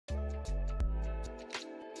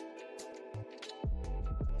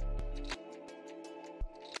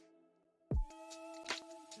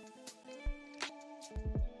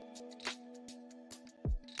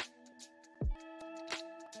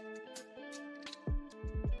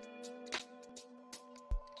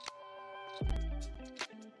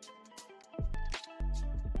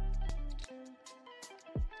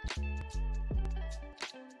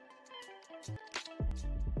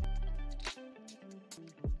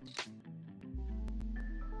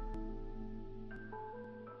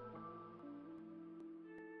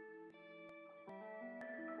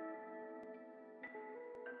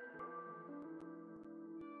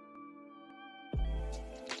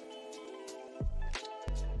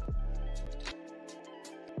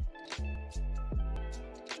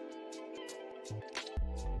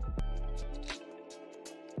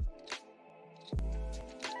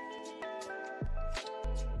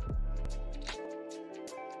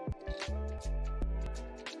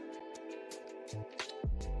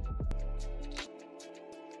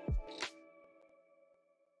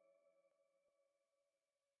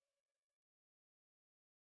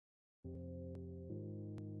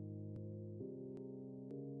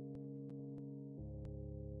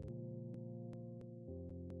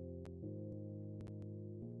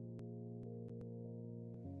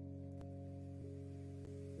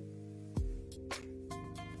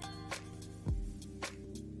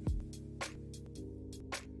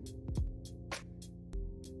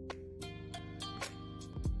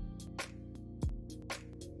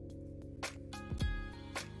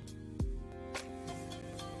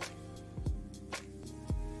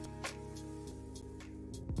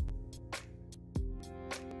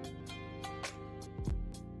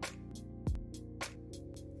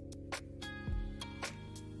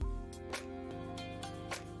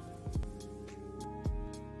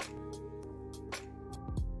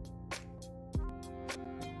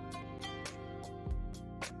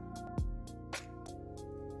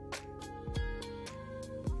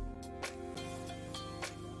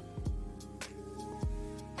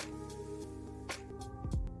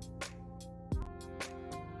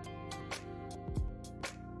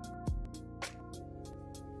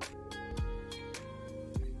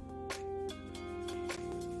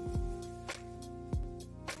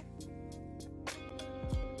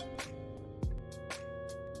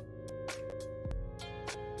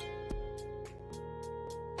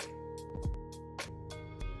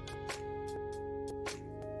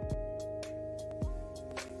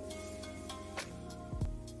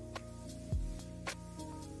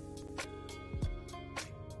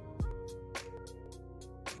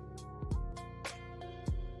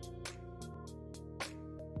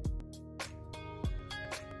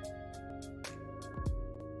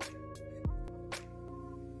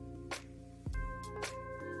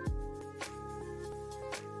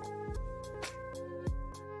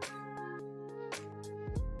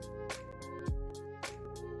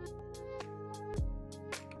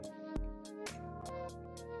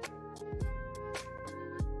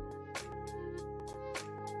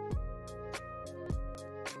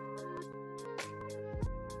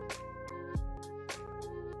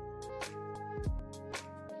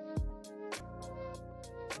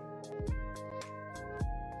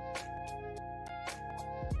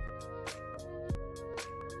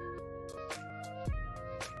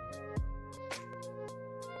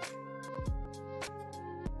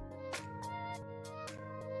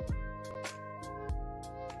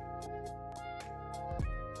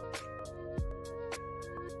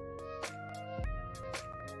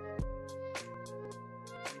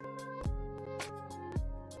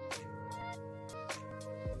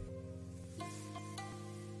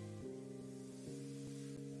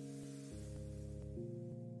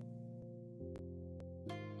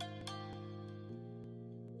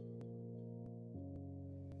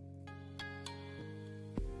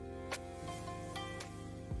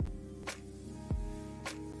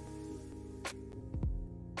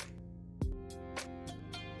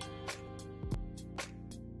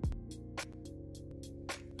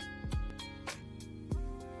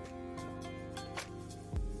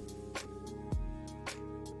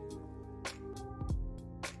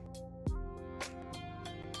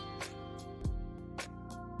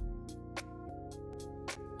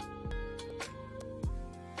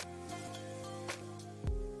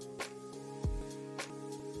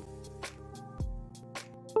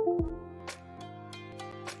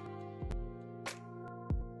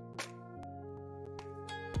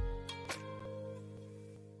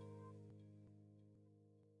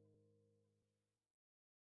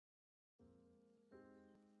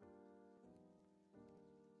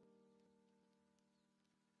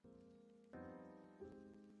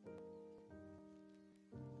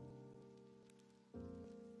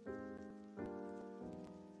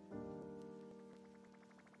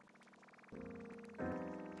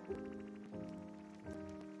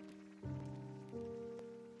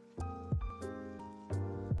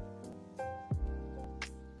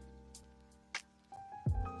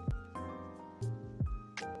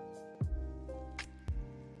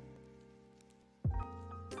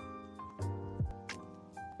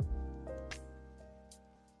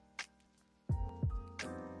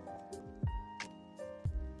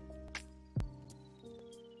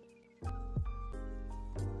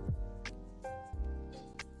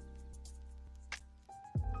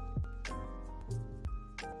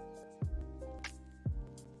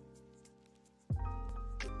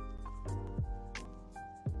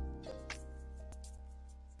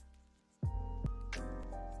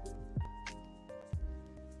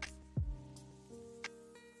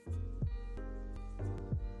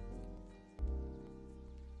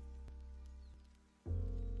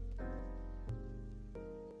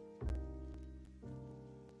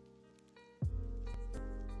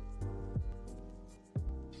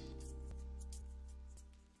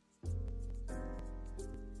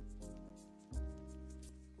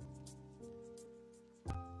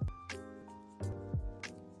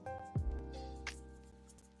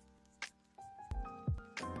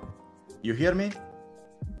You hear me?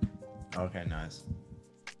 Okay, nice.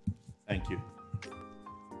 Thank you.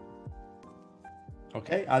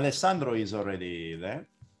 Okay, Alessandro is already there.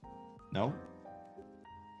 No?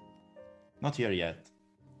 Not here yet.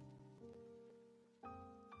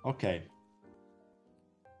 Okay.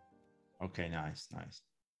 Okay, nice, nice.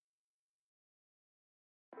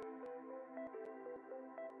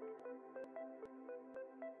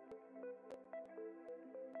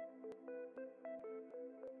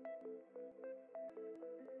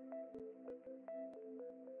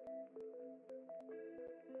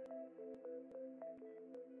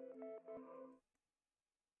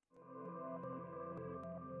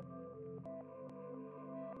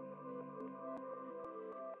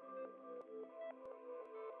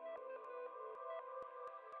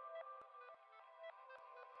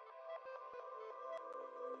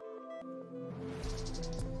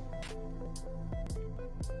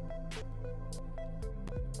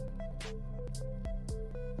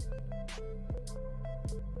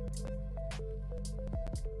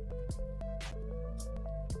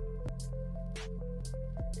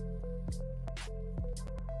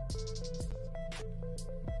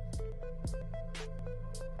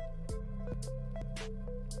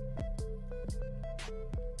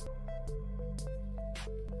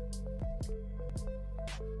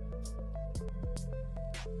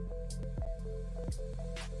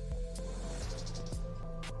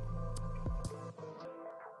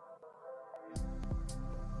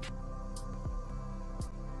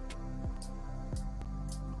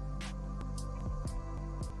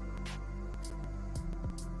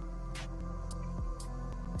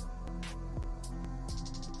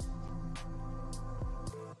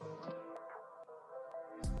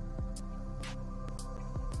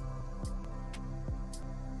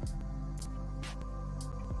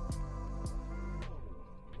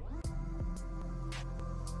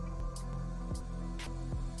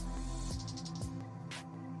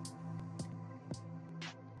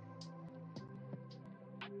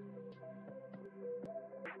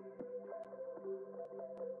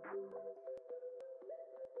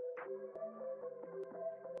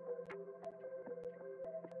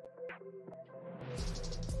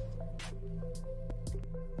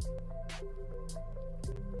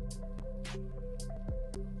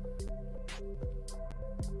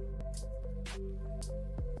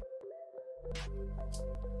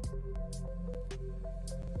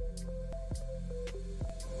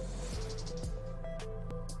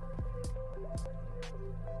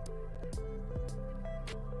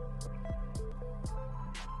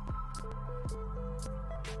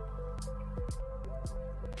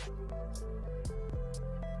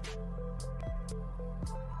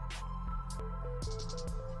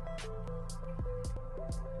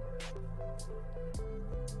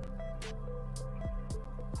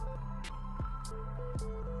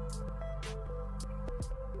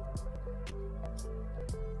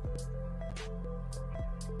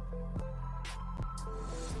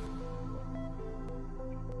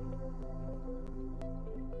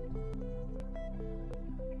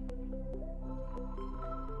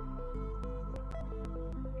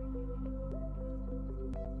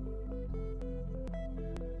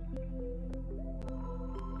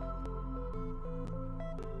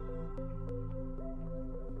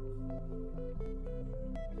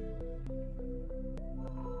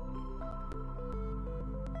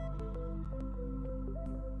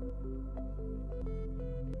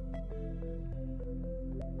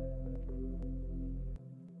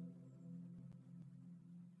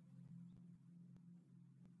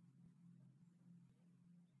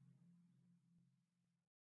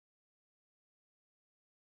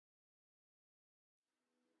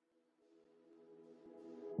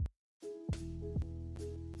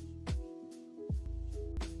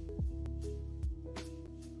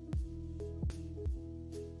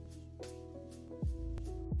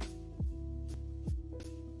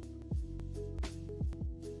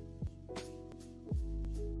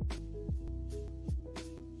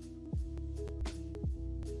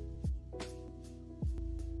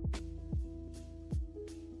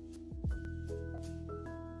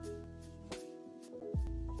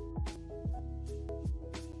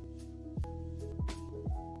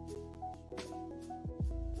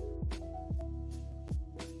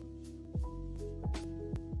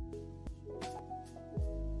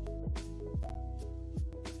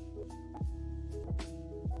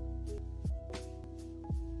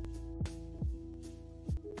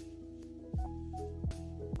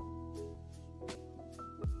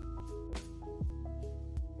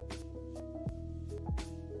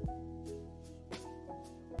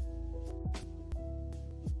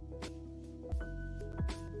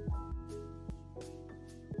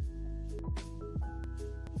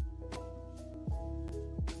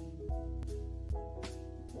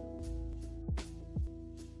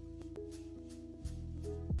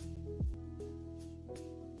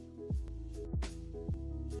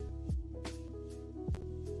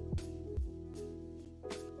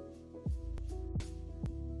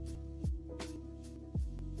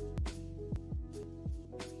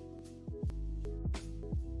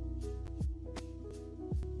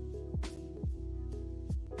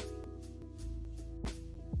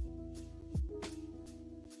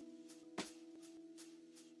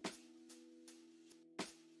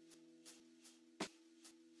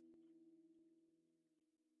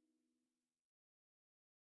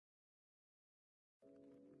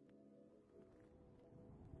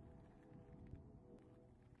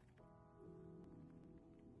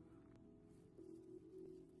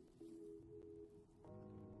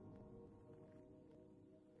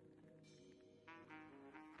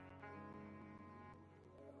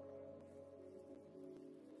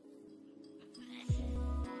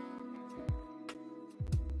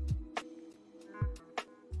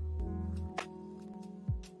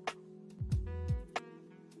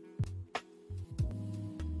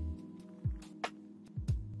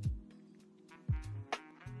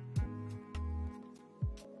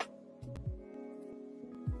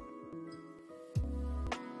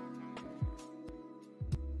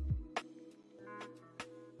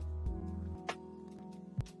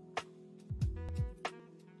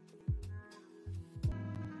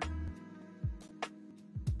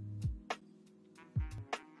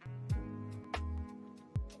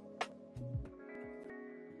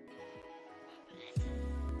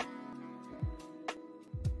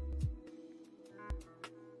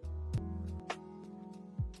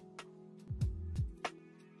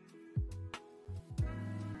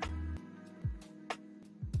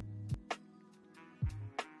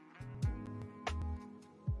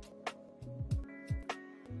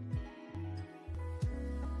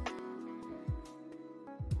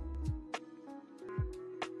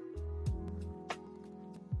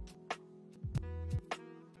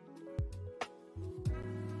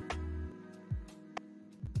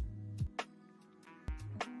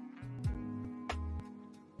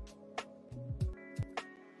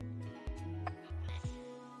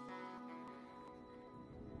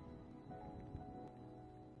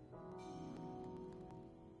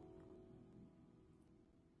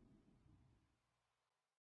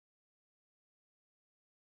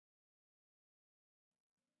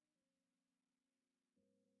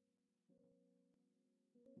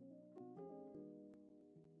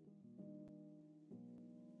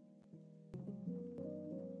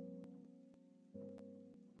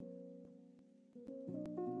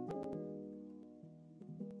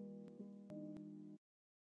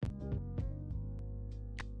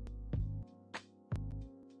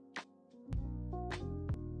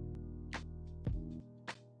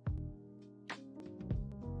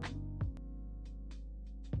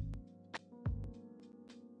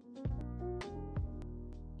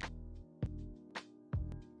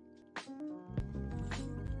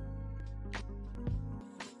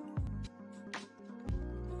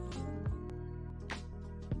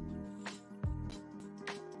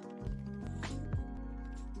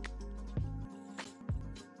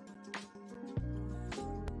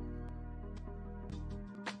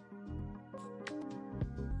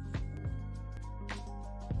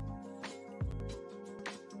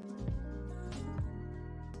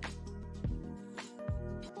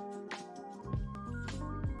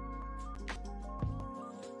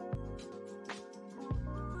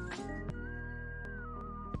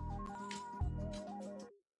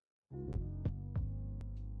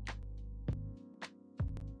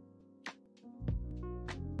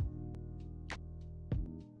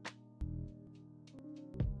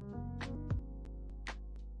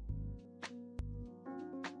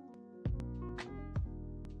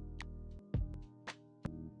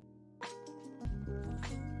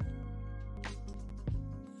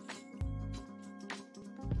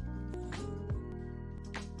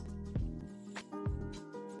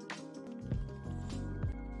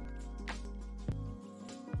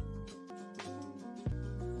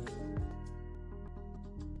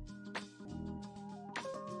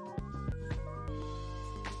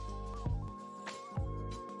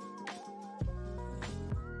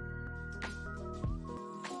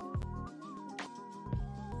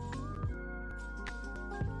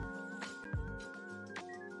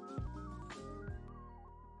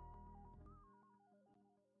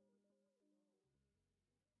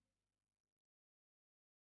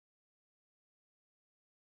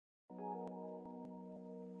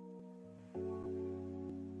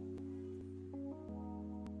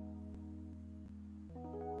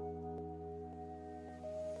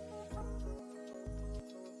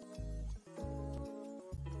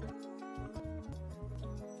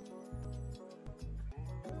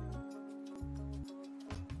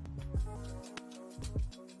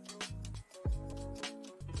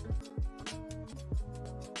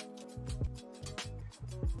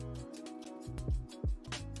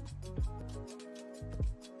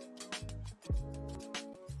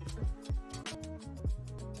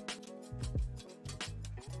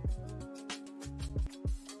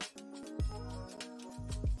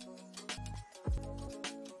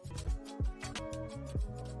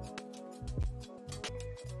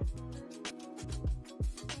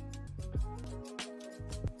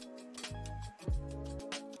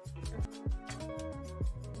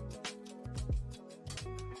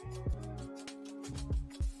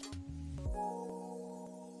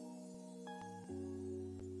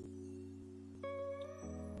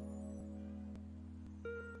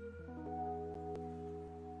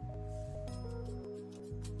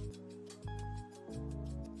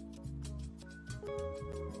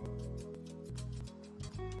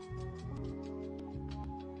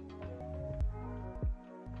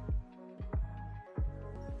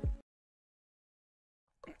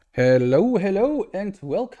 Hello, hello, and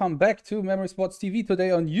welcome back to Memory Sports TV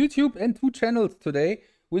today on YouTube and 2 channels today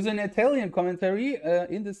with an Italian commentary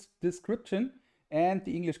in this description and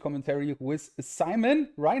the English commentary with Simon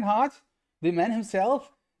Reinhardt, the man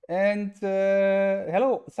himself. And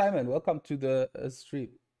hello, Simon, welcome to the stream.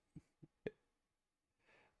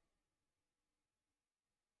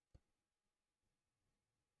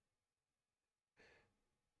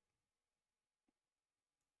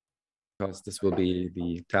 Because this will be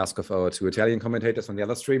the task of our 2 Italian commentators on the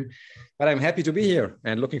other stream. But I'm happy to be here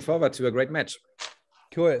and looking forward to a great match.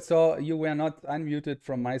 Cool. So you were not unmuted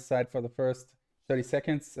from my side for the first 30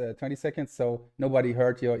 seconds, 20 seconds. So nobody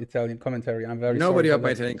heard your Italian commentary. I'm very sorry. Nobody heard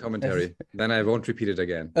my Italian commentary. Then I won't repeat it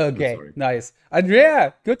again. Okay, nice.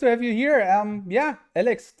 Andrea, good to have you here. Yeah,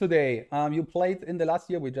 Alex today. You played in the last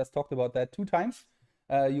year. We just talked about that 2 times.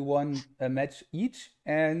 You won a match each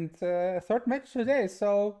and third match today.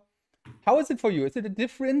 So how is it for you? Is it a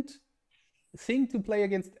different thing to play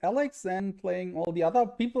against Alex than playing all the other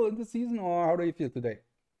people in the season, or how do you feel today?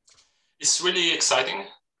 It's really exciting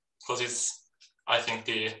because it's, I think,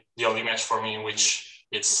 the only match for me in which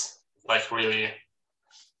it's like really,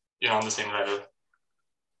 on the same level.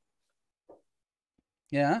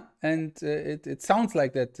 Yeah, and it sounds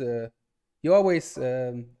like that you're always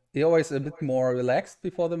a bit more relaxed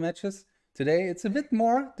before the matches. Today it's a bit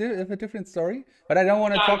more of a different story, but I don't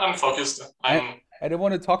want to talk. I'm focused. I don't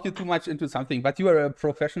want to talk you too much into something, but you are a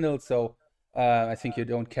professional, so I think you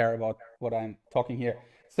don't care about what I'm talking here.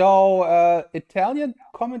 So Italian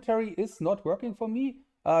commentary is not working for me.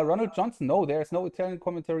 Ronald Johnson, no, there's no Italian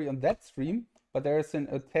commentary on that stream, but there is an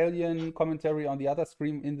Italian commentary on the other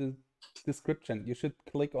stream in the description. You should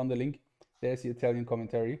click on the link. There's the Italian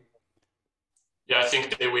commentary. Yeah, I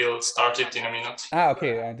think they will start it in a minute.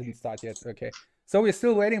 Okay, I didn't start yet. Okay, so we're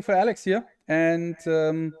still waiting for Alex here, and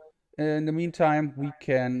in the meantime, we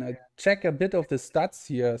can check a bit of the stats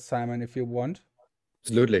here, Simon, if you want.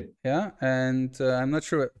 Absolutely. Yeah, and I'm not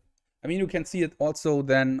sure. I mean, you can see it also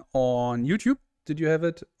then on YouTube. Did you have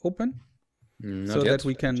it open? Not so yet. That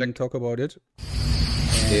we can talk about it.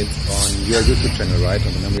 It's on your YouTube channel, right?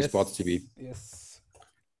 On the Memory Sports TV. Yes.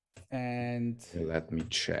 And let me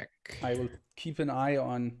check. I will keep an eye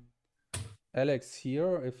on Alex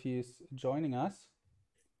here if he's joining us.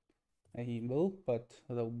 He will, but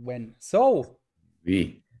the when. So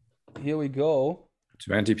here we go.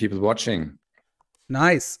 20 people watching.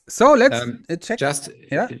 Nice. So let's check. Just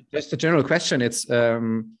a general question. It's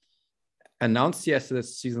announced here as the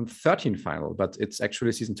season 13 final, but it's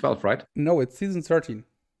actually season 12, right? No, it's season 13.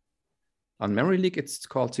 On Memory League, it's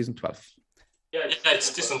called season 12. Yeah, it's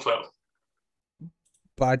season 12.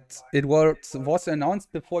 But it was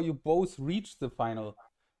announced before you both reached the final.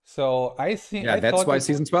 So I think... Yeah, that's why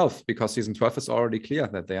season 12, because season 12 is already clear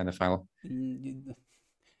that they are in the final.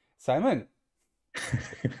 Simon.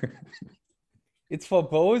 It's for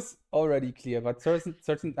both already clear, but certain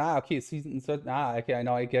season certain okay,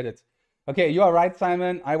 now I get it. Okay, you are right,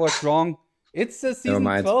 Simon. I was wrong. It's a season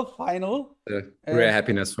 12 final. Rare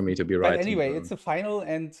happiness for me to be right. But anyway, it's a final,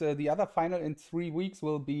 and the other final in 3 weeks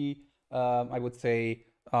will be, I would say,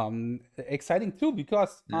 exciting too,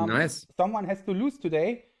 because someone has to lose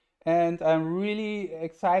today. And I'm really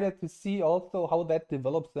excited to see also how that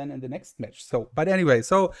develops then in the next match. So, but anyway,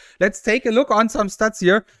 so let's take a look on some stats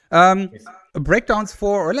here. Breakdowns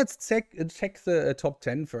or let's check the top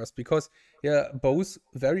 10 first, because both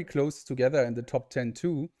very close together in the top 10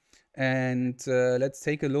 too. And let's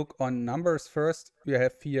take a look on numbers first. We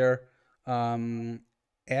have here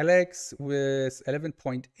Alex with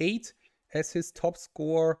 11.8 as his top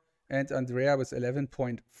score, and Andrea with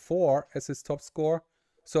 11.4 as his top score.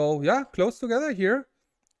 So yeah, close together here.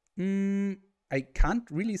 I can't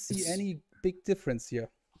really see any big difference here.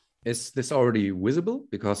 Is this already visible?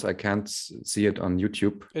 Because I can't see it on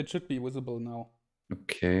YouTube. It should be visible now.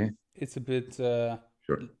 Okay. It's a bit...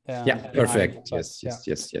 sure. Yeah, perfect.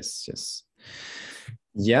 Yes.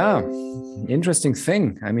 Yeah, interesting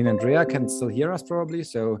thing. I mean, Andrea can still hear us probably.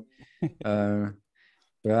 So,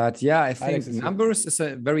 but yeah, I think numbers is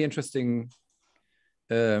a very interesting...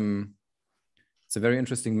 it's a very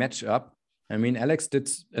interesting matchup. I mean, Alex did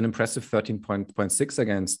an impressive 13.6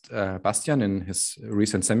 against Bastian in his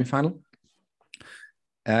recent semifinal.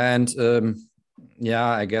 And yeah,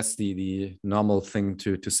 I guess the normal thing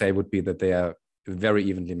to say would be that they are very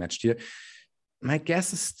evenly matched here. My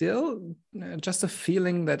guess is still just a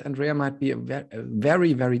feeling that Andrea might be a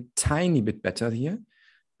very, very tiny bit better here,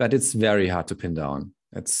 but it's very hard to pin down.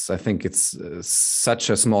 I think it's such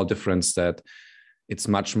a small difference that it's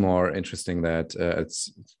much more interesting that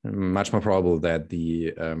it's much more probable that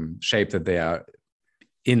the shape that they are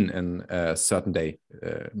in a certain day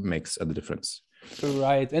makes the difference.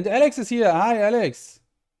 Right. And Alex is here. Hi, Alex.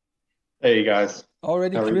 Hey, guys.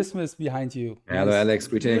 Already Christmas behind you. Hello, nice. Alex.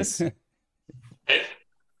 Greetings. Hey.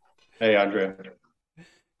 Hey, Andrea.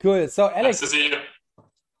 Cool. So, Alex. Nice to see you.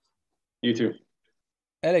 You too.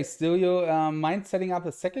 Alex, do you mind setting up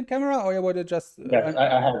a second camera, or you want to just? Yeah,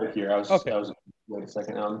 I have it here. Okay. Wait a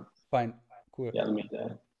second. Fine. Cool. Yeah, let me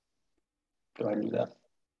go ahead and do that.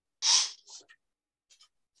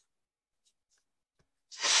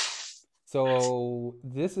 So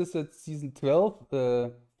this is a season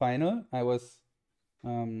 12 final. I was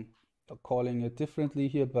calling it differently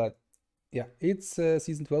here, but yeah, it's a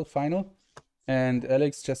season 12 final. And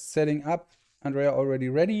Alex just setting up. Andrea already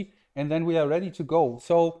ready. And then we are ready to go.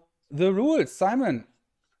 So the rules, Simon.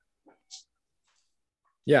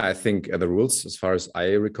 Yeah, I think the rules, as far as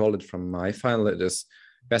I recall it from my final, it is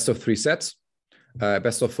best of 3 sets,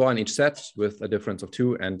 best of 4 in each set with a difference of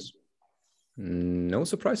 2, and no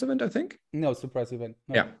surprise event, I think. No surprise event.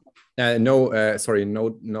 No. Yeah. No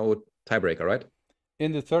tiebreaker, right?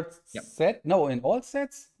 In the third set? No, in all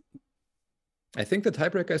sets? I think the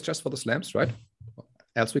tiebreaker is just for the slams, right?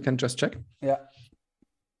 Else we can just check. Yeah.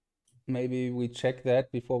 Maybe we check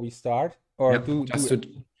that before we start, or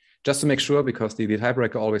just to make sure, because the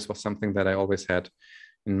tiebreaker always was something that I always had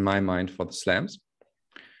in my mind for the slams.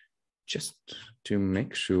 Just to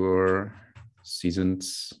make sure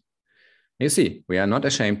seasons. You see, we are not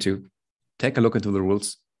ashamed to take a look into the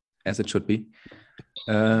rules as it should be.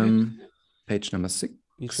 Page number 6.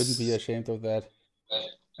 You shouldn't be ashamed of that.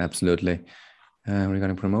 Absolutely.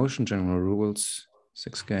 Regarding promotion, general rules,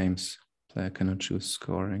 6 games, player cannot choose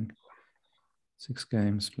scoring. 6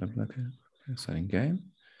 games, blah, blah, blah. Exciting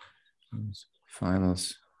game.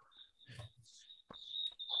 Finals.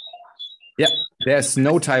 Yeah, there's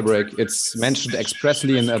no tiebreak. It's mentioned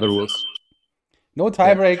expressly in the other rules. No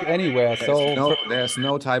tiebreak anywhere. So there's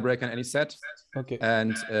no tiebreak in any set. Okay.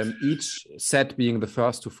 And each set being the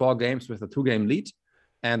first to 4 games with a 2-game lead,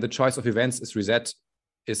 and the choice of events is reset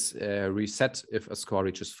if a score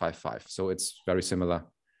reaches 5-5. So it's very similar,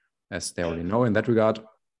 as they already know in that regard.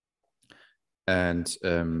 And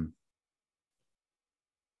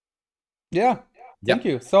thank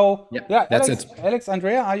you. So that's Alex,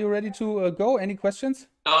 Andrea, are you ready to go? Any questions?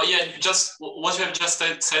 Yeah, just what you have just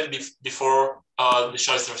said before the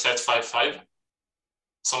choice of set 5-5.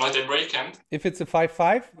 So not a break, and if it's a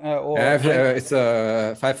 5-5 or if it's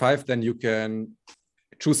a 5-5, then you can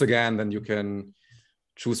choose again. Then you can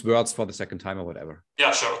choose words for the second time or whatever.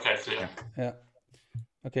 Yeah, sure. Okay, clear. Yeah.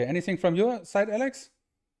 Okay. Anything from your side, Alex?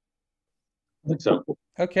 I think so.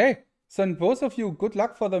 Okay. So both of you, good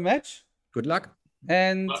luck for the match. Good luck.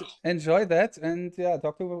 And enjoy that. And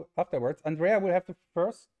talk to you afterwards. Andrea will have the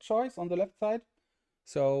first choice on the left side.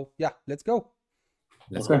 So let's go.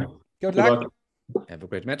 Let's go. Good luck. Have a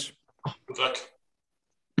great match. Good luck.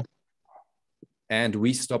 And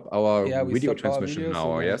we stop our video transmission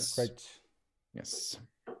now. Yes. Great. Yes.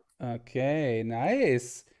 Okay.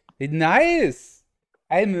 Nice. Nice.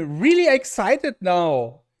 I'm really excited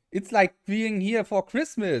now. It's like being here for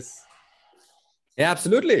Christmas. Yeah,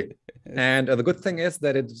 absolutely. And the good thing is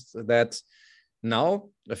that now,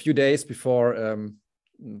 a few days before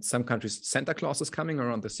some countries' Santa Claus is coming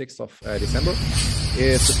around the 6th of December,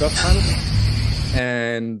 is the first final.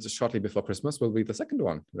 And shortly before Christmas will be the second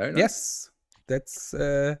one. Very nice. Yes, that's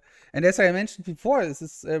and as I mentioned before, this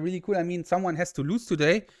is really cool. I mean, someone has to lose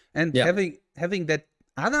today, and having that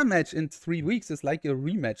other match in 3 weeks is like a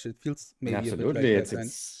rematch. It feels maybe absolutely. A bit like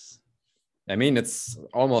I mean, it's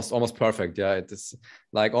almost perfect. Yeah, it is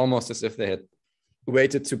like almost as if they had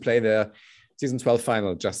waited to play their season 12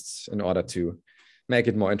 final just in order to make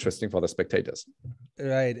it more interesting for the spectators.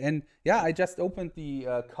 Right. And I just opened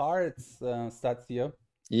the cards stats here.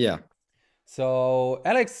 Yeah. So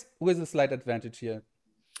Alex with a slight advantage here.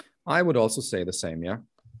 I would also say the same. Yeah.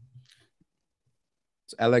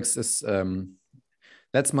 So Alex is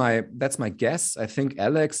that's my guess. I think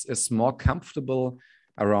Alex is more comfortable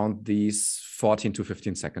around these 14 to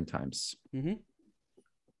 15 second times. Mm-hmm.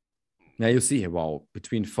 Now you see, wow,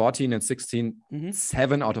 between 14 and 16,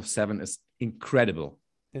 7 out of 7 is incredible.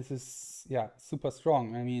 This is, super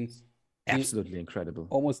strong. I mean, absolutely incredible.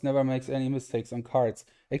 Almost never makes any mistakes on cards.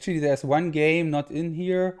 Actually, there's one game not in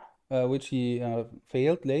here, which he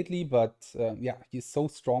failed lately, but he's so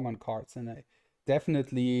strong on cards, and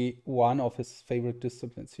definitely one of his favorite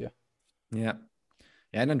disciplines here. Yeah.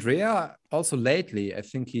 And Andrea also lately, I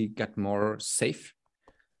think he got more safe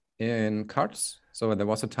in cards. So there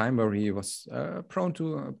was a time where he was prone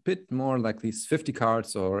to a bit more like these 50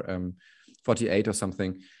 cards or 48 or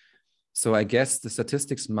something. So I guess the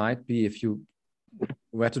statistics might be if you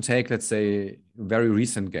were to take, let's say, very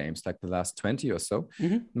recent games, like the last 20 or so,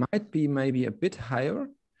 might be maybe a bit higher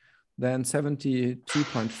than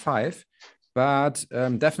 72.5, but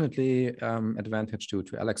definitely advantage to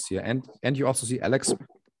Alex here. And you also see Alex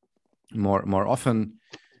more often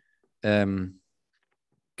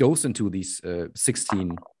goes into these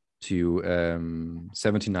 16 to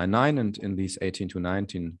 79.9 and in these 18 to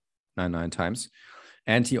 19.99 times.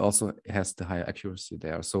 And he also has the higher accuracy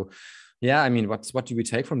there. So yeah, I mean, what do we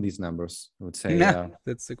take from these numbers? I would say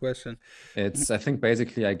that's the question. It's, I think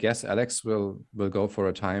basically, I guess Alex will go for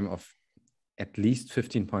a time of at least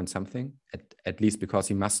 15 point something, at least because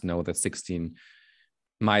he must know that 16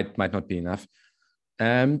 might not be enough.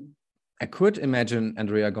 I could imagine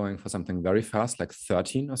Andrea going for something very fast, like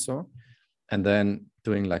 13 or so, and then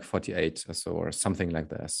doing like 48 or so, or something like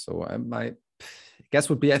that. So my guess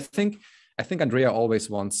would be, I think Andrea always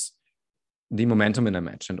wants the momentum in a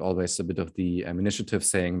match and always a bit of the initiative,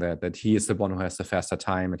 saying that he is the one who has the faster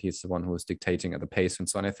time and he's the one who is dictating at the pace and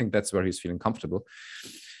so on. I think that's where he's feeling comfortable.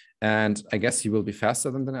 And I guess he will be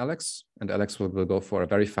faster than Alex, and Alex will go for a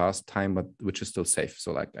very fast time, but which is still safe.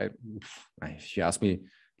 So like, if you ask me,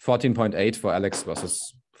 14.8 for Alex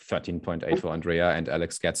versus 13.8 for Andrea, and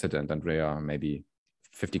Alex gets it, and Andrea maybe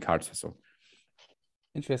 50 cards or so.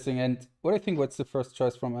 Interesting. And what do you think? What's the first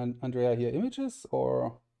choice from Andrea here? Images,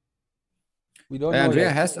 or we don't know Andrea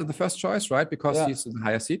yet. has the first choice, right? Because he's in the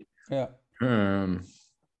higher seat. Yeah.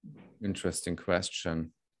 Interesting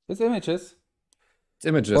question. It's images. It's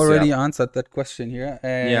images. Already answered that question here.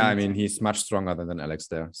 And yeah, I mean, he's much stronger than Alex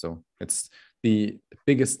there. So it's the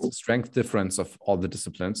biggest strength difference of all the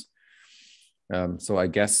disciplines. So I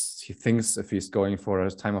guess he thinks if he's going for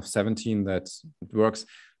a time of 17 that it works,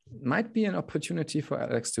 might be an opportunity for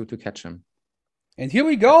Alex to catch him. And here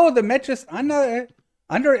we go. The match is under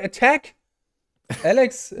attack.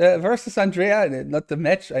 Alex versus Andrea. Not the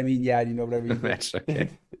match. I mean, yeah, you know what I mean. The match, okay.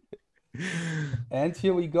 And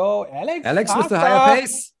here we go. Alex with the higher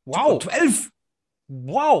pace. Wow. 12.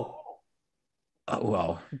 Wow. Oh,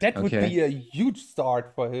 wow. That would be a huge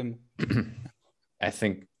start for him.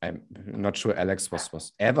 I'm not sure Alex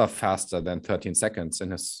was ever faster than 13 seconds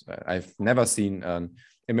in his. I've never seen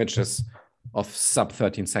images of sub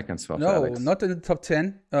 13 seconds for Alex. No, not in the top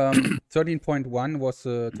 10. 13.1 was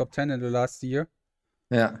top 10 in the last year.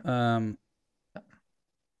 Yeah.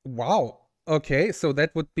 Wow. Okay, so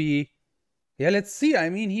that would be. Yeah, let's see. I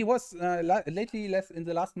mean, he was lately, in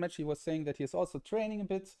the last match, he was saying that he's also training a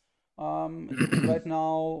bit right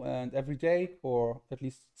now and every day, or at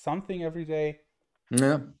least something every day.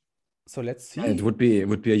 Yeah. So let's see. It would be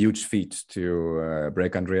a huge feat to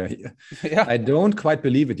break Andrea here. Yeah. I don't quite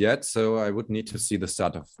believe it yet, so I would need to see the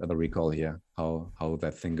start of the recall here, how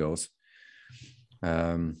that thing goes.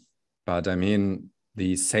 But I mean,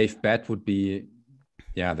 the safe bet would be,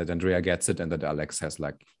 that Andrea gets it and that Alex has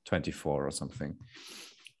like 24 or something.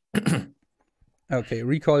 Okay,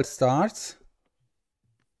 recall starts.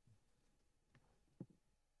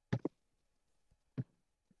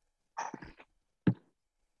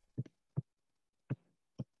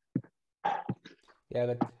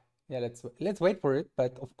 Let's wait for it.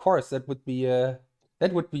 But of course, that would be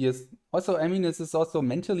also. I mean, this is also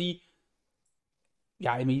mentally.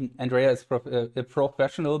 Yeah, I mean, Andrea is a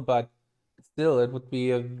professional, but still, it would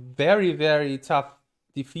be a very, very tough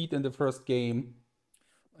defeat in the first game.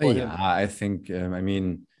 I think. I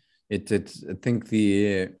mean, I think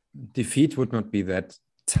the defeat would not be that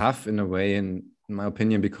tough in a way, in my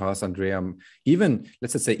opinion, because Andrea,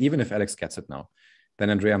 let's just say, even if Alex gets it now, then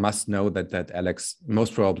Andrea must know that Alex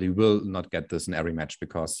most probably will not get this in every match,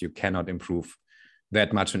 because you cannot improve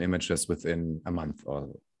that much in images within a month or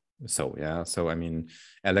so. Yeah. So I mean,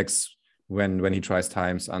 Alex, when he tries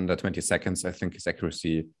times under 20 seconds, I think his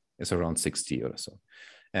accuracy is around 60 or so.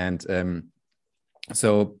 And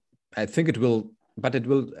so I think it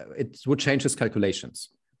would change his calculations.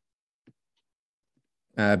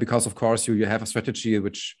 Because of course you have a strategy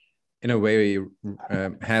which in a way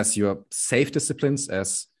has your safe disciplines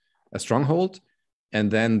as a stronghold, and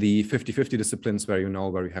then the 50-50 disciplines where you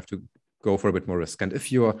have to go for a bit more risk. And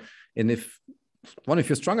if one of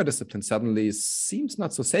your stronger disciplines suddenly seems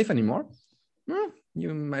not so safe anymore,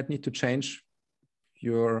 you might need to change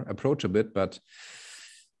your approach a bit. But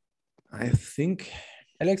I think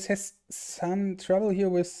Alex has some trouble here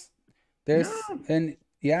with I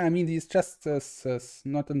mean, he's just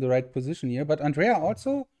not in the right position here. But Andrea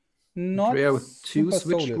also not Andrea with two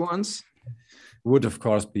switched solid. ones would of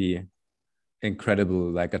course be incredible,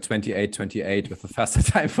 like a 28-28 with a faster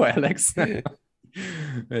time for Alex.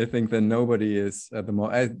 I think that nobody is at the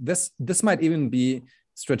more. This might even be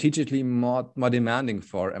strategically more demanding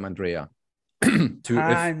for Andrea, to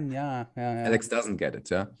yeah. Alex doesn't get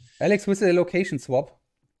it, yeah. Alex with the location swap.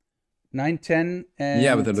 9, 10, and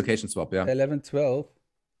yeah, with the location swap, yeah. 11, 12.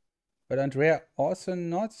 But Andrea also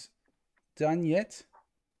not done yet.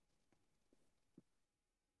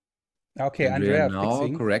 Okay, Andrea now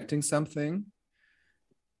fixing. correcting something.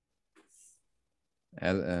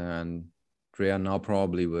 And Andrea now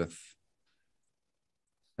probably with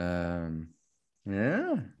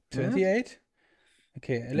yeah. 28.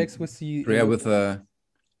 Okay, Alex with the Andrea with a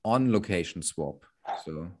on location swap.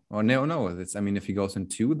 So no, it's, I mean, if he goes in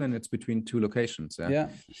 2, then it's between 2 locations.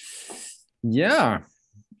 Yeah.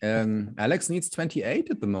 Alex needs 28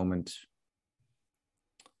 at the moment.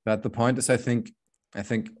 But the point is, I think,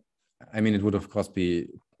 I mean, it would of course be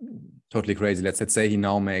totally crazy. Let's say he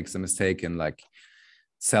now makes a mistake in like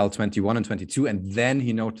cell 21 and 22, and then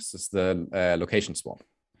he notices the location swap,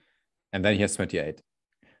 and then he has 28.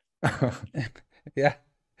 Yeah,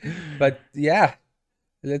 but yeah,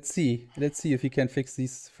 let's see if he can fix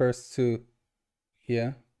these first 2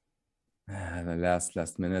 here. The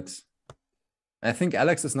last minute. I think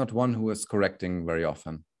Alex is not one who is correcting very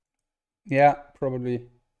often. Yeah, probably.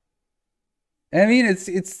 I mean,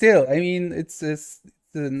 it's still. I mean, it's a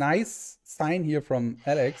nice sign here from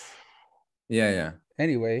Alex. Yeah.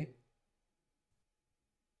 Anyway.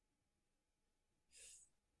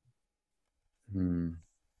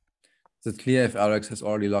 Is it clear if Alex has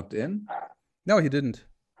already logged in? No, he didn't.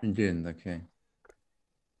 He didn't. Okay.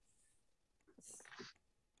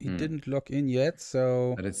 He didn't log in yet,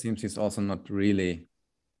 so. But it seems he's also not really.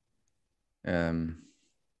 Yeah,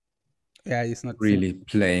 he's not really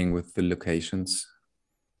playing with the locations.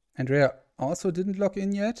 Andrea also didn't log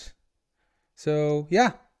in yet. So,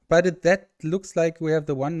 yeah. But that looks like we have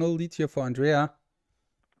the 1-0 lead here for Andrea.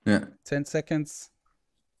 Yeah. 10 seconds.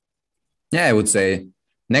 Yeah, I would say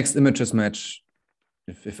next images match,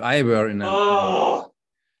 if I were in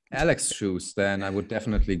Alex's shoes, then I would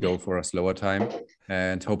definitely go for a slower time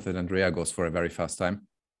and hope that Andrea goes for a very fast time.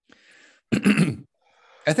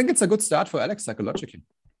 I think it's a good start for Alex psychologically.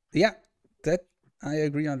 Yeah, that I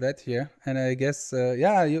agree on that here. And I guess,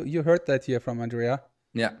 yeah, you heard that here from Andrea.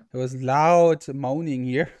 Yeah. It was loud moaning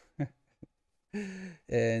here.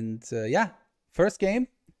 And yeah, first game.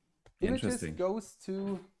 Images goes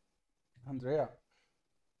to Andrea.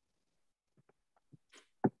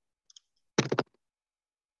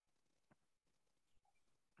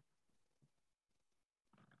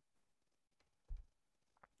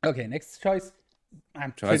 Okay, next choice.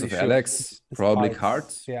 I'm choice of Alex, probably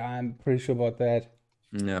cards. Yeah, I'm pretty sure about that.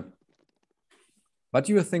 Yeah. What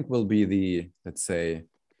do you think will be the, let's say,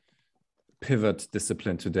 pivot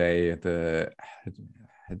discipline today, the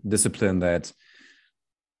discipline that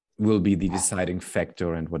will be the deciding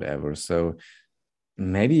factor and whatever? So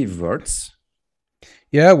maybe words?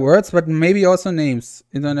 Yeah, words, but maybe also names,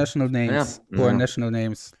 international names or national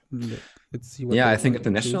names. Let's see what I think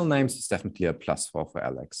international names is definitely a +4 for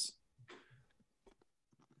Alex.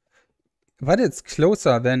 But it's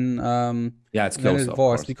closer than it's closer, than it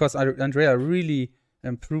was, because Andrea really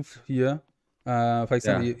improved here. For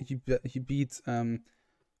example, he beat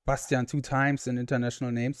Bastian 2 times in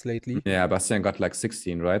international names lately. Yeah, Bastian got like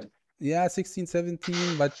 16, right? Yeah, 16,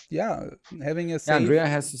 17, but yeah, having a save. Andrea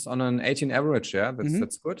has on an 18 average,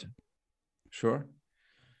 that's good. Sure.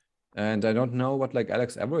 And I don't know what like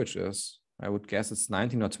Alex average is. I would guess it's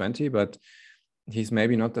 19 or 20, but he's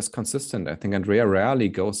maybe not as consistent. I think Andrea rarely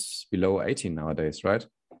goes below 18 nowadays, right?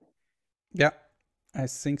 Yeah, I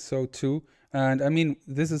think so too. And I mean,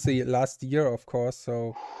 this is the last year, of course.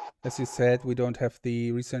 So as you said, we don't have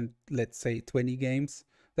the recent, let's say, 20 games.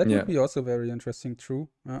 That would be also very interesting, true.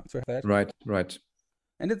 To have that. Right.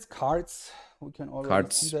 And it's cards. We can already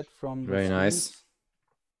see that from the very screens. Nice.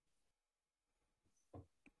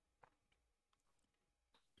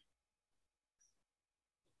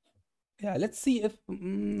 Yeah, let's see if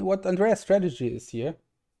what Andrea's strategy is here.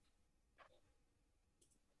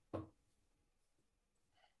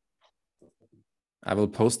 I will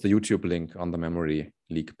post the YouTube link on the Memory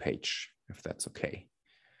League page, if that's okay.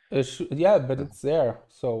 Yeah, but it's there,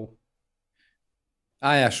 so.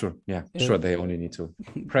 Yeah, sure. Yeah, sure. They only need to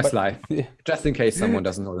press live, just in case someone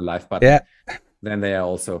doesn't know the live button. Yeah. Then they are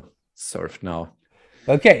also served now.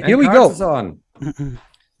 Okay, and here we go. Is on.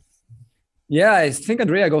 Yeah, I think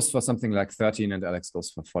Andrea goes for something like 13 and Alex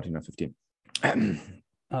goes for 14 or 15.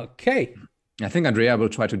 Okay. I think Andrea will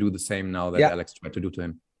try to do the same now that Alex tried to do to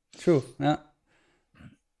him. True. Yeah.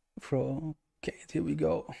 Okay, here we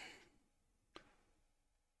go.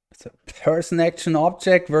 It's a person action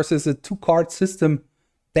object versus a 2-card system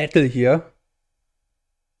battle here.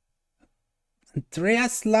 Andrea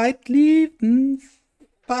slightly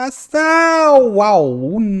faster. Wow,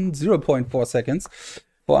 0.4 seconds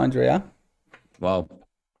for Andrea. Wow.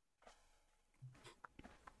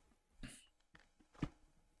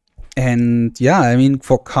 And yeah, I mean,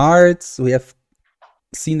 for cards, we have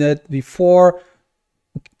seen that before.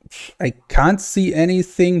 I can't see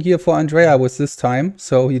anything here for Andrea with this time,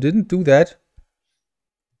 so he didn't do that.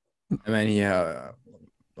 I mean, yeah,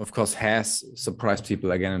 of course, has surprised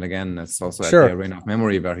people again and again. It's also Sure. at the Arena of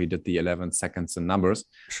Memory where he did the 11 seconds in numbers.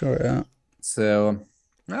 Sure, yeah. So,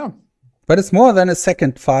 yeah. But it's more than a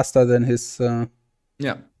second faster than his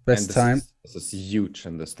yeah. best time. This is huge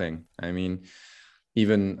in this thing. I mean,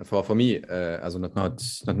 even for me, also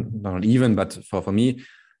not even, but for me,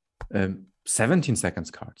 17 seconds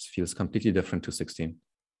cards feels completely different to 16,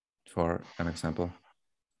 for an example.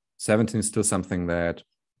 17 is still something that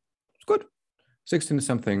is good. 16 is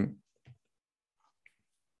something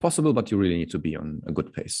possible, but you really need to be on a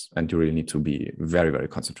good pace and you really need to be very, very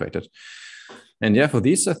concentrated. And yeah, for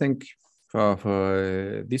these, I think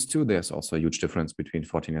for these two, there's also a huge difference between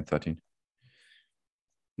 14 and 13.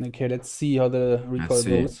 Okay, let's see how the recall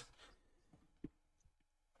goes.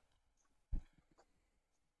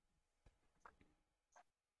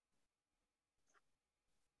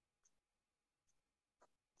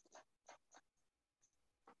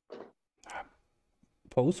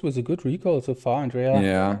 Pose was a good recall so far, Andrea.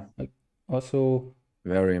 Yeah. Also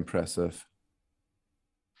very impressive.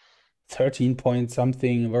 13 point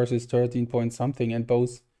something versus 13 point something, and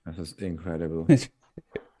both. This is incredible.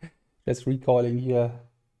 Just recalling here.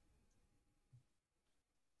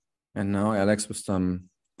 And now Alex with some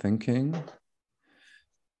thinking.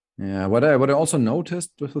 Yeah, what I also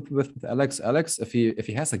noticed with Alex, if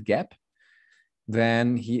he has a gap,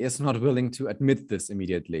 then he is not willing to admit this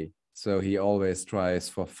immediately. So he always tries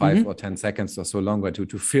for 5 or 10 seconds or so longer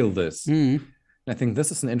to fill this. I think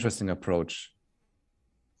this is an interesting approach.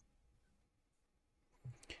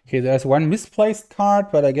 Okay, there's one misplaced card,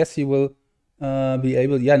 but I guess he will be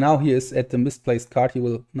able. Yeah, now he is at the misplaced card. He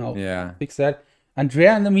will now fix that.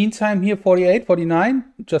 Andrea, in the meantime, here 48, 49,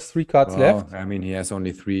 just 3 cards left. I mean, he has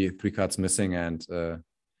only three cards missing, and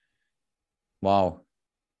wow,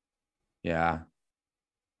 yeah.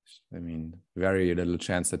 I mean, very little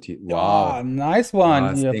chance that he. Wow, oh, nice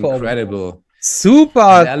one! Here incredible, super.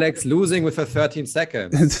 And Alex losing with 13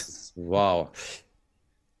 seconds. Wow.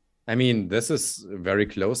 I mean, this is very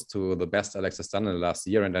close to the best Alex has done in the last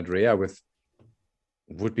year, and Andrea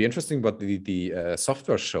would be interesting what the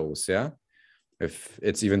software shows. Yeah, if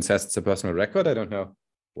it even says it's a personal record, I don't know.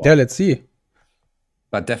 Wow. Yeah, let's see.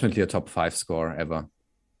 But definitely a top 5 score ever.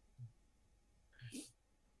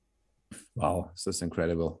 Wow, this is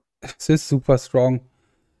incredible. This is super strong.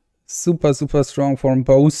 Super strong from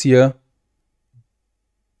both here.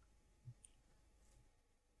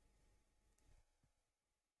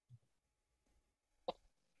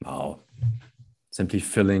 Wow. Simply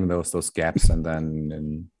filling those gaps, and then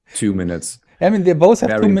in 2 minutes. I mean, they both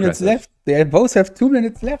have 2 minutes left. They both have 2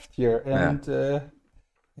 minutes left here. And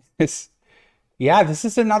this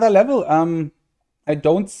is another level. I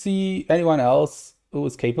don't see anyone else who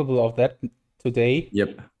is capable of that today.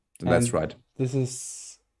 Yep, that's right. This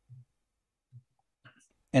is,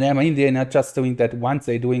 and I mean, they're not just doing that once;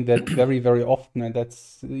 they're doing that very, very often, and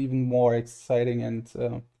that's even more exciting and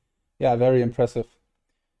very impressive.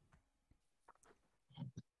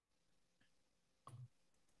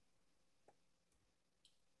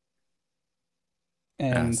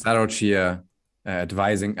 And Saroch here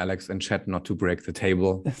advising Alex in chat not to break the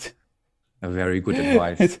table. A very good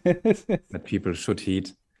advice that people should heed.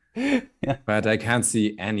 Yeah. But I can't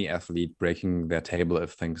see any athlete breaking their table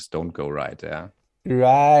if things don't go right. Yeah.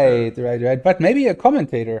 Right. But maybe a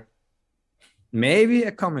commentator. Maybe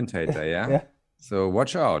a commentator. Yeah. So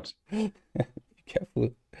watch out. Be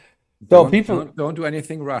careful. So people don't do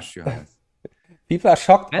anything rash, Johannes. People are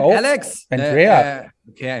shocked. And Alex, Andrea.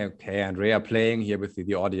 Okay, Andrea playing here with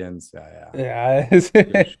the audience. Yeah.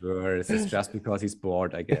 Sure, this is just because he's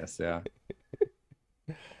bored, I guess. Yeah.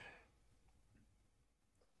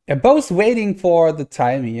 They're both waiting for the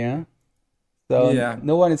time here. So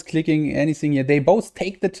no one is clicking anything here. They both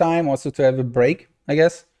take the time also to have a break, I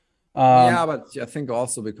guess. But I think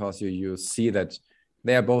also because you see that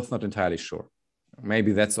they are both not entirely sure.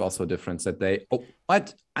 Maybe that's also a difference that they. Oh,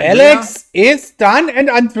 what? Andrea? Alex is done, and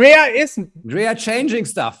Andrea is. Andrea changing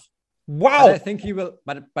stuff. Wow! But I think he will.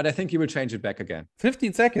 But I think he will change it back again.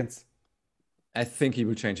 15 seconds. I think he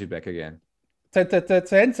will change it back again.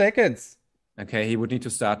 10 seconds. Okay, he would need to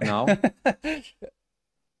start now.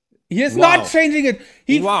 He is not changing it.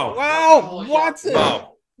 Wow! What?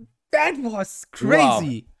 Wow! That was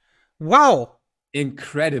crazy. Wow!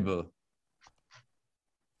 Incredible.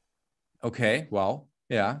 Okay, wow.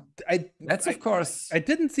 Yeah. That's of course. I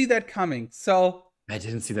didn't see that coming. So I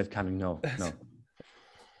didn't see that coming. No.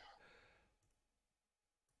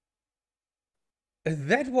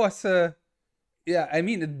 That was yeah, I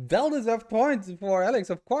mean, a well-deserved point for Alex,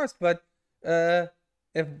 of course, but a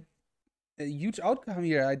huge outcome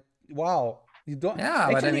here. Wow. You don't Yeah,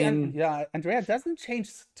 actually, but I mean, yeah, Andrea doesn't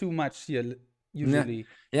change too much here usually.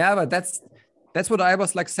 Yeah, but that's what I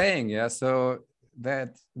was like saying. Yeah, so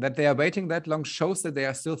that they are waiting that long shows that they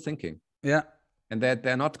are still thinking. Yeah, and that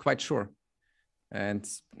they're not quite sure. And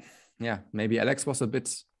yeah, maybe Alex was a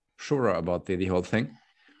bit surer about the whole thing.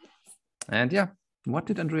 And yeah, what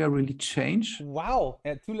did Andrea really change? Wow,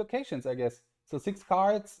 at 2 locations, I guess. So 6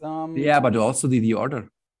 cards. Yeah, but also the order.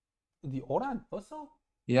 The order also?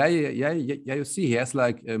 Yeah. You see, he has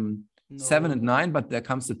like 7 and 9, but there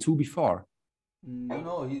comes the 2 before.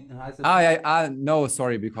 No, he has a no,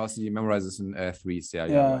 sorry, because he memorizes in 3s.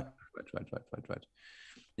 Yeah. Right.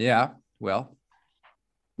 Yeah, well.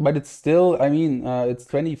 But it's still, I mean, it's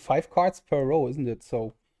 25 cards per row, isn't it?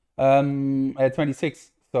 So,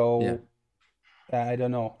 26. So, yeah. I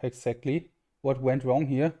don't know exactly what went wrong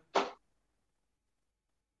here.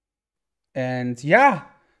 And yeah,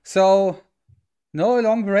 so no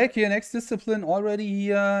long break here. Next discipline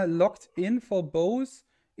already locked in for both.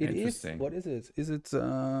 It is, what is it? Is it,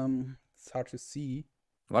 it's hard to see.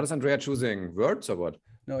 What is Andrea choosing? Words or what?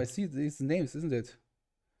 No, I see these names, isn't it?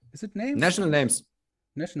 Is it names? National names.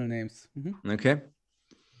 National names. Okay.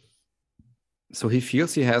 So he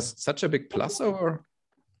feels he has such a big plus over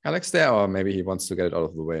Alex there, or maybe he wants to get it out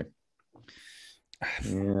of the way.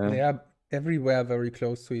 Yeah. They are everywhere very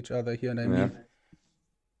close to each other here, and I mean,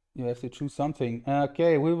 you have to choose something.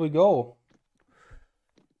 Okay, where we go?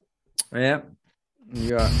 Yeah,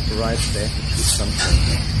 you are right. They have to choose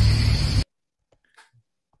something.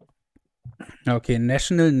 Okay,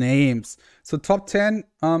 national names. So top 10,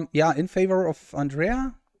 yeah, in favor of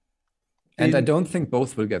Andrea. And I don't think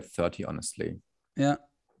both will get 30, honestly. Yeah.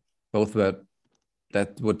 Both were,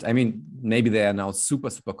 that would, I mean, maybe they are now super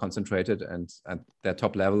concentrated and at their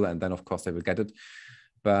top level, and then of course they will get it.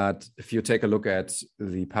 But if you take a look at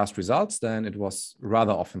the past results, then it was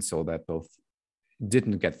rather often so that both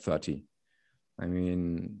didn't get 30. I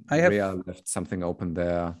mean, Andrea left something open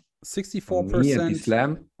there. 64%. Me at the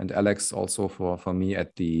slam, and Alex also for me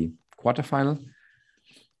at the quarterfinal,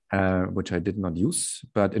 which I did not use,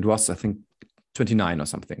 but it was, I think, 29 or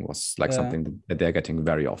something was like something that they're getting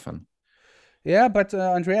very often. Yeah, but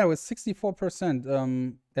Andrea was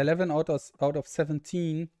 64%, 11 out of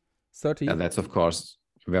 17, 30. Yeah, that's of course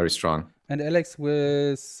very strong. And Alex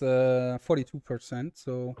was 42%,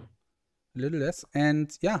 so a little less.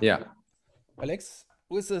 And yeah, Alex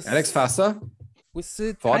with this. Alex faster. With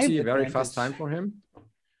the 40, very fast time for him.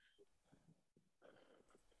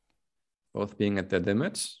 Both being at their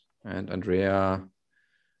limit, and Andrea,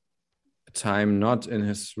 time not in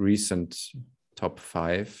his recent top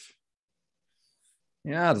 5.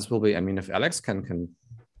 Yeah, this will be, I mean, if Alex can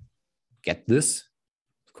get this,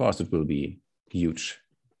 of course it will be huge.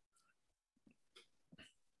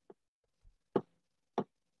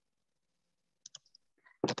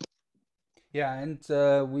 Yeah, and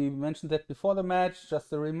we mentioned that before the match.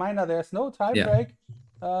 Just a reminder, there's no tiebreak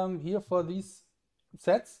here for these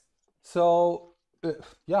sets. So,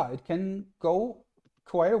 yeah, it can go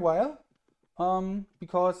quite a while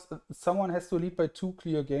because someone has to lead by 2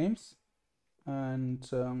 clear games. And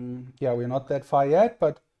yeah, we're not that far yet,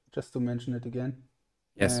 but just to mention it again.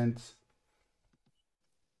 Yes. And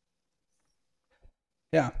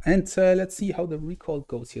yeah, and let's see how the recall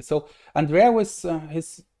goes here. So Andrea was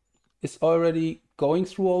is already going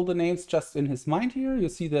through all the names just in his mind here. You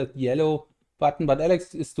see that yellow button, but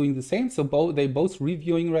Alex is doing the same. So they both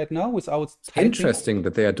reviewing right now without typing. Interesting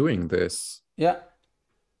that they are doing this. Yeah,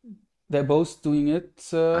 they're both doing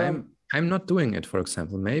it. I'm not doing it, for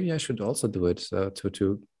example. Maybe I should also do it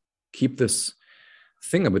to keep this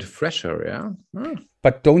thing a bit fresher. Yeah.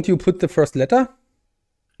 But don't you put the first letter?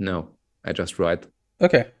 No, I just write.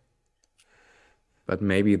 Okay. But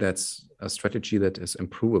maybe that's a strategy that is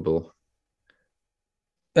improvable.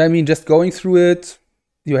 I mean, just going through it,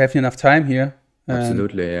 you have enough time here.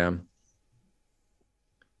 Absolutely, yeah.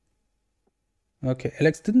 Okay,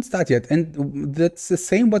 Alex didn't start yet, and that's the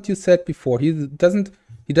same what you said before. He doesn't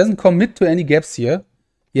commit to any gaps here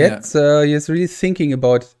yet. So he's really thinking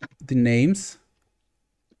about the names.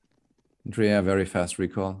 Andrea, very fast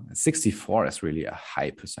recall. 64 is really a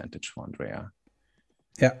high percentage for Andrea.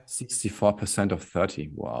 Yeah. 64% of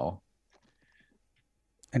 30. Wow.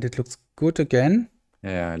 And it looks good again.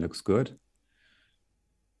 Yeah, it looks good.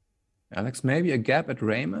 Alex, maybe a gap at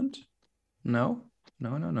Raymond? No?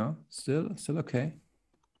 No. Still okay.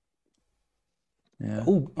 Yeah.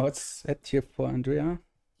 Oh, what's set here for Andrea?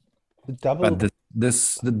 The double. But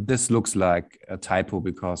this looks like a typo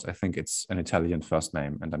because I think it's an Italian first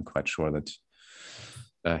name, and I'm quite sure that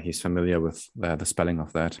he's familiar with the spelling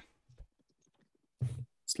of that.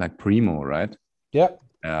 It's like Primo, right? Yeah.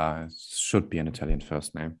 It should be an Italian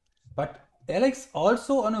first name. But Alex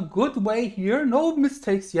also on a good way here. No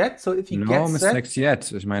mistakes yet. So if he no mistakes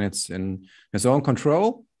yet. I mean, it's in his own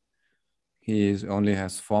control. He only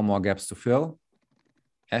has 4 more gaps to fill.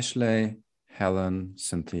 Ashley, Helen,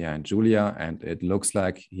 Cynthia, and Julia, and it looks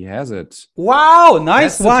like he has it. Wow,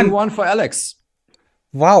 nice one. 2-1 for Alex.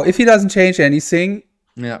 Wow, if he doesn't change anything.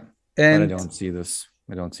 Yeah, and but I don't see this.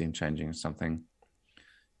 I don't see him changing something.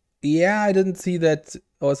 Yeah, I didn't see that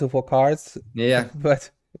also for cards. Yeah.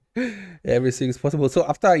 But everything is possible. So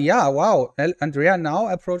after, wow, Andrea now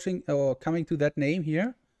approaching or coming to that name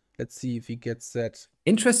here. Let's see if he gets that.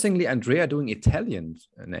 Interestingly, Andrea doing Italian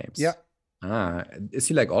names. Yeah. Is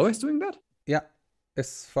he like always doing that? Yeah,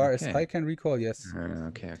 as far as I can recall, yes.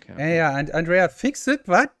 Okay. Yeah, and Andrea fixed it,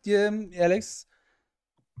 but Alex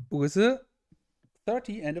with a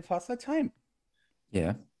 30 and a faster time.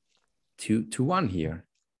 Yeah, 2-1 here.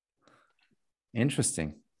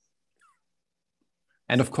 Interesting.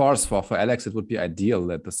 And of course, for Alex, it would be ideal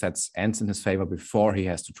that the sets ends in his favor before he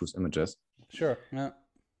has to choose images. Sure, yeah.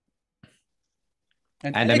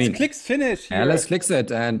 And Alex, I mean, clicks finish here. Alex clicks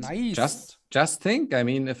it, and nice. just think, I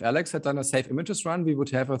mean, if Alex had done a save images run, we would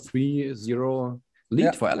have a 3-0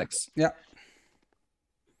 lead for Alex. Yeah.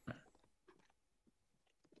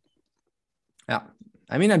 Yeah.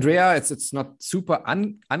 I mean, Andrea, it's not super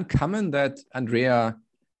uncommon that Andrea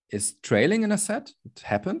is trailing in a set. It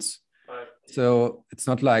happens. So it's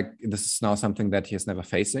not like this is now something that he is never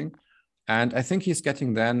facing. And I think he's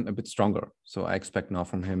getting then a bit stronger. So I expect now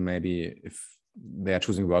from him, maybe if they are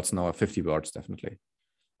choosing words now, 50 words, definitely.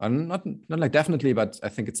 Not like definitely, but I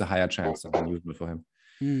think it's a higher chance than usual for him.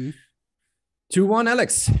 2-1,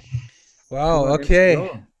 Alex. Wow,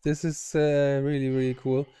 okay. This is really, really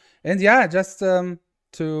cool. And yeah, just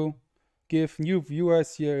to give new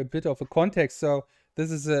viewers here a bit of a context. So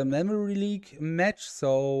this is a memory league match.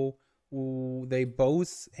 So they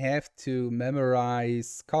both have to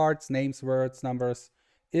memorize cards, names, words, numbers,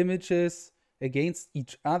 images against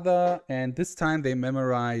each other, and this time they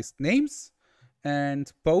memorized names,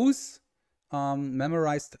 and both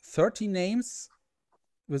memorized 30 names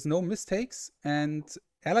with no mistakes, and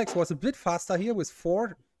Alex was a bit faster here with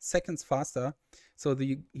 4 seconds faster, so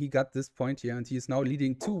he got this point here, and he is now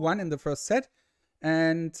leading 2-1 in the first set,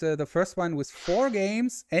 and the first one with 4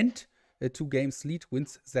 games and a 2 games lead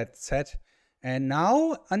wins that set. And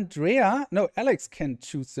now Alex can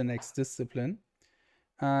choose the next discipline.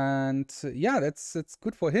 And yeah, that's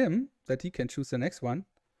good for him that he can choose the next one.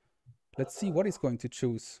 Let's see what he's going to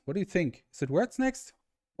choose. What do you think? Is it words next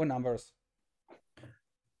or numbers?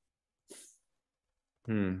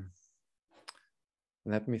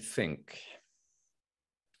 Let me think.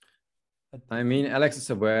 I mean, Alex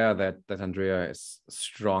is aware that Andrea is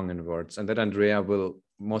strong in words and that Andrea will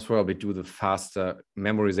most probably do the faster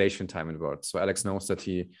memorization time in words. So Alex knows that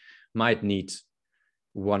he might need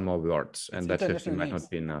 1 more word, and that 50 might not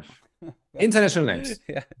be enough. International names.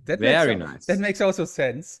 Yeah, very nice. That makes also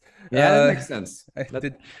sense. Yeah, that makes sense.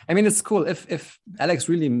 I mean, it's cool if Alex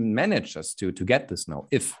really manages to get this now.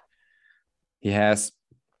 If he has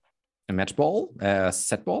a match ball, a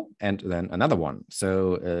set ball, and then another one.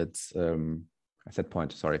 So it's a set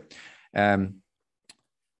point. Sorry.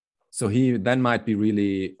 So he then might be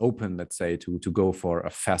really open, let's say, to go for a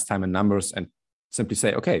fast time in numbers and simply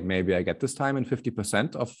say, okay, maybe I get this time in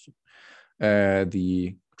 50% of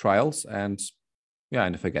the trials, and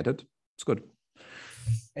if I get it, it's good.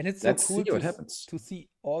 And it's so cool to see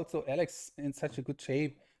also Alex in such a good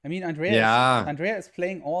shape. I mean, Andrea is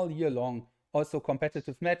playing all year long, also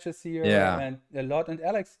competitive matches here and a lot. And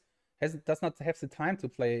Alex does not have the time to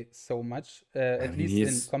play so much, at least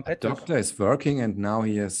in competitive. Doctor is working, and now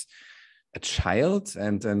he has a child,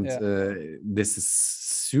 and this is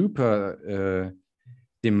super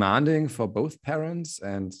demanding for both parents,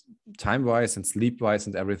 and time-wise and sleep-wise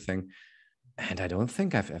and everything. And I don't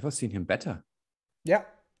think I've ever seen him better. Yeah,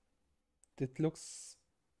 it looks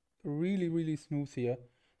really, really smooth here,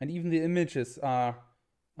 and even the images are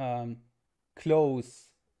close.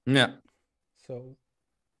 Yeah. So.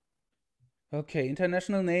 Okay,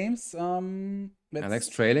 international names. Alex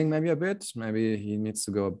trailing maybe a bit. Maybe he needs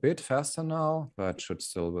to go a bit faster now, but should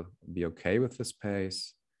still be okay with this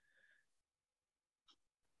pace.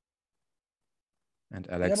 And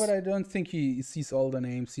Alex. Yeah, but I don't think he sees all the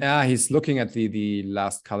names. Yeah, he's looking at the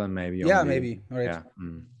last column maybe. Yeah, maybe. All right.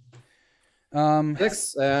 Yeah.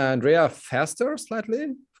 Alex, Andrea faster slightly.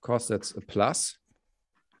 Of course, that's a plus.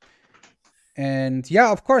 And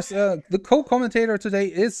yeah, of course, the co-commentator today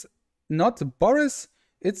is not Boris,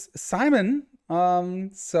 it's Simon.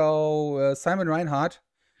 So Simon Reinhardt,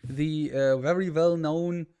 the very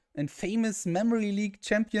well-known and famous Memory League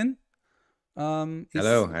champion.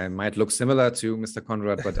 Hello, I might look similar to Mr.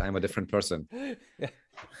 Conrad, but I'm a different person. Yeah.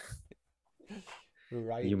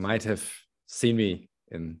 Right. You might have seen me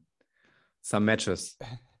in some matches.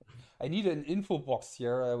 I need an info box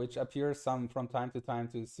here, which appears from time to time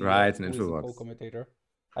to see an info box. Co-commentator.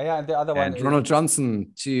 Yeah, and the other one is Ronald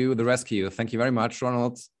Johnson to the rescue. Thank you very much,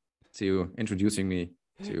 Ronald, to introducing me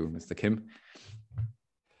to Mr. Kim.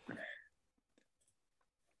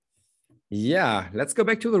 Yeah, let's go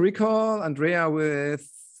back to the recall. Andrea with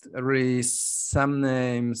some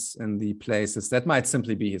names in the places that might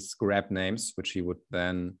simply be his grab names, which he would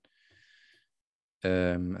then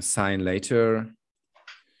assign later.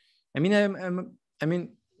 I mean,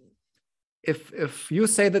 if you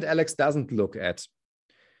say that Alex doesn't look at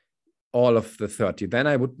all of the 30, then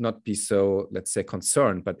I would not be so, let's say,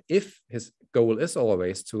 concerned. But if his goal is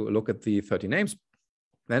always to look at the 30 names,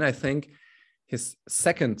 then I think his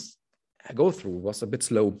second go through was a bit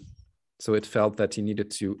slow. So it felt that he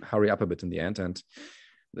needed to hurry up a bit in the end. And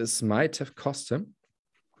this might have cost him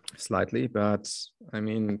slightly, but I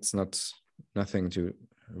mean, it's nothing to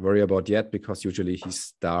worry about yet, because usually he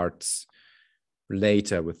starts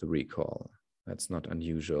later with the recall. That's not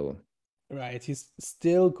unusual. Right, he's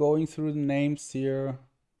still going through the names here.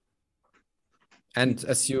 And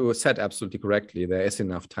as you said absolutely correctly, there is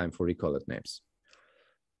enough time for recalled names.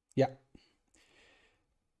 Yeah.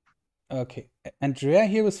 Okay, Andrea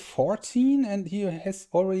here was 14, and he has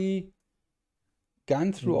already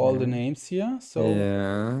gone through all the names here. So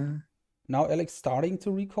now Alex starting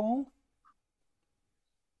to recall.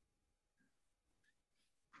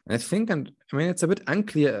 I think, and I mean, it's a bit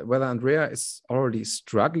unclear whether Andrea is already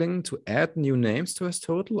struggling to add new names to his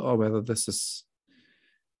total, or whether this is,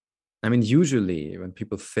 I mean, usually when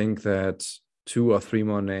people think that 2 or 3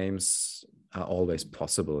 more names are always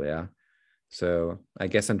possible, yeah. So I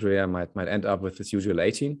guess Andrea might end up with his usual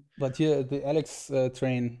 18. But here the Alex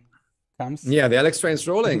train comes. Yeah, the Alex train's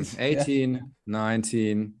rolling. 18, yeah.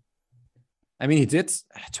 19. I mean, he did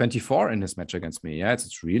 24 in his match against me. Yeah,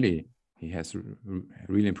 it's really, he has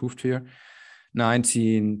really improved here.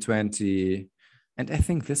 19, 20. And I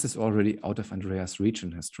think this is already out of Andrea's reach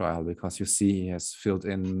in his trial, because you see he has filled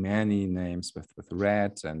in many names with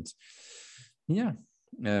red. And yeah,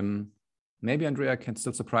 maybe Andrea can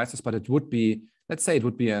still surprise us, but it would be, let's say it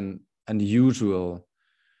would be an unusual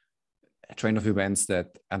train of events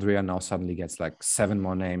that Andrea now suddenly gets like 7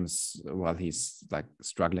 more names while he's like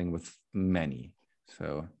struggling with many.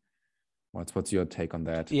 So what's your take on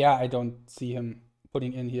that? Yeah, I don't see him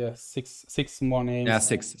putting in here six more names. Yeah,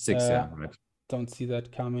 six, yeah, right. Don't see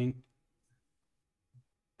that coming.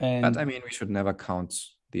 But I mean, we should never count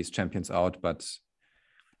these champions out, but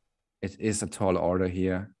it is a tall order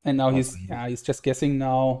here. And now he's just guessing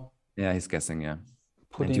now. Yeah, he's guessing, yeah.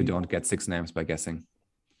 And you don't get 6 names by guessing.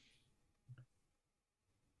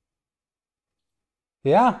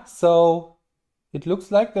 Yeah, so it looks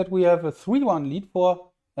like that we have a 3-1 lead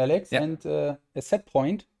for Alex, and a set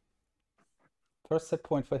point. First set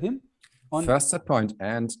point for him. First set point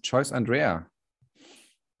and choice Andrea.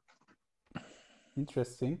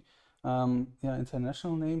 Interesting. Yeah,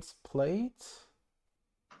 international names played.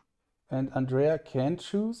 And Andrea can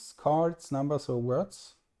choose cards, numbers, or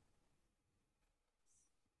words.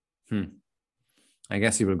 I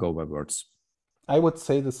guess he will go by words. I would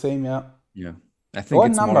say the same, yeah. Yeah. I think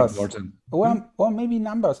it's numbers. More important. Or maybe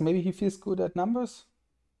numbers. Maybe he feels good at numbers.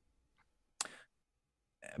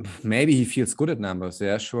 Maybe he feels good at numbers,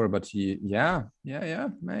 yeah, sure. But I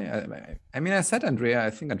mean, I said Andrea. I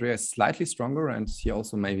think Andrea is slightly stronger, and he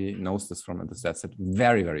also maybe knows this from the stats that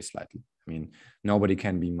very, very slightly. I mean, nobody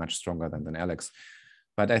can be much stronger than Alex.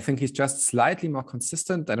 But I think he's just slightly more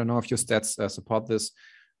consistent. I don't know if your stats support this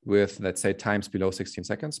with, let's say, times below 16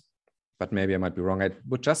 seconds. But maybe I might be wrong. I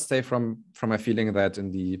would just say from my feeling that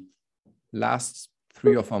in the last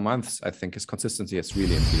 3 or 4 months, I think his consistency has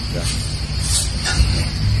really improved. Yeah.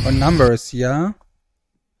 On numbers, yeah.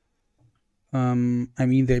 I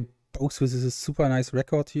mean, they both with a super nice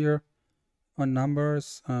record here on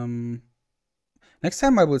numbers. Next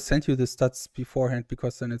time I will send you the stats beforehand,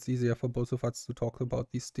 because then it's easier for both of us to talk about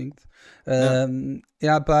these things. So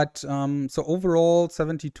overall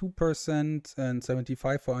 72% and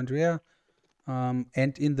 75% for Andrea.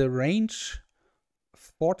 And in the range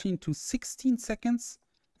 14 to 16 seconds.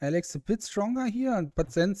 Alex a bit stronger here,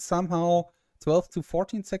 but then somehow 12 to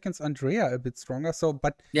 14 seconds. Andrea a bit stronger. So,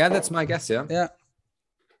 but yeah, that's my guess. Yeah. Yeah.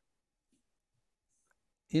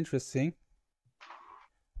 Interesting.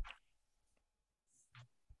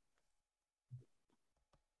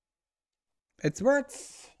 It's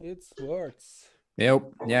words. It's words. Yeah,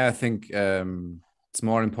 I think it's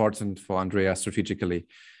more important for Andrea strategically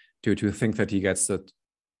to think that he gets the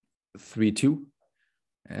 3-2.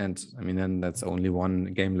 And I mean, then that's only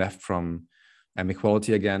one game left from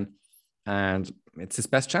equality again. And it's his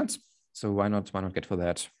best chance. So why not get for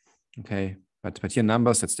that? Okay. But here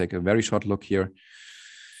numbers, let's take a very short look here.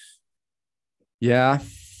 Yeah.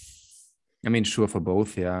 I mean, sure for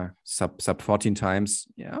both, yeah. Sub 14 times.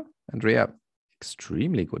 Yeah. Andrea,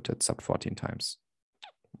 extremely good at sub 14 times.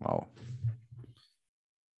 Wow.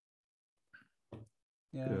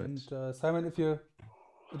 Yeah, good. And Simon, if you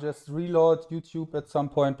just reload YouTube at some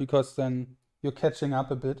point, because then you're catching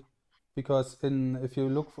up a bit. Because if you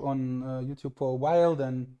look on YouTube for a while,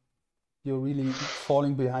 then you're really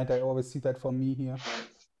falling behind. I always see that for me here.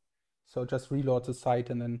 So just reload the site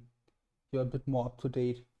and then you're a bit more up to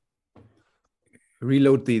date.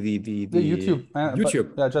 Reload the YouTube. YouTube.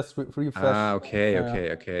 Yeah, just refresh.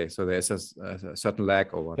 Okay. So there's a certain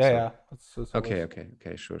lag or what? Yeah. So. Okay.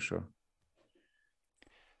 Sure.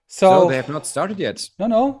 So they have not started yet.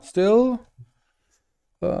 No, still.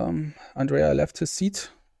 Andrea left his seat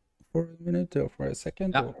for a minute or for a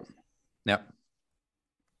second. Yeah.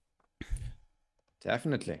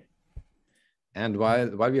 Definitely. And while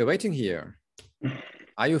we are waiting here,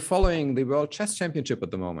 are you following the World Chess Championship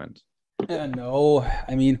at the moment? No,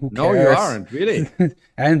 I mean, who cares? No, you aren't, really.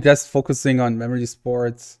 I'm just focusing on memory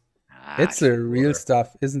sports. It's the real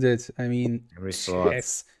stuff, isn't it? I mean,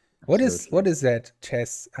 chess. What is that?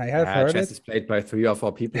 Chess. I have heard chess it. Is played by 3 or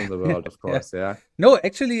 4 people in the world, of course. Yeah. No,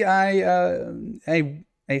 actually, I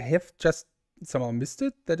have just somehow missed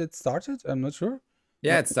it that it started. I'm not sure.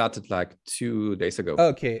 Yeah, it started like 2 days ago.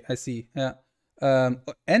 Okay, I see. Yeah.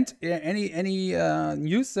 And any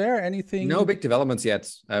news there? Anything? No big developments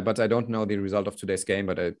yet, but I don't know the result of today's game.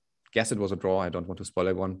 But I guess it was a draw. I don't want to spoil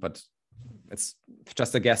everyone, but it's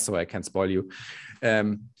just a guess, so I can't spoil you.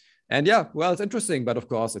 And yeah, well, it's interesting, but of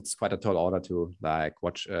course, it's quite a tall order to like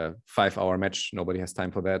watch a 5-hour match. Nobody has time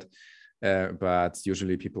for that. But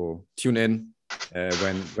usually people tune in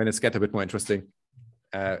when it's get a bit more interesting.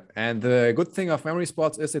 And the good thing of memory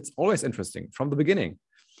sports is it's always interesting from the beginning.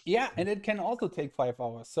 Yeah, and it can also take 5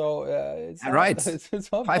 hours. So it's right. It's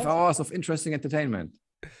 5 hours of interesting entertainment.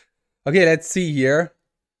 Okay, let's see here.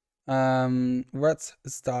 What's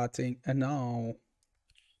starting now?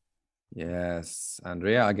 Yes,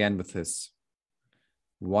 Andrea again with his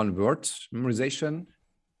one-word memorization,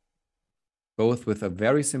 both with a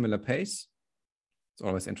very similar pace. It's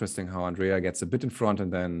always interesting how Andrea gets a bit in front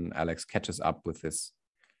and then Alex catches up with his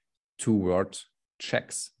 2-word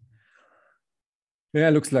checks. Yeah,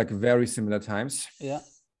 looks like very similar times. Yeah.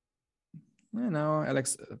 And now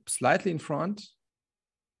Alex slightly in front.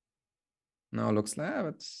 Now looks like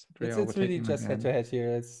it's really just head-to-head here.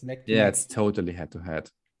 It's neck to neck. neck. It's totally head-to-head.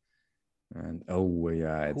 And who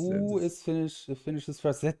finishes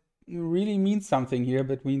first? That really means something here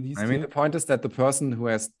between these two. I mean, the point is that the person who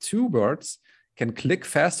has 2 words can click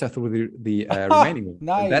faster through the remaining ones.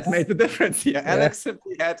 Nice. That made the difference here. Yeah. Alex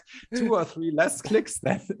simply had 2 or 3 less clicks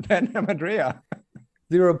than Andrea.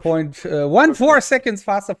 0.14 seconds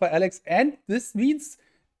faster for Alex, and this means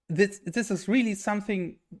this is really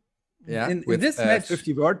something. Yeah, in this match,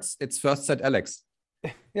 50 words, it's first set Alex.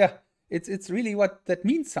 Yeah, it's really what that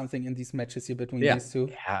means something in these matches here between these two.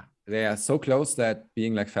 Yeah, they are so close that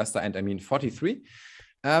being like faster, and I mean 43.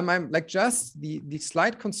 I'm like just the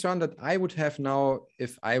slight concern that I would have now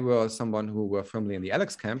if I were someone who were firmly in the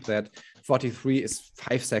Alex camp, that 43 is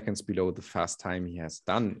 5 seconds below the fast time he has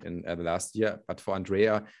done in the last year. But for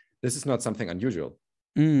Andrea, this is not something unusual.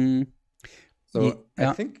 Mm. So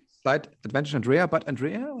I think slight advantage Andrea, but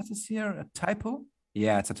Andrea, what is here? A typo?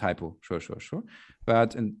 Yeah, it's a typo. Sure.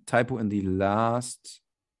 But in typo in the last,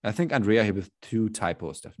 I think Andrea here with 2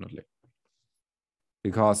 typos, definitely.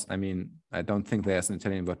 Because, I mean, I don't think there's an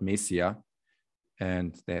Italian word mesia,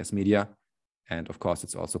 and there's media, and of course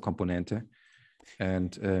it's also componente.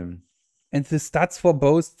 And the stats for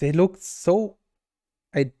both, they look so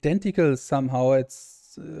identical somehow.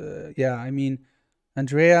 It's, I mean,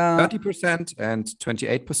 Andrea... 30% and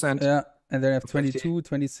 28%. Yeah, and then I have 22,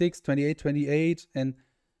 26, 28, 28, and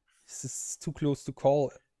this is too close to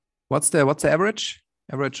call. What's the average?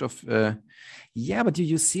 Average of but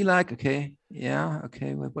you see like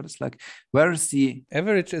what is like, where is the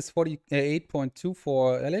average? Is 48.2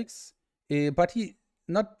 for Alex, but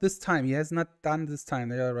not this time. He has not done this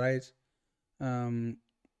time. You're right.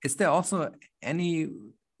 Is there also any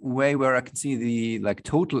way where I can see the like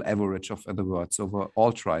total average of the words over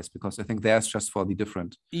all tries? Because I think there's just for the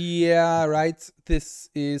different. Yeah, right. This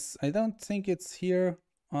is. I don't think it's here.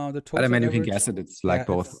 The total. But I mean, average. you can guess it. It's like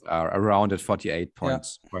both are around at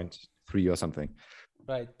 48.3 or something.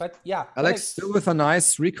 Right, but yeah, Alex still with a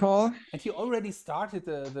nice recall. And he already started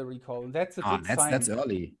the recall. That's a good sign. That's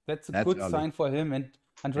early. That's a good sign for him. And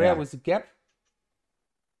Andrea with the gap.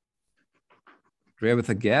 Andrea with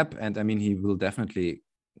a gap, and I mean, he will definitely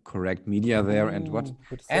correct media there. And what?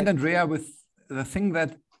 And Andrea with the thing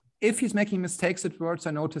that if he's making mistakes at words,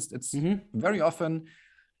 I noticed it's very often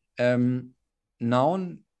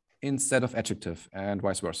noun instead of adjective, and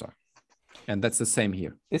vice versa. And that's the same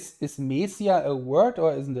here. Is Mesia a word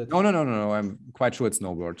or isn't it? No. I'm quite sure it's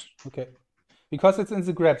no word. Okay. Because it's in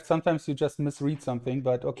the graph. Sometimes you just misread something,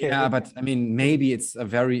 but okay. Yeah, but I mean, maybe it's a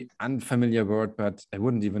very unfamiliar word, but I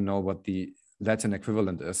wouldn't even know what the Latin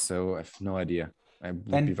equivalent is, so I have no idea. I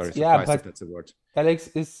would be very surprised if that's a word. Alex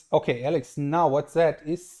is... Okay, Alex, now what's that?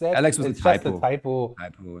 Is that... Alex was it's a typo. Just a typo.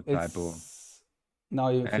 Typo. Now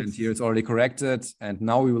you and here it's already corrected. And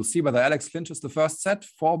now we will see whether Alex clinches the first set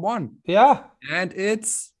 4-1. Yeah. And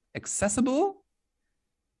it's accessible.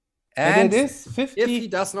 And it is 50. If he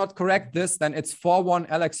does not correct this, then it's 4-1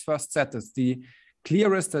 Alex first set. It's the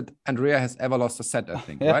clearest that Andrea has ever lost a set, I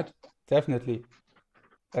think, right? Definitely.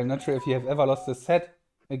 I'm not sure if you have ever lost a set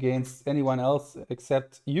against anyone else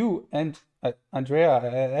except you and Andrea,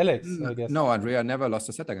 Alex, I guess. No, Andrea never lost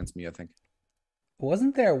a set against me, I think.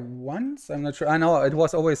 Wasn't there once? I'm not sure. I know it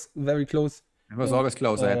was always very close. It was always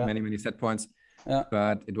close. I had many set points,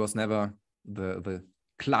 but it was never the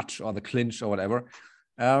clutch or the clinch or whatever.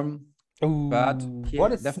 But he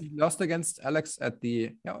definitely lost against Alex at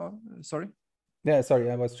the... sorry? Yeah,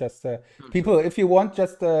 sorry. I was just... people, if you want,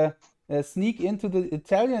 just sneak into the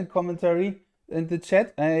Italian commentary in the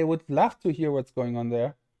chat. I would love to hear what's going on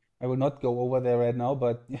there. I will not go over there right now,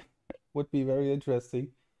 but it would be very interesting.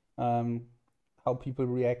 How people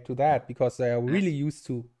react to that, because they are really used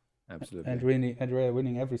to Andrea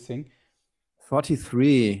winning everything.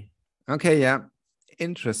 43. Okay, yeah.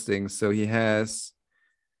 Interesting. So he has...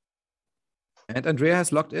 And Andrea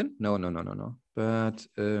has locked in? No. But...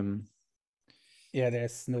 yeah,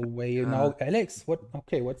 there's no way. Now, Alex,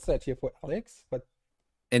 what's that here for Alex?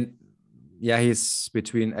 He's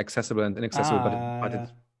between accessible and inaccessible, but it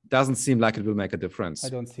doesn't seem like it will make a difference. I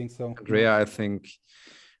don't think so. Andrea, I think...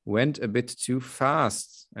 went a bit too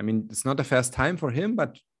fast. I mean, it's not a fast time for him,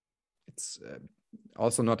 but it's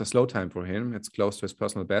also not a slow time for him. It's close to his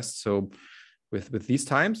personal best. So with these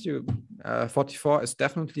times, 44 is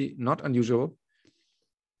definitely not unusual.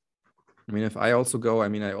 I mean, if I also go, I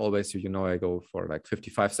mean, I always, I go for like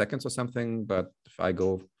 55 seconds or something. But if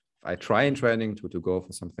I try in training to go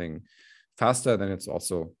for something faster, then it's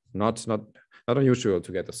also not unusual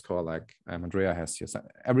to get a score like Andrea has here. So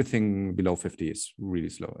everything below 50 is really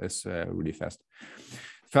slow. It's really fast.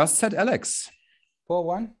 First set, Alex.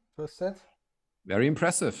 4-1, first set. Very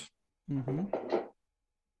impressive.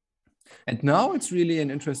 And now it's really an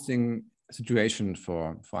interesting situation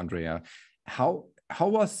for Andrea. How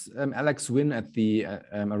was Alex win at the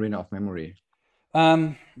Arena of Memory?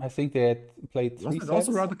 I think they had played 3 Wasn't sets. it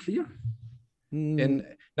also rather clear?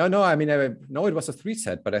 No. I mean, I know it was a 3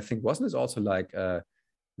 set, but I think wasn't it also like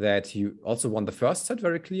that he also won the first set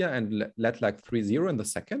very clear and led like 3-0 in the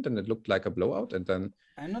second, and it looked like a blowout. And then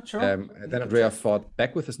I'm not sure. Then Andrea fought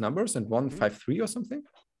back with his numbers and won 5-3 or something.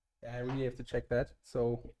 Yeah, I really have to check that.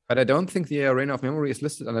 So, but I don't think the Arena of Memory is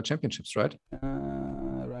listed under championships, right?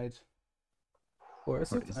 Right. Or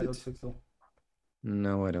is it? I don't think so.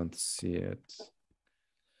 No, I don't see it.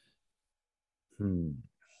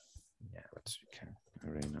 Yeah, but we can.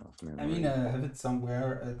 Arena of Memory. I mean, I have it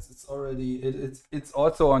somewhere. It's already it's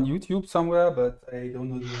also on YouTube somewhere, but I don't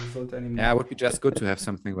know the result anymore. Yeah, it would be just good to have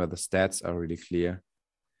something where the stats are really clear.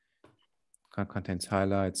 Contains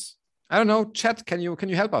highlights. I don't know, chat. Can you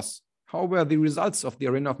help us? How were the results of the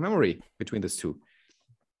Arena of Memory between these two?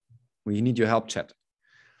 We need your help, chat.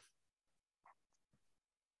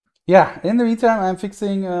 Yeah. In the meantime, I'm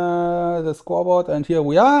fixing the scoreboard, and here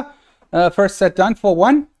we are. First set done for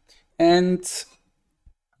 1, and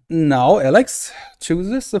now Alex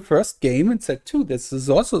chooses the first game in set 2. This is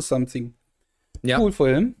also something cool for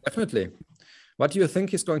him. Definitely. What do you think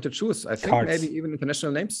he's going to choose? I think maybe even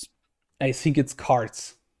international names. I think it's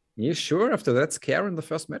cards. You sure after that scare in the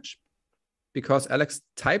first match? Because Alex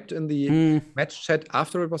typed in the match chat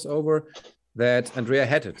after it was over that Andrea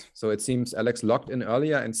had it. So it seems Alex logged in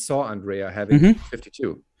earlier and saw Andrea having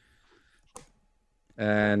 52.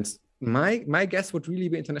 And My guess would really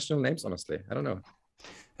be international names, honestly. I don't know.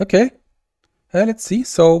 Okay. Let's see.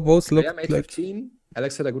 So both look made like 15.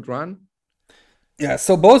 Alex had a good run. Yeah,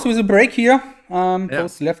 so both with a break here. Yeah.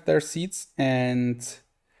 Both left their seats, and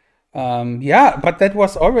yeah, but that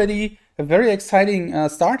was already a very exciting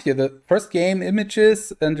start here. The first game,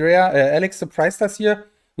 Images, Alex surprised us here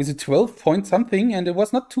with a 12-point something, and it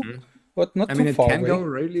was not too, but not too far away. It can go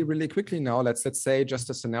really, really quickly now. Let's say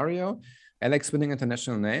just a scenario: Alex winning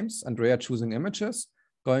international names, Andrea choosing Images,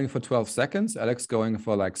 going for 12 seconds, Alex going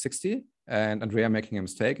for like 60, and Andrea making a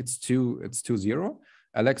mistake. It's 2-0.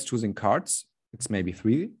 Alex choosing cards. It's maybe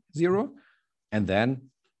 3-0. And then,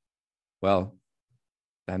 well,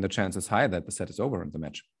 then the chance is high that the set is over in the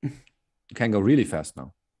match. It can go really fast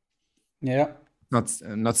now. Yeah. Not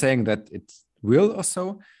saying that it will or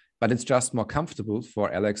so, but it's just more comfortable for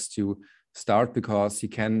Alex to start because he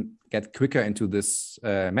can get quicker into this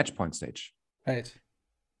match point stage. Right.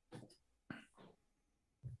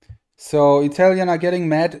 So Italian are getting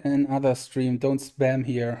mad in other stream. Don't spam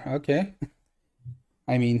here. Okay.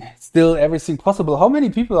 I mean, still everything possible. How many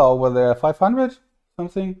people are over there? 500?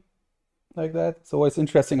 Something like that? It's always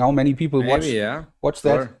interesting how many people watch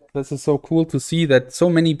that. This is so cool to see that so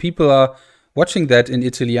many people are watching that in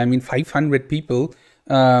Italy. I mean, 500 people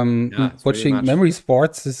watching really Memory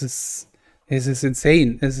Sports. This is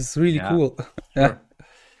insane. This is really cool. Sure.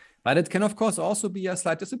 But it can, of course, also be a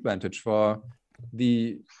slight disadvantage for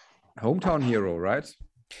the hometown hero, right?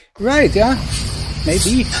 Right, yeah.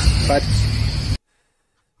 Maybe, but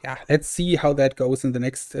yeah, let's see how that goes in the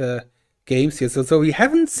next games here. So we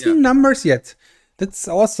haven't seen numbers yet. That's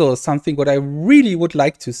also something what I really would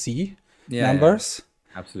like to see. Numbers.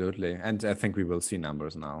 Yeah. Absolutely. And I think we will see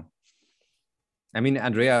numbers now. I mean,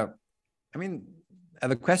 Andrea,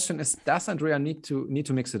 the question is, does Andrea need to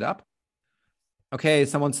mix it up? Okay,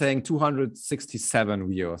 someone's saying 267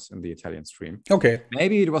 viewers in the Italian stream. Okay.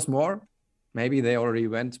 Maybe it was more. Maybe they already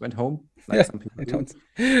went home, like some people do.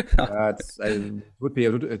 It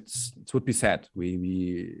would be sad.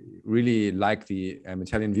 We really like the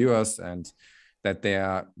Italian viewers and that they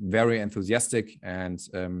are very enthusiastic, and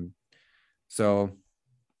so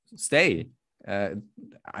stay.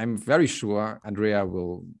 I'm very sure Andrea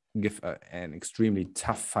will give an extremely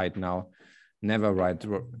tough fight now. Never write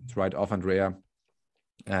off Andrea,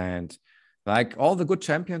 and like all the good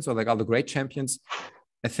champions or like all the great champions,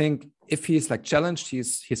 I think if he's like challenged,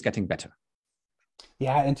 he's getting better.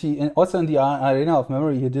 Yeah, and also in the Arena of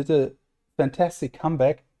Memory, he did a fantastic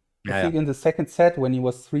comeback. I think in the second set when he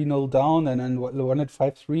was 3-0 down and then won it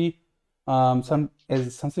 5-3,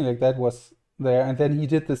 something like that was there, and then he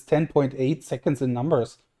did this 10.8 seconds in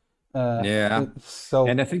numbers. So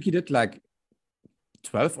and I think he did like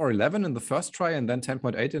 12 or 11 in the first try and then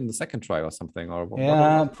 10.8 in the second try or something. Or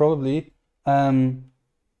probably.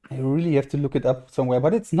 I really have to look it up somewhere,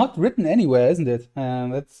 but it's not written anywhere, isn't it?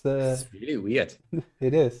 That's it's really weird.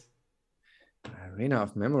 It is. Arena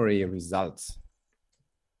of Memory results.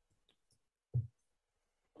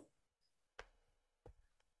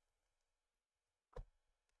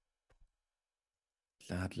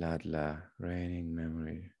 Blah. Reigning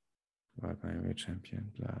memory. World Memory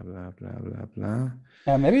Champion. Blah.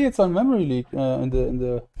 Maybe it's on Memory League in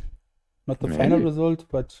the not the final result,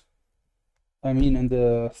 but I mean in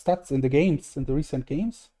the stats in the games, in the recent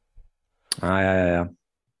games. Yeah.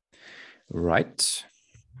 Right.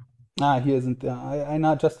 Here isn't. I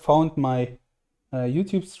now just found my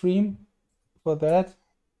YouTube stream for that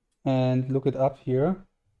and look it up here.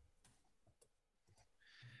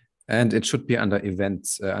 And it should be under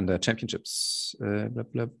events, under championships,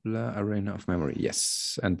 Arena of Memory.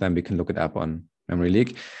 Yes. And then we can look it up on Memory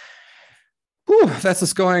League. Whew, that's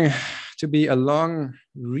just going to be a long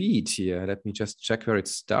read here. Let me just check where it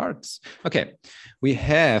starts. Okay. We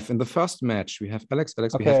have, in the first match, we have Alex.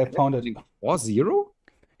 Okay, I found it. 4-0?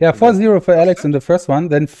 Yeah, 4-0 for Alex in the first one.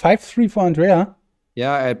 Then 5-3 for Andrea.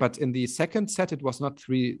 Yeah, but in the second set, it was not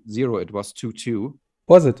 3-0. It was 2-2.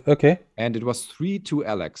 Was it? Okay. And it was 3-2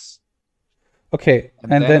 Alex. Okay.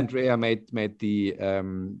 And then Andrea made the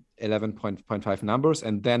 11.5 numbers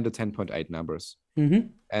and then the 10.8 numbers. Mm-hmm.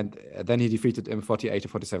 And then he defeated him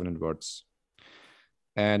 48-47 in words.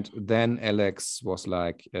 And then Alex was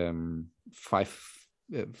like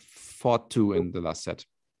 4-2 in the last set.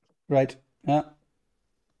 Right. Yeah.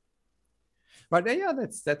 But yeah,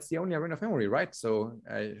 that's the only Arena of Memory, right? So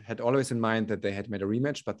I had always in mind that they had made a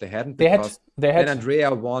rematch, but they hadn't. Then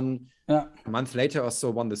Andrea won a month later or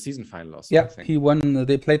so, won the season final or something. Yeah, he won.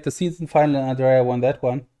 They played the season final and Andrea won that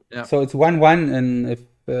one. Yeah. So it's 1-1, and if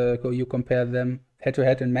you compare them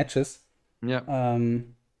head-to-head in matches. Yeah.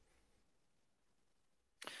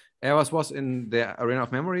 It was in the Arena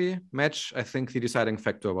of Memory match. I think the deciding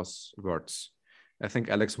factor was words. I think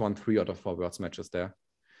Alex won 3 out of 4 words matches there.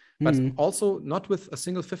 But also not with a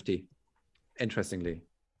single 50, interestingly.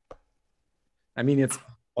 I mean, it's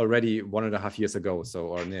already 1.5 years ago, so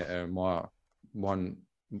or more 1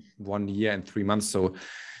 year and 3 months. So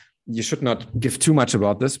you should not give too much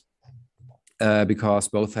about this because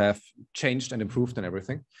both have changed and improved and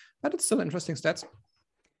everything. But it's still interesting stats.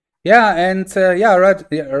 Yeah, and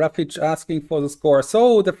Rafic asking for the score.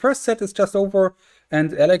 So the first set is just over,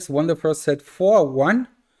 and Alex won the first set 4-1.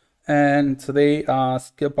 And they are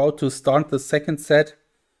about to start the second set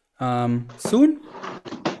soon.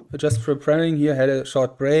 We're just preparing here, had a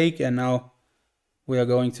short break, and now we are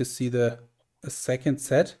going to see the second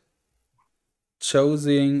set.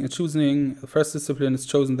 Choosing the first discipline is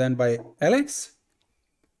chosen then by Alex.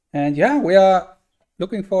 And yeah, we are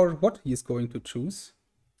looking for what he's going to choose.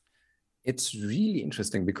 It's really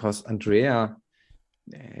interesting because Andrea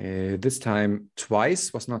this time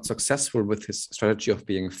twice was not successful with his strategy of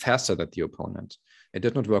being faster than the opponent. It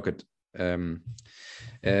did not work.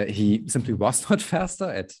 He simply was not faster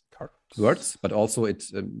at words, but also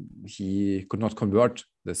he could not convert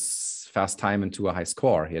this fast time into a high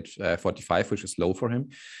score. He had 45, which is low for him.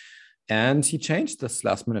 And he changed this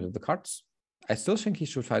last minute of the cards. I still think he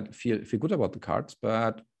should feel good about the cards,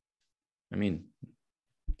 but I mean,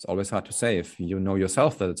 it's always hard to say. If you know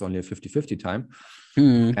yourself that it's only a 50-50 time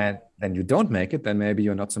and then you don't make it, then maybe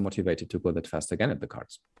you're not so motivated to go that fast again at the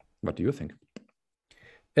cards. What do you think?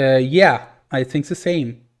 Yeah, I think the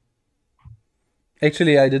same.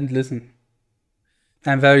 Actually, I didn't listen.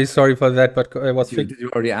 I'm very sorry for that, but I was... Did you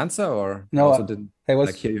already answer or no, also didn't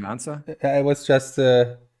hear you answer? I was just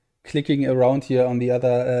clicking around here on the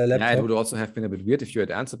other laptop. Yeah, it would also have been a bit weird if you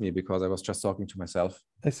had answered me because I was just talking to myself.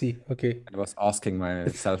 I see. Okay. I was asking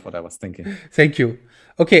myself what I was thinking. Thank you.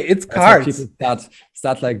 Okay, it's cards. That's what people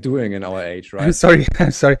start like doing in our age, right? I'm sorry.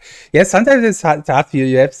 Yeah, sometimes it's hard here.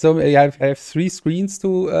 You have have 3 screens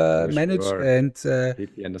to manage and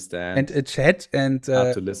completely understand. And a chat and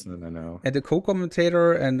hard to listen, I know. And a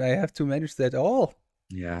co-commentator, and I have to manage that all.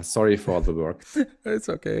 Yeah, sorry for all the work. It's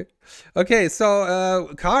okay. Okay,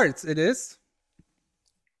 so cards it is.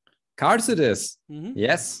 Cards it is.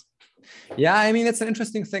 Yes. Yeah, I mean, it's an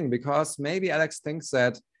interesting thing because maybe Alex thinks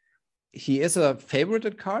that he is a favorite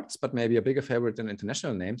at cards, but maybe a bigger favorite than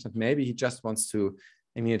international names. And maybe he just wants to,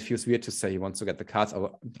 I mean, it feels weird to say he wants to get the cards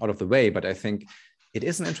out of the way, but I think it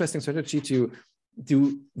is an interesting strategy to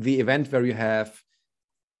do the event where you have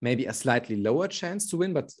maybe a slightly lower chance to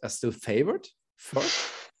win, but are still favored first.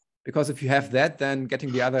 Because if you have that, then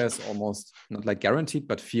getting the other is almost not like guaranteed,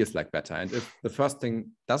 but feels like better. And if the first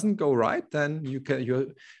thing doesn't go right, then you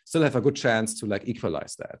still have a good chance to like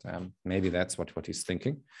equalize that. Maybe that's what he's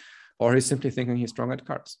thinking. Or he's simply thinking he's strong at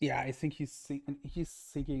cards. Yeah, I think he's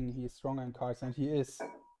thinking he's strong at cards, and he is.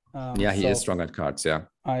 Yeah, he is strong at cards, yeah.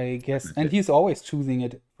 I guess. And he's always choosing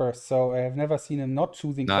it first. So I have never seen him not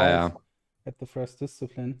choosing cards at the first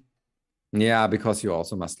discipline. Yeah, because you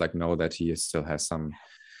also must like know that he still has some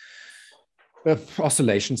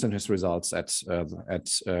oscillations in his results at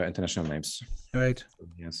international names. Right.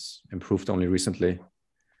 He has improved only recently.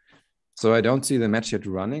 So I don't see the match yet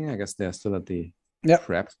running. I guess they're still at the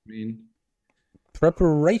prep screen.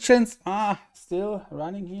 Preparations are still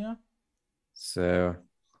running here. So,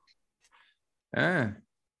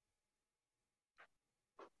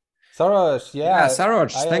 Sarosh, yeah,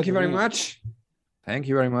 Sarosh, thank you very much. Thank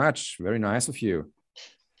you very much. Very nice of you.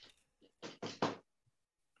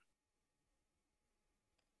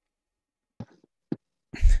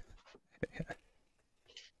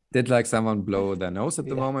 Did like someone blow their nose at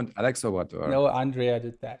the moment, Alex, or what? Or... No, Andrea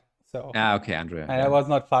did that. So okay, Andrea. I was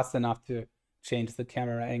not fast enough to change the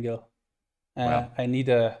camera angle. I need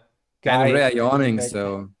a guy. Andrea yawning,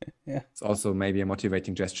 so it's also maybe a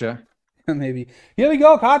motivating gesture. Maybe. Here we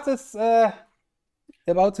go. Cards is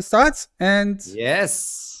about to start, and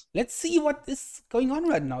yes, let's see what is going on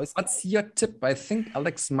right now. What's your tip? I think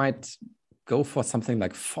Alex might go for something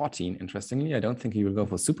like 14. Interestingly, I don't think he will go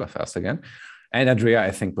for super fast again. And Andrea,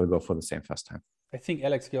 I think, will go for the same fast time. I think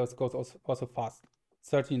Alex goes also fast.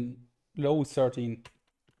 13, low 13.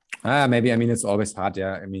 Maybe. I mean, it's always hard.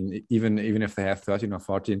 Yeah. I mean, even if they have 13 or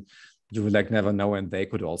 14, you would like never know, and they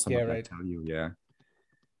could also not like, tell you. Yeah.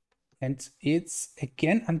 And it's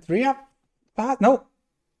again Andrea. No.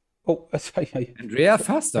 Oh, sorry. Andrea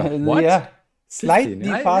faster. What? Yeah. Slightly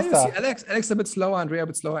faster. See Alex a bit slower, Andrea a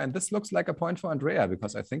bit slower, and this looks like a point for Andrea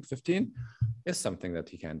because I think 15 is something that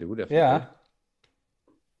he can do. Definitely. Yeah.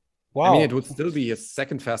 Wow. I mean, it would still be his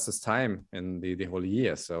second fastest time in the whole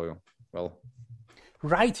year. So, well.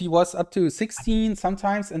 Right, he was up to 16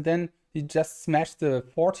 sometimes, and then he just smashed the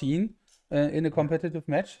 14 in a competitive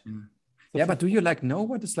match. So yeah, but do you know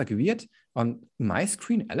what is weird? On my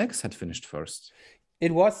screen, Alex had finished first.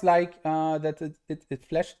 It was like that it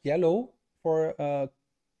flashed yellow for a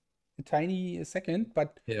tiny second,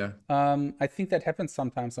 but yeah, I think that happens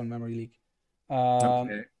sometimes on Memory League.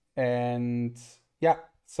 Okay. And yeah,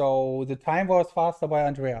 so the time was faster by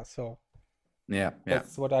Andrea. So yeah,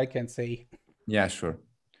 that's what I can say. Yeah, sure.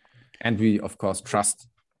 And we, of course, trust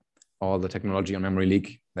all the technology on Memory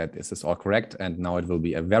League that this is all correct. And now it will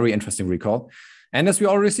be a very interesting recall. And as we're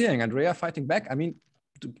already seeing, Andrea fighting back. I mean,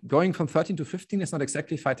 going from 13 to 15 is not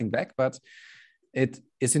exactly fighting back, but it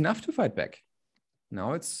is enough to fight back.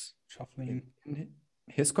 Now it's shuffling in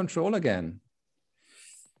his control again.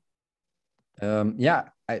 Yeah,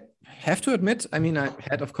 I have to admit, I mean, I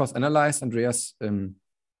had, of course, analyzed Andrea's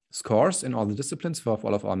scores in all the disciplines for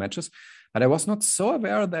all of our matches, but I was not so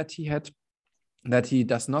aware that he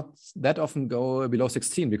does not that often go below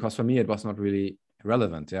 16, because for me it was not really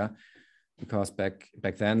relevant, yeah, because back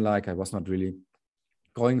then, I was not really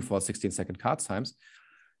going for 16-second card times,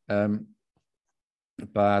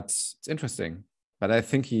 but it's interesting. But I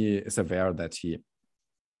think he is aware that he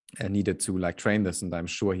needed to train this, and I'm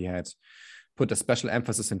sure he had put a special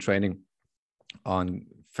emphasis in training on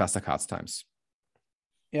faster cards times.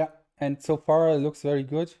 Yeah, and so far it looks very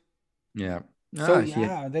good. Yeah. So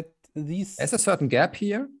there's a certain gap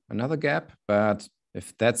here, another gap, but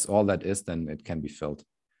if that's all that is, then it can be filled.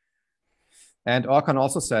 And Orkan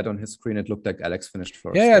also said on his screen it looked like Alex finished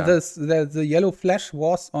first. Yeah. The yellow flash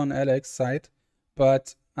was on Alex's side,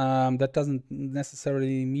 but that doesn't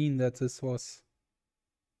necessarily mean that this was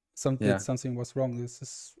something was wrong.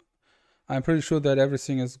 I'm pretty sure that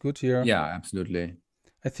everything is good here. Yeah, absolutely.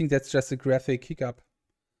 I think that's just a graphic hiccup,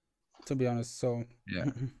 to be honest. So yeah.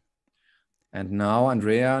 And now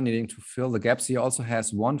Andrea needing to fill the gaps. He also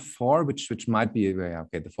has 1-4, which might be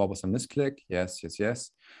okay. The 4 was a misclick.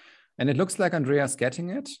 Yes. And it looks like Andrea's getting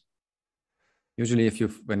it. Usually,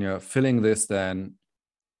 when you're filling this, then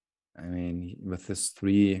I mean, with this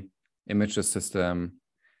 3 images system,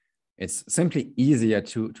 it's simply easier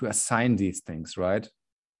to assign these things, right?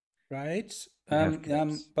 Right.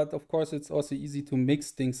 But of course, it's also easy to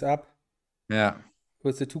mix things up. Yeah.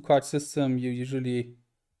 With the 2-card system, you usually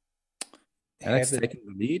Alex taking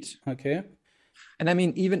the lead. Okay. And I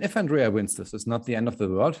mean, even if Andrea wins this, it's not the end of the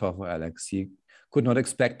world for Alex. He could not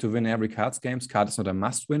expect to win every cards games. Card is not a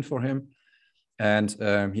must win for him. And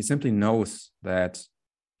he simply knows that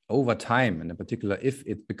over time, and in particular, if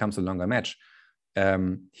it becomes a longer match,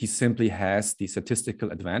 he simply has the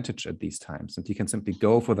statistical advantage at these times, and he can simply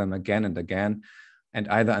go for them again and again. And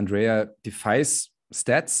either Andrea defies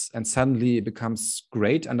stats and suddenly becomes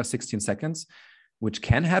great under 16 seconds, which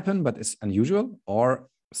can happen, but is unusual, or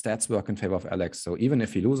stats work in favor of Alex. So even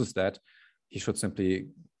if he loses that, he should simply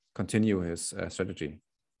continue his strategy.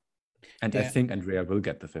 And I think Andrea will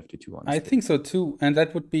get the 52 on. I think so too, and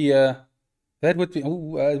that would be a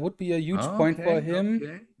huge point for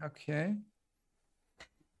him. Okay.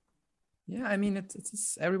 Yeah, I mean,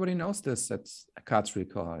 it's everybody knows this. That's a cards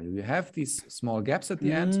recall. You have these small gaps at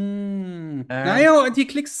the end. And he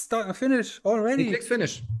clicks finish already. He clicks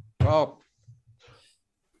finish. Wow.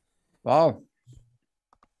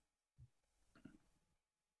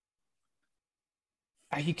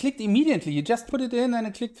 He clicked immediately. You just put it in and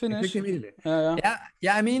it clicked finish. He clicked immediately.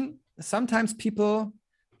 Yeah. I mean, sometimes people,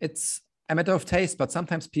 it's a matter of taste, but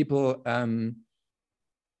sometimes people are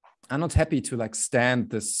not happy to stand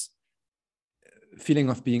this feeling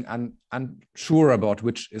of being unsure about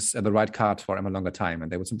which is the right card for a longer time.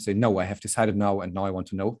 And they would simply say, no, I have decided now, and now I want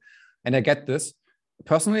to know. And I get this.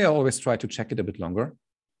 Personally, I always try to check it a bit longer.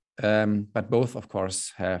 But both, of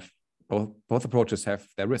course, both approaches have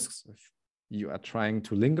their risks. If you are trying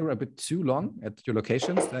to linger a bit too long at your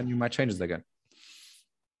locations, then you might change it again.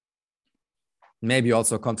 Maybe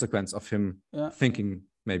also a consequence of him thinking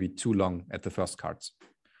maybe too long at the first cards.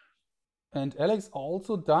 And Alex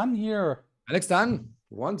also done here. Alex done.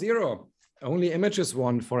 1-0. Only images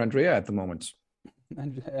won for Andrea at the moment.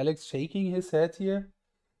 And Alex shaking his head here.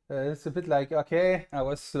 It's a bit like, okay, I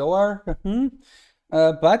was slower.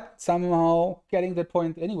 But somehow getting that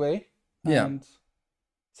point anyway. Yeah. And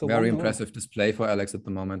so very impressive display for Alex at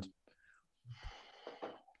the moment.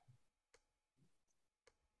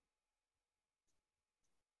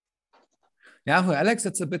 Yeah, for Alex,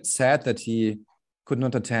 it's a bit sad that he could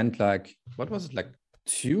not attend what was it,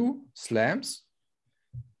 2 slams?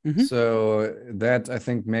 Mm-hmm. So that, I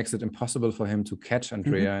think, makes it impossible for him to catch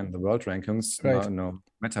Andrea in the world rankings, no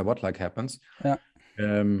matter what happens. Yeah.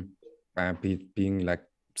 Being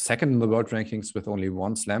second in the world rankings with only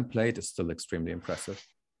one slam played is still extremely impressive.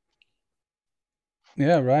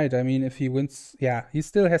 Yeah, right. I mean, if he wins, he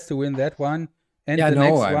still has to win that one. And the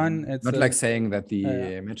next I'm one, it's not like saying that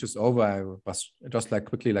the match is over. I was just like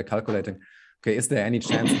quickly like calculating, okay, is there any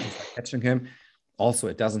chance of just like catching him? Also,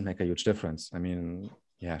 it doesn't make a huge difference. I mean,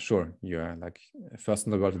 yeah, sure, you're like first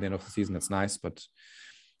in the world at the end of the season. It's nice, but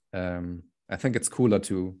I think it's cooler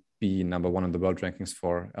to be number one in the world rankings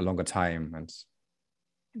for a longer time, and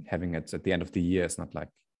having it at the end of the year is not like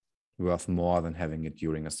worth more than having it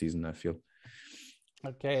during a season, I feel.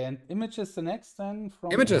 Okay, and Images the next then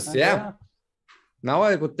from Images, Andrea? yeah. Now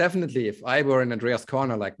I would definitely, if I were in Andrea's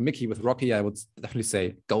corner like Mickey with Rocky, I would definitely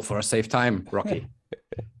say, go for a safe time, Rocky.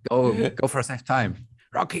 go for a safe time.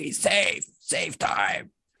 Rocky, safe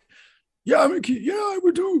time. Yeah, Mickey, yeah, I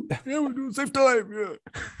will do. Yeah, we'll do safe time, yeah.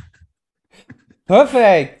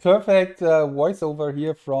 Perfect voiceover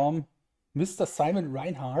here from Mr. Simon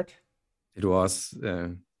Reinhardt. It was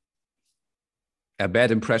a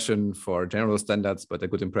bad impression for general standards, but a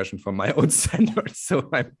good impression for my own standards, so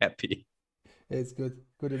I'm happy. It's good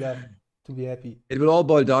enough to be happy. It will all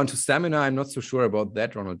boil down to stamina. I'm not so sure about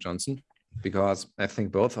that, Ronald Johnson, because I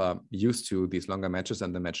think both are used to these longer matches,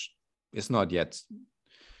 and the match is not yet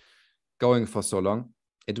going for so long.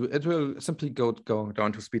 It will simply go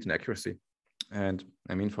down to speed and accuracy. And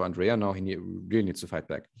I mean, for Andrea now, he really needs to fight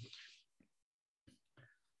back.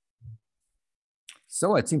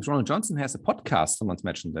 So it seems Ronald Johnson has a podcast. Someone's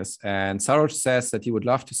mentioned this. And Saroj says that he would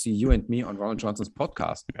love to see you and me on Ronald Johnson's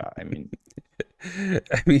podcast. Yeah, I mean,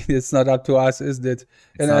 it's not up to us, isn't it?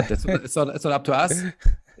 It's not up to us.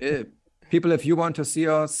 People, if you want to see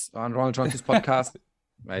us on Ronald Johnson's podcast,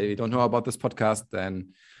 I don't know about this podcast,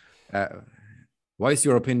 then voice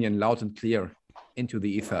your opinion loud and clear into the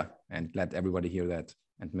ether and let everybody hear that.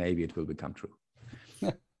 And maybe it will become true.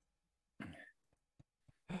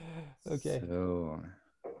 Okay. So,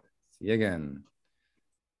 see again.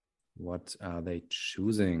 What are they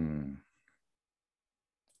choosing?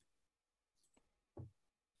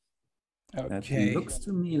 Okay. That looks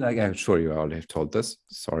to me like, I'm sure you already have told this.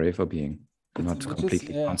 Sorry for being not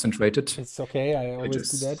completely concentrated. It's okay. I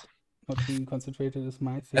always do that. Not being concentrated is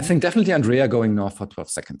my thing. I think definitely Andrea going north for 12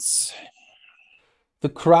 seconds. The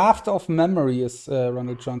Craft of Memory is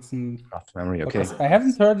Ronald Johnson. Craft of Memory, okay. I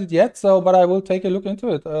haven't heard it yet, but I will take a look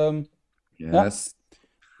into it. Yes.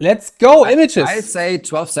 Yeah. Let's go, Images. I'd say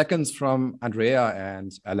 12 seconds from Andrea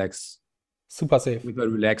and Alex. Super safe. With a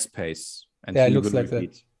relaxed pace. And it looks like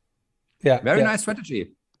that. Yeah. Very nice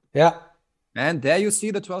strategy. Yeah. And there you see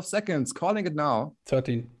the 12 seconds. Calling it now.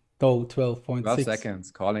 13. No, 12.6. 12 seconds.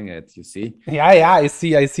 Calling it. You see? Yeah, I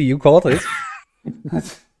see. You called it.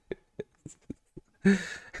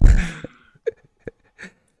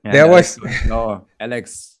 There was no,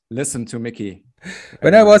 Alex, listen to Mickey.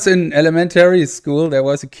 When I was in elementary school, there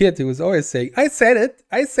was a kid who was always saying, I said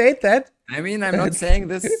that. I mean, I'm not saying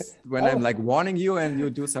this when I'm like warning you and you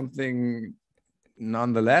do something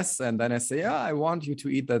nonetheless. And then I say, yeah, I want you to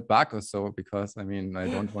eat that bug or so, because I mean, I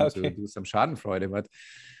don't want to do some Schadenfreude, but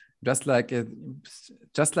just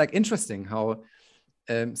like interesting how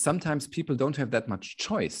sometimes people don't have that much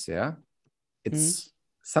choice. Yeah.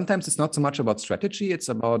 Sometimes it's not so much about strategy. It's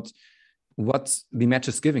about what the match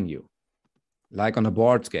is giving you. Like on a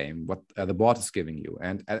board game, what the board is giving you.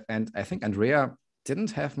 And I think Andrea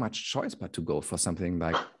didn't have much choice but to go for something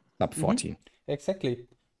like sub 14. Exactly.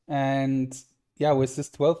 And yeah, with this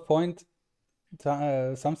 12-point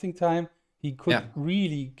something time, he could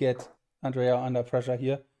really get Andrea under pressure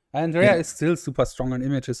here. Andrea is still super strong on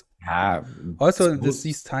Images. Yeah. Also,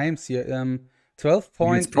 these times here, 12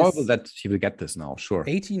 points. It's probable that he will get this now, sure.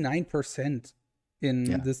 89%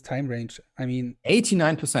 in this time range. I mean,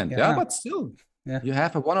 89%. Yeah, but still, you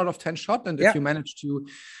have a 1 out of 10 shot, and if you manage to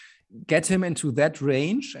get him into that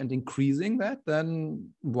range and increasing that, then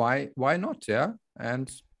why not? Yeah.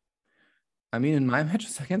 And I mean, in my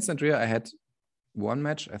matches against Andrea, I had one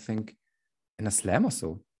match, I think, in a slam or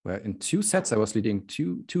so, where in 2 sets I was leading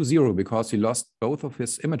 2-0 because he lost both of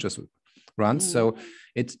his Images runs. So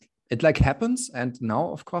it like happens, and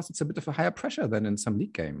now of course it's a bit of a higher pressure than in some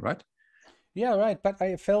league game, right? Yeah, right. But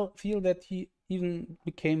I feel that he even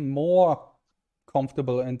became more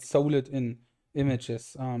comfortable and solid in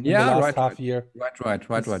Images in the last half year.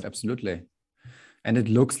 Right. Absolutely. And it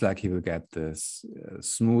looks like he will get this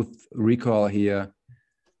smooth recall here,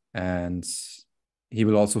 and he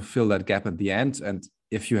will also fill that gap at the end. And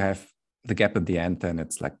if you have the gap at the end, then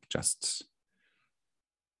it's like just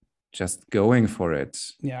going for it.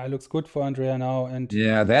 Yeah, it looks good for Andrea now, and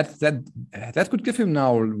that could give him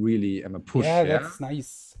now really a push. Yeah, that's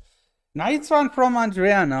nice. Nice one from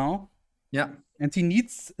Andrea now. Yeah. And he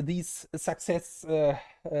needs these success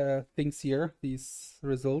things here, these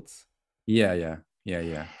results. Yeah.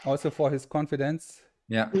 Also for his confidence.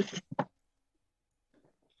 Yeah.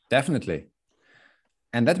 Definitely.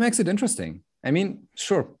 And that makes it interesting. I mean,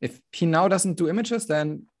 sure, if he now doesn't do images,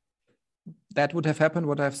 then that would have happened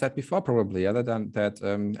what I've said before, probably, other than that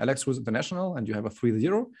Alex was international and you have a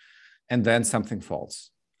 3-0, and then something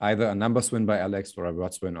falls. Either a numbers win by Alex or a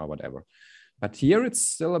words win or whatever. But here it's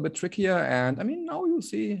still a bit trickier. And I mean, now you'll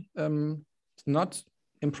see it's not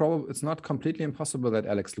improbable. It's not completely impossible that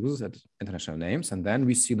Alex loses at international names. And then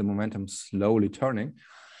we see the momentum slowly turning.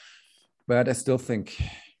 But I still think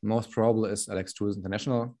most probable is Alex chooses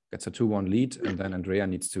international, gets a 2-1 lead, and then Andrea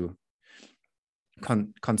needs to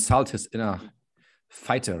consult his inner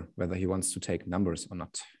fighter whether he wants to take numbers or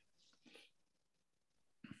not.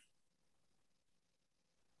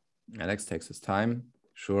 Alex takes his time.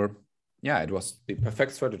 Sure. Yeah, it was the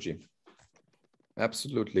perfect strategy.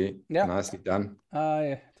 Absolutely. Yeah. Nicely done.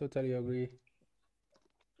 I totally agree.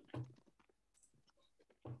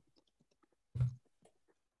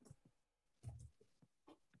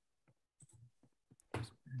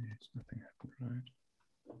 Nothing happened, right?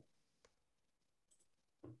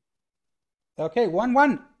 Okay,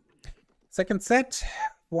 1-1. Second set,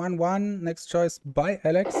 1-1. Next choice by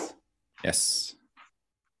Alex. Yes.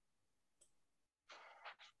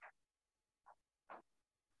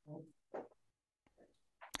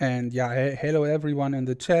 And yeah, hello everyone in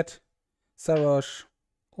the chat. Sarosh,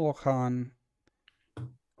 Orhan,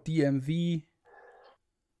 DMV.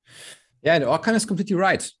 Yeah, and Orkan is completely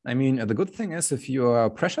right. I mean, the good thing is if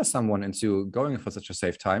you pressure someone into going for such a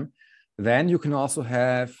safe time, then you can also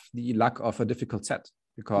have the luck of a difficult set,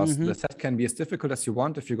 because the set can be as difficult as you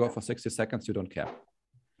want. If you go for 60 seconds, you don't care.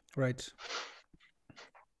 Right.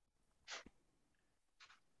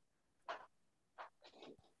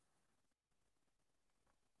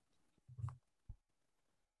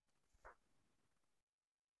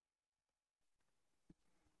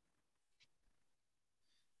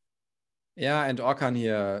 Yeah, and Orkan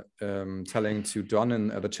here telling to Don in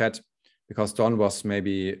the chat, because Don was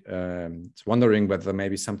maybe wondering whether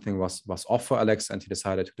maybe something was off for Alex and he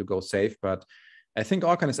decided to go safe. But I think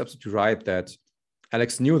Orkan is absolutely right that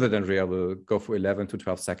Alex knew that Andrea will go for 11 to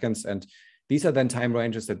 12 seconds. And these are then time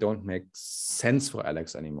ranges that don't make sense for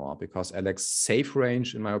Alex anymore, because Alex's safe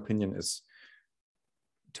range, in my opinion, is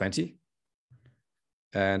 20.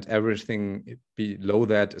 And everything below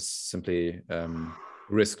that is simply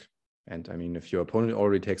risk. And I mean, if your opponent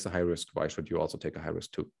already takes a high risk, why should you also take a high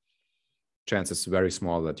risk too? Chance is very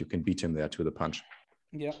small that you can beat him there to the punch.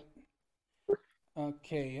 Yeah.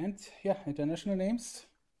 Okay, and yeah, international names.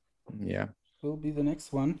 Yeah. Will be the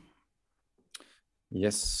next one.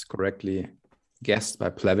 Yes, correctly guessed by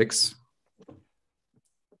Plevix.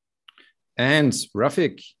 And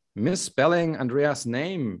Rafik misspelling Andrea's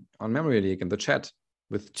name on Memory League in the chat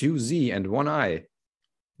with 2 Z and 1 I.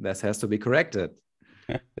 This has to be corrected.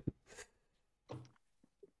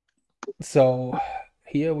 So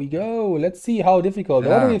here we go. Let's see how difficult.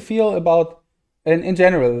 What do you feel about, in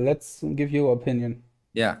general? Let's give your opinion.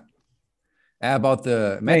 Yeah. About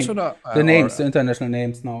the match the names, the international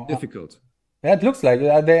names now. Difficult. Yeah, it looks like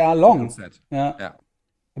they are long. Yeah.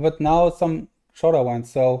 But now some shorter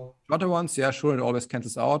ones. So shorter ones, yeah, sure. It always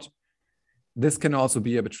cancels out. This can also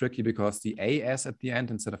be a bit tricky because the AS at the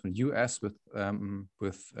end instead of an US with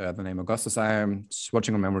the name Augustus. I am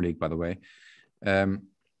watching on Memory League, by the way.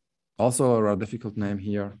 Also a rather difficult name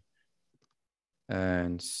here.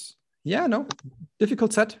 And yeah, no,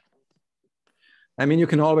 difficult set. I mean, you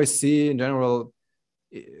can always see in general,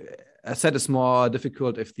 a set is more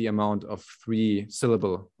difficult if the amount of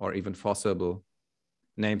 3-syllable or even 4-syllable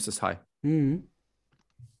names is high.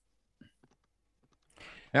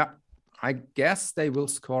 Yeah, I guess they will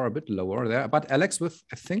score a bit lower there. But Alex with,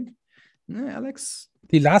 I think, Alex.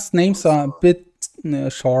 The last names are a bit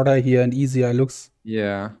shorter here and easier. Looks.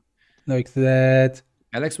 Yeah. Like that.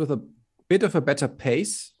 Alex with a bit of a better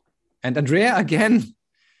pace. And Andrea again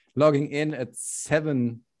logging in at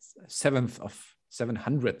 700th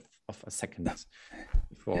of a second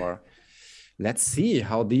for. Let's see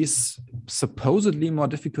how these supposedly more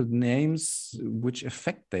difficult names, which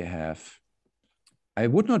effect they have. I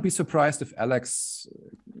would not be surprised if Alex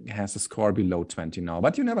has a score below 20 now,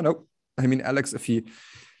 but you never know. I mean, Alex, if he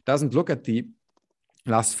doesn't look at the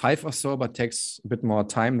last 5 or so, but takes a bit more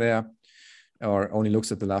time there, or only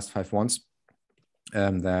looks at the last 5 once,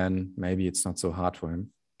 then maybe it's not so hard for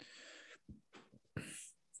him.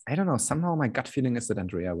 I don't know. Somehow my gut feeling is that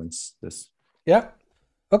Andrea wins this. Yeah.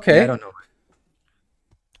 Okay. Yeah, I don't know.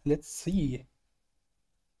 Let's see.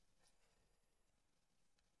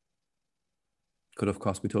 Could, of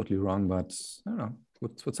course, be totally wrong, but I don't know.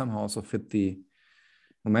 Would somehow also fit the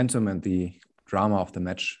momentum and the drama of the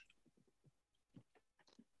match.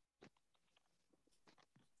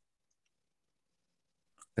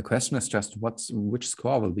 The question is just which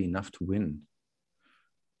score will be enough to win.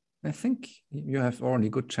 I think you have already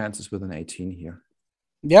good chances with an 18 here.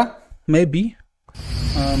 Yeah, maybe.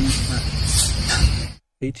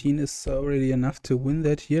 18 is already enough to win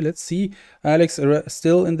that here. Let's see. Alex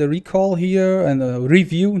still in the recall here, and the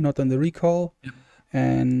review, not on the recall. Yeah.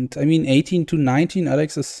 And I mean, 18 to 19,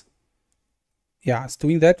 Alex is, yeah, it's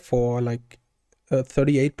doing that for like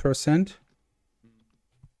 38%.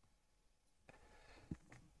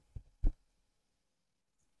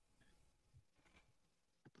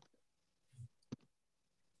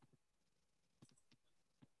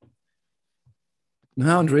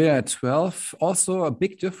 Now Andrea at 12. Also a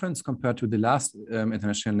big difference compared to the last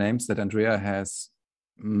international names, that Andrea has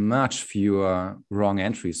much fewer wrong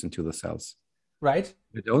entries into the cells. Right.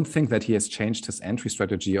 I don't think that he has changed his entry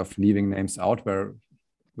strategy of leaving names out where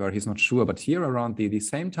he's not sure. But here around the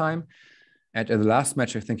same time, at the last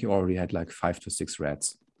match, I think he already had like 5 to 6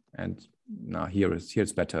 reds. And now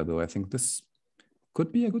here's better, though. I think this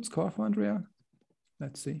could be a good score for Andrea.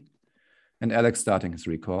 Let's see. And Alex starting his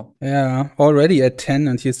recall. Yeah, already at 10,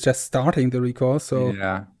 and he's just starting the recall. So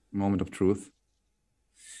yeah, moment of truth.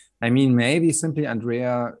 I mean, maybe simply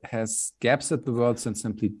Andrea has gaps at the worlds and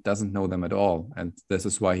simply doesn't know them at all. And this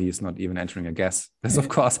is why he's not even entering a guess. This, of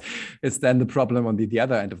course, is then the problem on the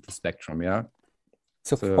other end of the spectrum, yeah?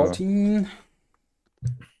 So 14.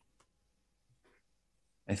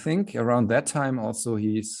 I think around that time also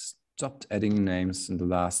he stopped adding names in the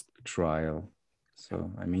last trial.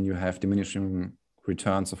 So, I mean, you have diminishing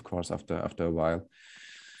returns, of course, after a while.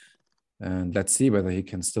 And let's see whether he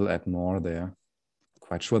can still add more there.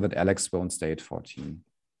 Quite sure that Alex won't stay at 14.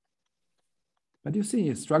 But you see,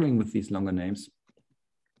 he's struggling with these longer names.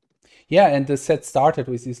 Yeah, and the set started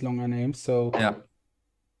with these longer names. So yeah,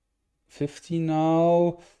 50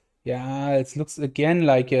 now. Yeah, it looks again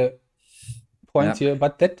like a point here.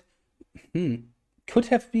 But that could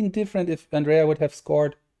have been different if Andrea would have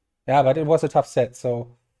scored. Yeah, but it was a tough set,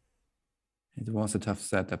 so. It was a tough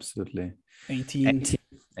set, absolutely.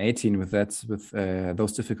 18 with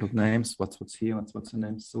those difficult names. What's here? What's the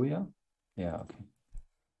name? Soya? Yeah, okay.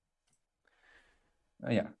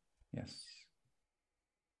 Yeah, yes.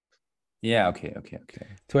 Yeah, okay.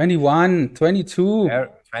 21, 22.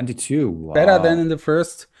 22, wow. Better than in the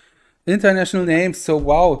first international names. So,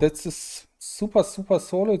 wow, that's a super, super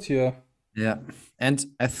solid here. Yeah, and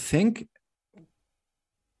I think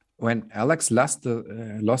when Alex lost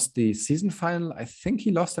the season final, I think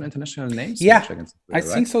he lost an international name. Yeah, I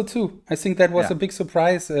think so too. I think that was a big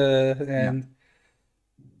surprise. And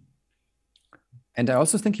I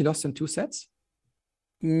also think he lost in 2 sets.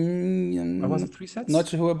 Or was it 3 sets? Not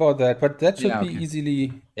sure about that, but that should be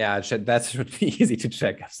easily. Yeah, that should be easy to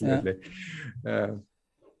check. Absolutely.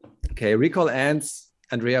 Okay, recall ends.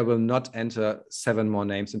 Andrea will not enter 7 more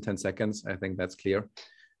names in 10 seconds. I think that's clear.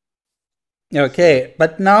 Okay,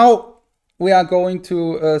 but now we are going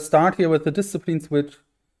to start here with the disciplines which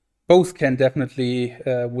both can definitely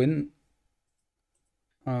win.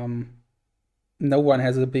 No one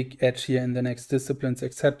has a big edge here in the next disciplines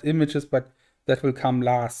except images, but that will come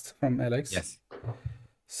last from Alex. Yes.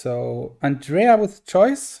 So Andrea with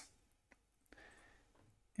choice.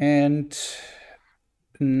 And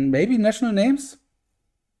maybe national names?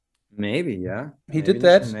 Maybe, yeah. He did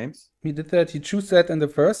that. He did that. He chose that in the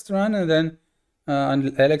first run, and then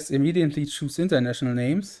Alex immediately chose international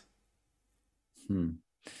names.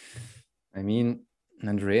 I mean,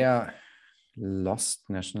 Andrea lost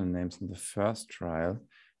national names in the first trial.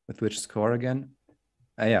 With which score again?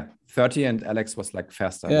 30, and Alex was like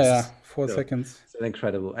faster. Yeah, 4 seconds. It's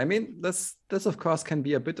incredible. I mean, this of course can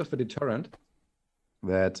be a bit of a deterrent.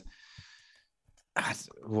 That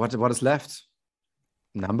what is left?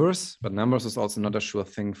 Numbers, but numbers is also not a sure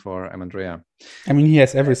thing for Andrea. I mean, he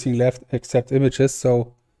has everything left except images,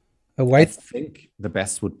 so a white. I think the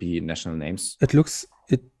best would be national names. It looks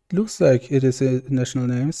like it is national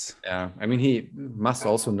names. Yeah, I mean, he must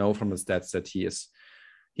also know from the stats that he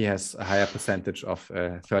has a higher percentage of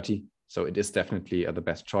 30, so it is definitely the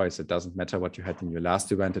best choice. It doesn't matter what you had in your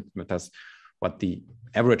last event; it matters what the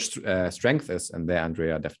average strength is, and there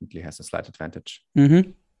Andrea definitely has a slight advantage.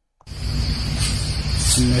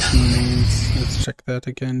 National names. Let's check that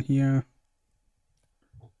again here.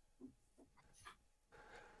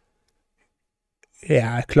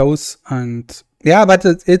 Yeah, close, and but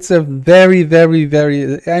it's a very, very,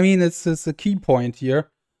 very. I mean, it's a key point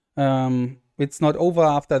here. It's not over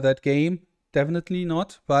after that game, definitely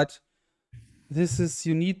not. But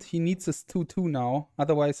he needs this 2-2 now.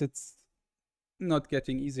 Otherwise, it's not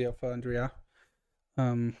getting easier for Andrea.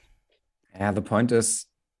 Yeah, the point is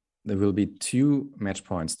there will be 2 match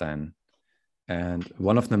points then. And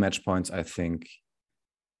one of the match points, I think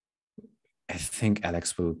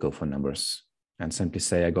Alex will go for numbers and simply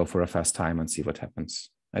say, I go for a fast time and see what happens.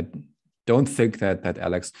 I don't think that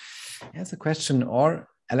Alex has a question, or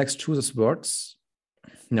Alex chooses words.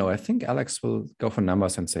 No, I think Alex will go for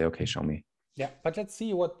numbers and say, okay, show me. Yeah, but let's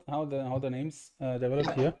see how the names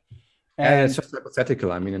develop here. And it's just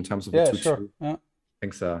hypothetical. I mean, in terms of the 2-2, sure. Yeah.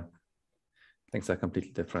 things are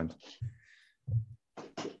completely different.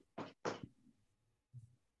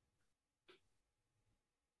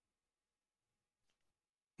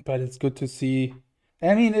 But it's good to see.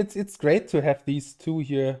 I mean, it's great to have these 2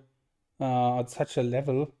 here at such a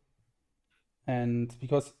level, and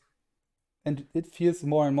it feels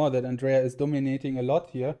more and more that Andrea is dominating a lot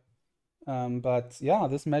here. But yeah,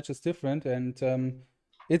 this match is different, and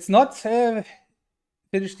it's not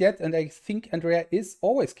finished yet. And I think Andrea is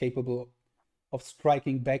always capable of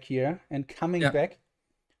striking back here and coming back.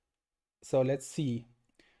 So let's see.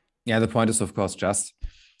 Yeah, the point is, of course, just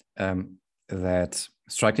that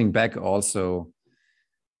striking back also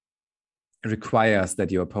requires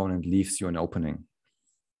that your opponent leaves you an opening.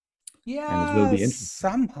 Yeah, and it will be interesting.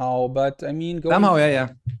 Somehow, but I mean, going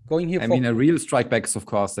here. I mean, a real strike back is, of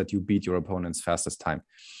course, that you beat your opponent's fastest time,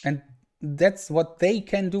 and that's what they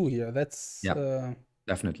can do here. That's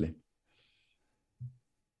definitely.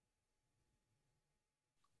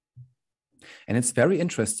 And it's very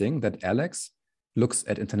interesting that Alex looks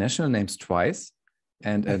at international names twice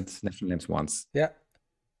and at national names once. Yeah.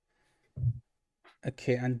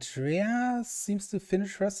 Okay, Andrea seems to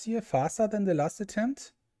finish hers here faster than the last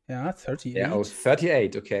attempt. Yeah, 38. Yeah,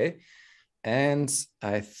 38, okay. And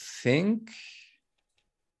I think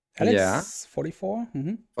Alex, 44.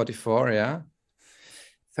 44, yeah.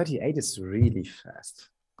 38 is really fast.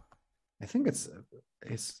 I think it's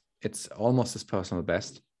almost his personal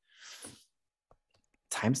best.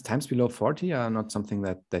 Times below 40 are not something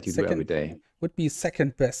that you do every day. Would be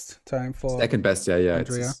second best time for second best, yeah.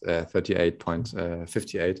 Andrea. It's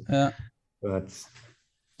 38.58. Yeah. But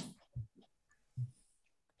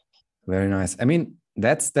very nice. I mean,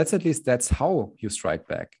 that's at least that's how you strike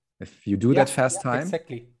back. If you do that fast time,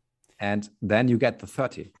 exactly, and then you get the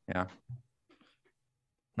 30. Yeah.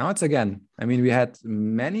 Now it's again. I mean, we had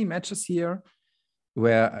many matches here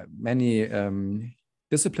where many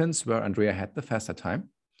disciplines where Andrea had the faster time,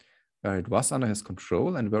 where it was under his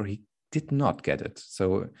control and where he did not get it.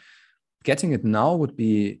 So getting it now would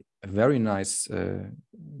be a very nice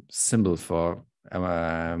symbol for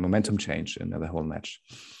a momentum change in the whole match.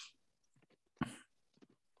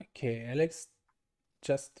 Okay, Alex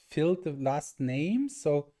just filled the last names.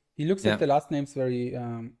 So he looks at the last names very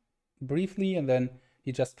briefly, and then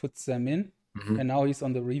he just puts them in. And now he's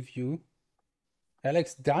on the review.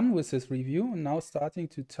 Alex done with his review and now starting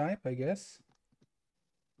to type, I guess.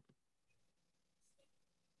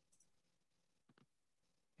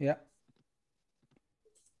 Yeah.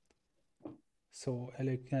 So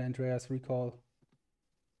Andrea's recall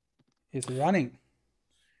is running.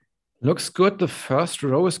 Looks good. The first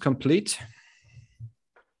row is complete.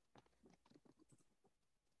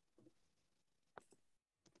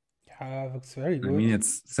 Yeah, looks very good. I mean,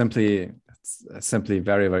 it's simply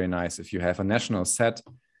very, very nice if you have a national set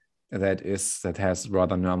that has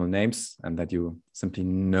rather normal names and that you simply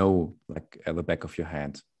know like at the back of your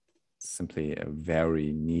hand. It's simply a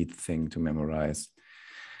very neat thing to memorize.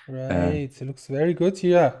 Right. It looks very good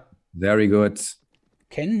here. Very good.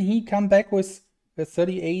 Can he come back with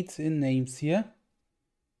 38 in names here?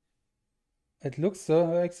 It looks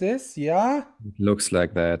like this, yeah. It looks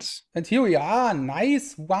like that. And here we are.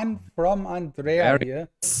 Nice one from Andrea here.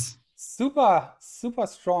 Super, super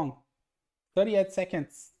strong. 38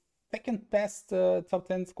 seconds. Second best top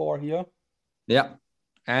 10 score here. Yeah.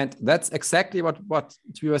 And that's exactly what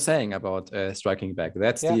we were saying about striking back.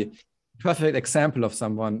 That's the perfect example of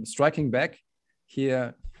someone striking back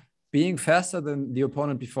here, being faster than the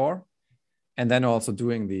opponent before, and then also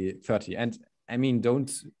doing the 30. And I mean,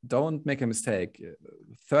 don't make a mistake.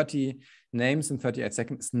 30 names in 38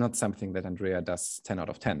 seconds is not something that Andrea does 10 out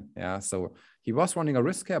of 10. Yeah. So he was running a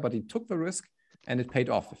risk here, but he took the risk and it paid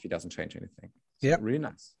off if he doesn't change anything. So yeah. Really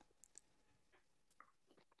nice.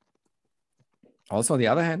 Also, on the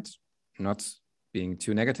other hand, not being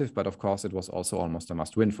too negative, but of course, it was also almost a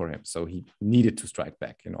must win for him. So he needed to strike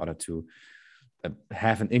back in order to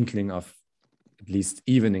have an inkling of at least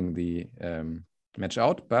evening the match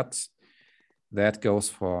out. But that goes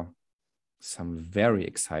for some very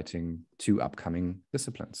exciting 2 upcoming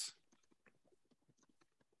disciplines.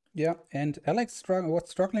 Yeah, and Alex was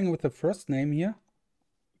struggling with the first name here.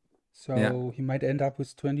 So he might end up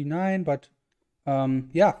with 29, but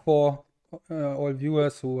yeah, for all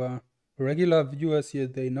viewers who are regular viewers here,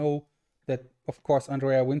 they know that, of course,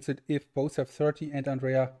 Andrea wins it if both have 30 and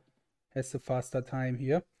Andrea has the faster time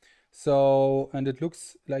here. So, and it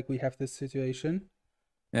looks like we have this situation.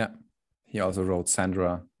 Yeah. He also wrote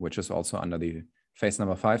Sandra, which is also under the phase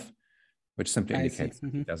number 5, which simply indicates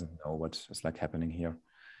that he doesn't know what is like happening here.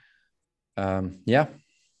 Yeah.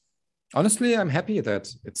 Honestly, I'm happy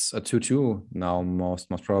that it's a 2-2 now, most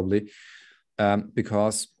probably,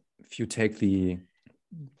 because if you take the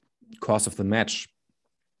course of the match,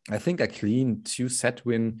 I think a clean 2-set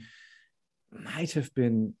win might have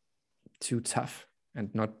been too tough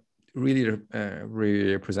and not really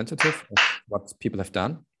representative of what people have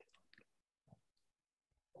done.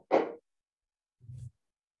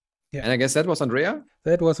 Yeah. And I guess that was Andrea?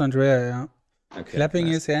 That was Andrea, yeah. Okay, clapping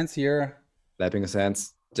his hands here. Clapping his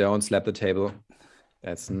hands. Don't slap the table.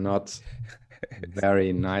 That's not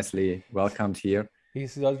very nicely welcomed here.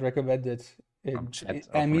 He's not recommended.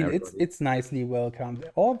 I mean, it's nicely welcomed.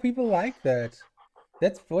 All people like that.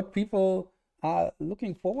 That's what people are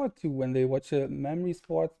looking forward to when they watch a memory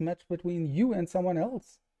sports match between you and someone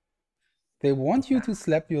else. They want you to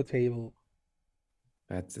slap your table.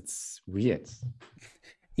 But it's weird.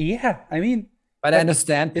 Yeah, I mean. But I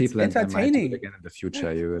understand people and I might do it again in the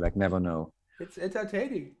future. You like never know. It's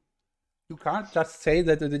entertaining. You can't just say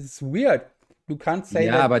that it's weird. You can't say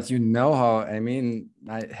that. Yeah, but you know how, I mean,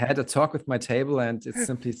 I had a talk with my table and it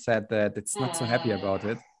simply said that it's not so happy about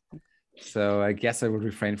it. So I guess I would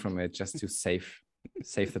refrain from it just to save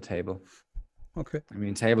the table. Okay. I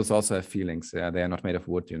mean, tables also have feelings. Yeah, they are not made of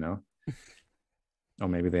wood, you know. Or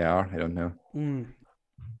maybe they are. I don't know.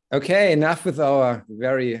 Okay, enough with our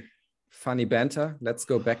very funny banter. Let's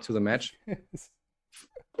go back to the match.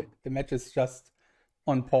 The match is just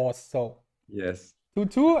on pause, so. Yes.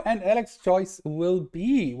 2-2, and Alex's choice will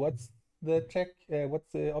be, what's the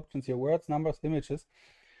options here? Words, numbers, images.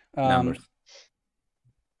 Numbers.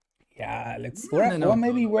 Yeah, let's or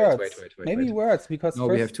maybe words. Wait, maybe words, because no,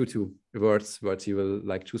 we have two words, but he will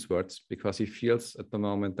like choose words because he feels at the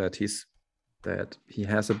moment that he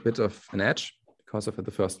has a bit of an edge because of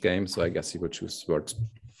the first game. So I guess he will choose words.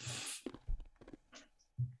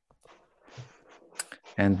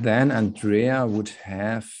 And then Andrea would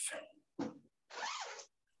have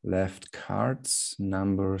left cards,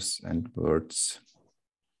 numbers, and words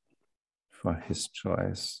for his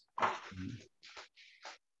choice.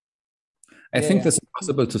 I think this is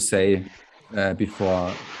possible to say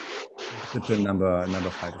before the number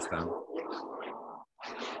 5 is done.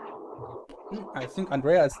 I think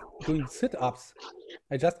Andrea is doing sit-ups.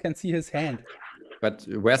 I just can see his hand. But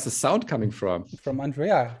where's the sound coming from? From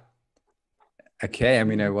Andrea. Okay, I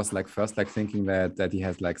mean, I was like first like thinking that he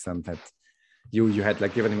has like some that you had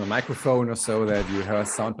like given him a microphone or so that you heard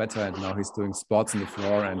sound better, and now he's doing spots on the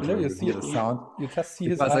floor and you hear the sound. You just see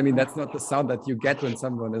because I mean that's not the sound that you get when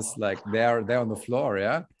someone is like there on the floor,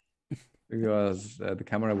 yeah. Because the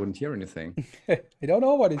camera wouldn't hear anything. I don't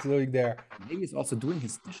know what he's doing there. Maybe he's also doing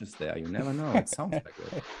his dishes there. You never know. It sounds like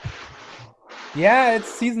it. Yeah,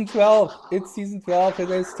 it's season 12. It's season 12. It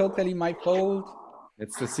is totally my fault.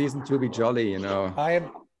 It's the season to be jolly, you know.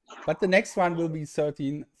 But the next one will be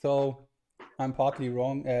 13, so I'm partly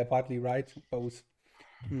wrong, partly right, both.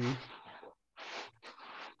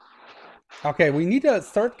 Okay, we need a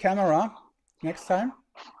third camera next time,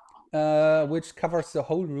 which covers the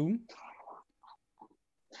whole room.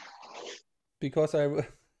 Because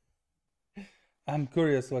I'm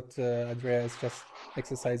curious what Andrea is just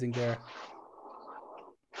exercising there.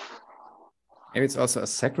 Maybe it's also a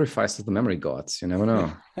sacrifice to the memory gods. You never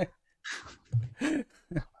know.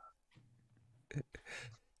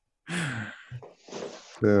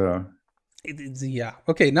 Yeah.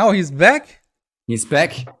 Okay, now he's back. He's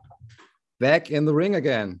back. Back in the ring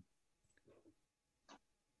again.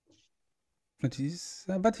 But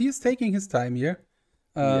he's taking his time here.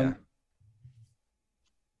 Yeah.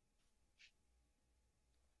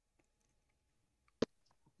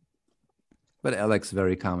 But Alex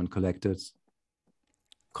very calm and collected.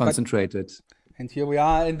 Concentrated. And here we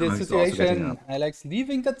are in this situation. Alex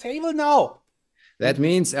leaving the table now. That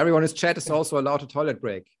means everyone in chat is also allowed a toilet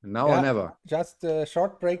break. Now or never. Just a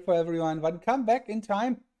short break for everyone. But come back in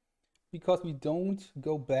time. Because we don't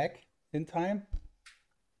go back in time.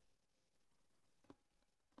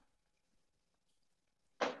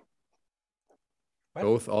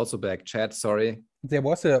 Both also back. Chat, sorry. There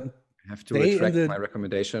was a... I have to retract my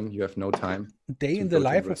recommendation. You have no time. Day in the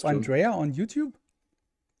life of Andrea on YouTube.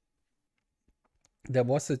 There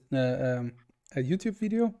was a YouTube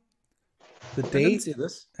video The I day didn't see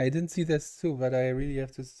this. I didn't see this too, but I really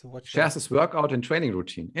have to watch Shares his workout and training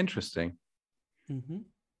routine. Interesting. Mm-hmm.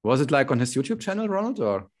 Was it like on his YouTube channel, Ronald,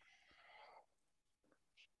 or?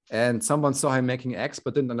 And someone saw him making eggs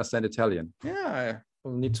but didn't understand Italian. Yeah, I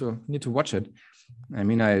will need to watch it. I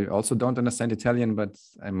mean, I also don't understand Italian, but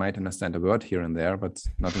I might understand a word here and there, but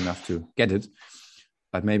not enough to get it.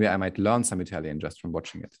 But maybe I might learn some Italian just from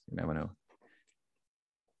watching it. You never know.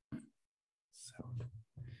 So,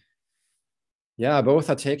 yeah, both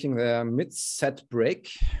are taking their mid-set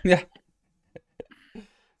break. Yeah.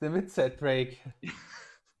 The mid-set break.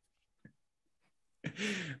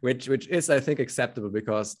 which is, I think, acceptable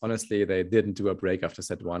because honestly, they didn't do a break after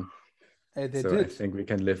set one. They so did. I think we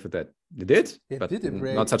can live with that. They did? They did a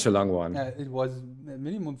break. Not such a long one. It was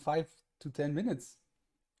minimum 5 to 10 minutes.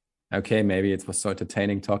 Okay, maybe it was so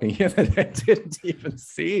entertaining talking here that I didn't even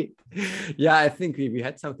see. Yeah, I think we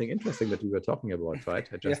had something interesting that we were talking about, right?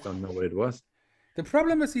 I just don't know what it was. The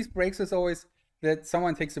problem with these breaks is always that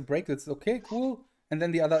someone takes a break that's okay, cool, and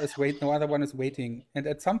then the other other one is waiting. And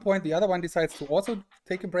at some point, the other one decides to also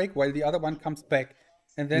take a break while the other one comes back.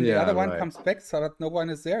 And then the other one comes back so that no one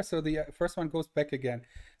is there. So the first one goes back again.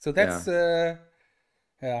 So that's,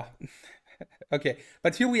 okay.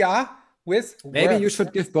 But here we are with Maybe you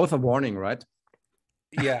should give both a warning, right?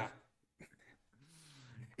 Yeah.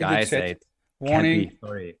 Guys, warning.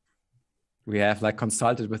 Sorry. We have like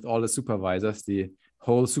consulted with all the supervisors, the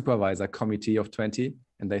whole supervisor committee of 20,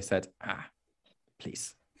 and they said,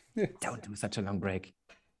 please don't do such a long break.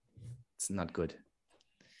 It's not good.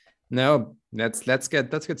 No, let's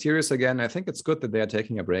get serious again. I think it's good that they are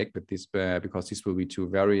taking a break with these because these will be two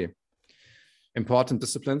very important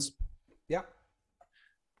disciplines. Yeah.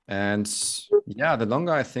 And yeah, the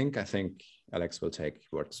longer I think Alex will take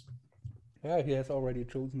words. Yeah, he has already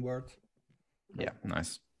chosen words. Yeah,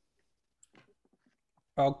 nice.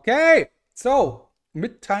 Okay, so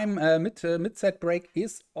mid-set break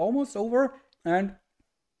is almost over, and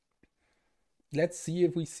let's see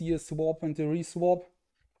if we see a swap and a re-swap.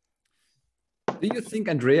 Do you think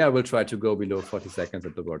Andrea will try to go below 40 seconds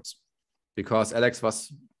at the words? Because Alex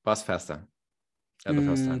was faster at the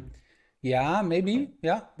first time. Yeah, maybe.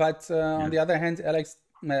 Yeah, but on the other hand,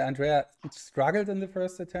 Andrea struggled in the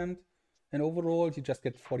first attempt, and overall he just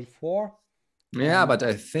gets 44. Yeah, but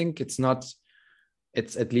I think it's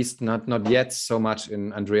at least not yet so much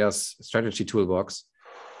in Andrea's strategy toolbox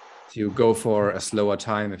to go for a slower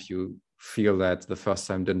time if you feel that the first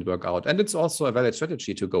time didn't work out. And it's also a valid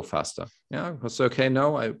strategy to go faster. Yeah, it's okay.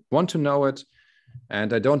 No, I want to know it,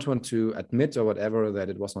 and I don't want to admit or whatever that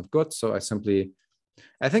it was not good. So I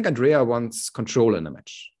think Andrea wants control in a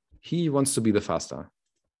match. He wants to be the faster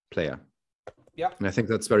player. Yeah. And I think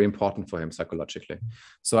that's very important for him psychologically.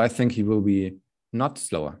 So I think he will be not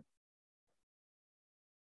slower.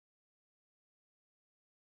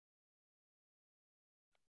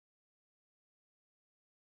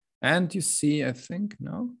 And you see, I think,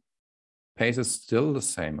 no? Pace is still the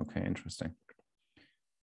same. Okay, interesting.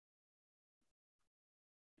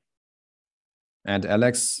 And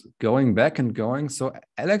Alex going back and going. So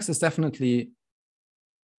Alex is definitely,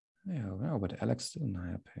 but Alex still in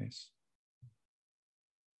higher pace.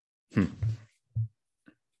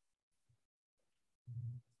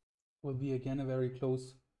 Will be again a very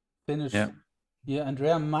close finish. Yeah,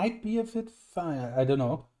 Andrea might be a bit fire. I don't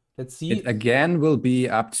know. Let's see. It again will be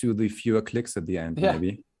up to the fewer clicks at the end,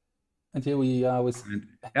 maybe. And here we are with.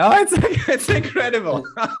 Oh, it's incredible.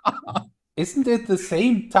 Isn't it the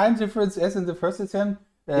same time difference as in the first attempt?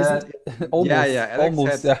 Almost. Yeah. Alex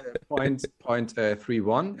almost, had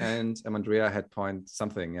 0.31 and Andrea had point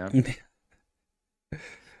something. Yeah.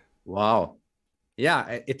 Wow.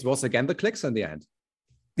 Yeah, it was again the clicks in the end.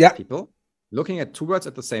 Yeah. People looking at two words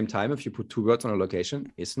at the same time, if you put two words on a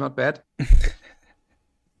location, is not bad.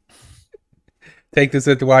 Take this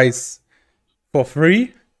advice for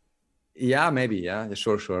free. Yeah, maybe. Yeah,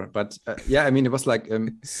 sure. But yeah, I mean, it was like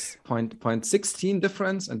 0.16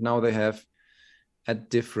 difference, and now they have a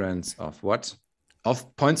difference of what?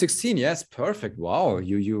 Of 0.16. Yes, perfect. Wow,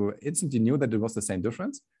 you instantly knew that it was the same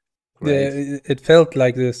difference. Great. Yeah, it felt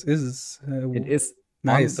like this. It is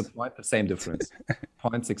nice. On the same difference.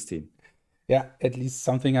 0.16. Yeah, at least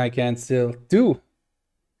something I can still do.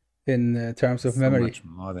 In terms of memory. Much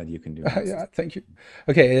more than you can do. Yeah, thank you.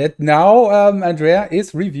 Okay, now Andrea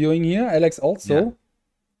is reviewing here. Alex also. Yeah.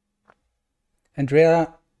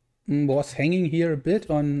 Andrea was hanging here a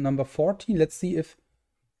bit on number 14. Let's see if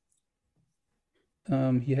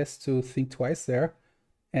he has to think twice there.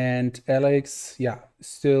 And Alex, yeah,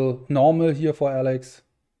 still normal here for Alex.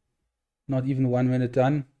 Not even 1 minute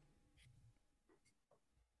done.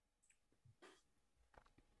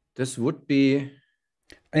 This would be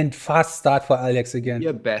and fast start for Alex again.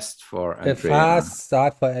 Your best for Andrea. A fast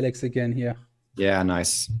start for Alex again here. Yeah,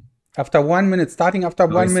 nice. After 1 minute, starting after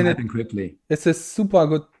 1 minute, quickly. It's a super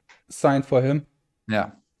good sign for him.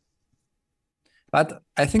 Yeah. But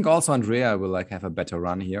I think also Andrea will like have a better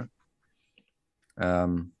run here.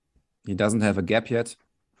 He doesn't have a gap yet.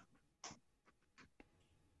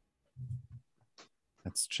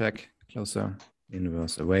 Let's check closer.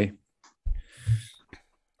 Inverse away.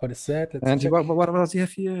 What is that? Let's And check. what does he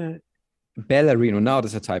have here? Ballerino. Now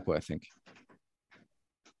there's a typo, I think.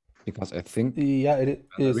 Because I think Yeah, it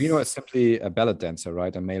is. Ballerino is simply a ballet dancer,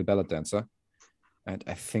 right? A male ballet dancer. And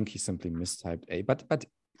I think he simply mistyped A. But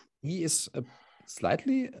he is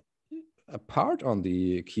slightly apart on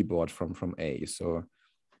the keyboard from A. So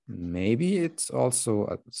maybe it's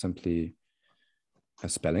also simply a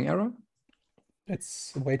spelling error.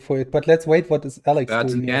 Let's wait for it. But let's wait what is Alex But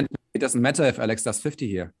doing in the end, it doesn't matter if Alex does 50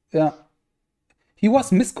 here. Yeah. He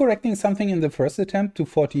was miscorrecting something in the first attempt to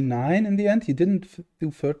 49 in the end. He didn't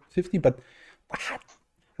do 50, but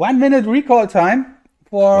 1 minute recall time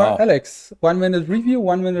for Alex. 1 minute review,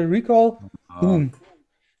 1 minute recall. Boom.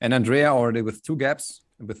 And Andrea already with 2 gaps.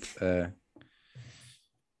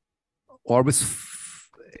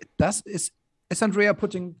 Is Andrea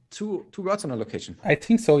putting two words on a location? I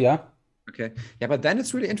think so, yeah. Okay. Yeah, but then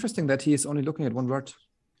it's really interesting that he is only looking at 1 word.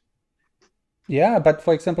 Yeah, but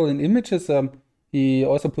for example, in images, he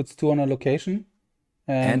also puts 2 on a location.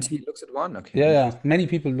 And he looks at 1. Okay. Yeah. Many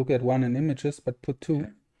people look at 1 in images, but put 2. Okay.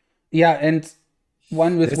 Yeah, and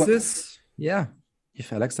one with this is, yeah.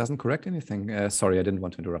 If Alex doesn't correct anything, sorry, I didn't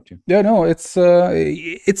want to interrupt you. Yeah, no, it's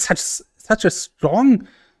such a strong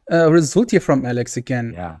result here from Alex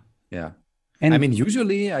again. Yeah. And I mean,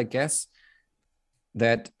 usually, I guess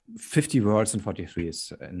that 50 words and 43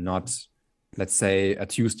 is not, let's say, a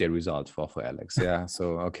Tuesday result for Alex. Yeah.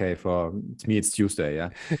 So okay, for me it's Tuesday.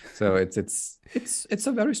 Yeah. So it's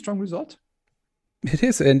a very strong result. It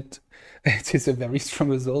is, and it is a very strong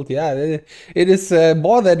result. Yeah, it is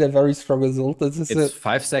more than a very strong result. It's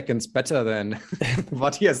 5 seconds better than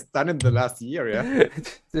what he has done in the last year. Yeah.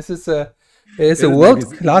 This is a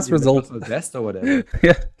world-class result. Best or whatever.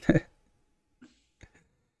 Yeah.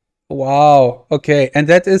 Wow. Okay, and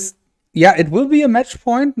that is, yeah, it will be a match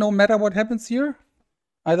point no matter what happens here,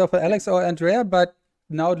 either for Alex or Andrea. But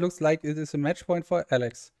now it looks like it is a match point for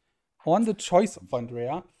Alex on the choice of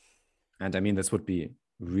Andrea. And I mean, this would be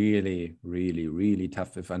really, really, really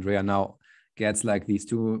tough if Andrea now gets like these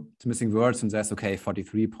 2 missing words and says, okay,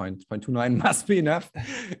 43.29 must be enough.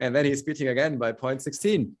 And then he's beating again by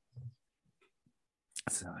 0.16.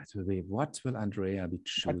 So it will be, what will Andrea be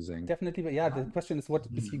choosing? But definitely, but yeah, the question is, what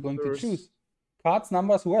is he going to choose? Cards,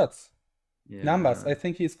 numbers, words? Yeah. Numbers. I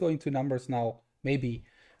think he's going to numbers now. Maybe.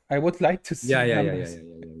 I would like to see numbers.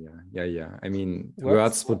 Yeah. I mean,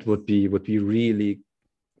 words would be really,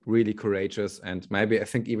 really courageous, and maybe I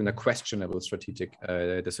think even a questionable strategic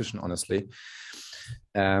decision, honestly,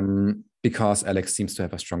 because Alex seems to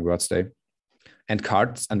have a strong words day. And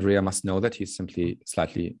cards, Andrea must know that he's simply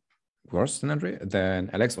slightly worse than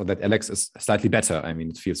Alex, or that Alex is slightly better. I mean,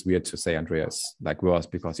 it feels weird to say Andrea is like worse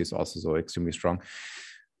because he's also so extremely strong.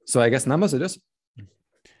 So I guess numbers it is.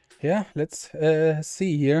 Yeah, let's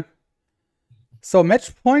see here. So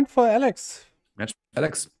match point for Alex.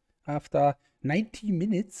 After 90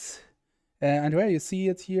 minutes. Andrea, you see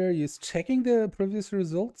it here. He's checking the previous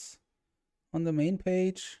results on the main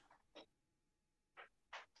page.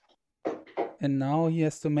 And now he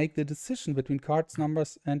has to make the decision between cards,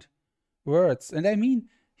 numbers, and words. And I mean,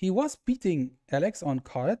 he was beating Alex on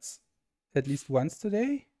cards at least once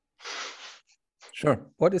today. Sure.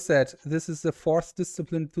 What is that? This is the 4th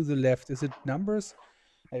discipline to the left. Is it numbers?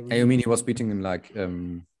 You mean he was beating him like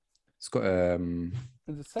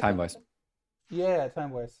time-wise? Yeah,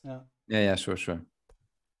 time-wise. Yeah, sure.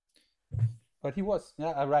 But he was,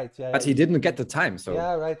 right. Yeah. But he didn't get the time, so.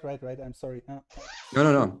 Yeah, right. I'm sorry.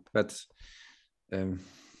 No. But.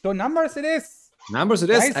 So numbers it is. Numbers it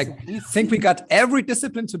is. I think we got every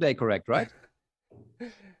discipline today correct, right?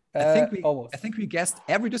 I think we guessed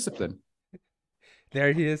every discipline.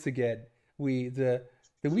 There he is again. We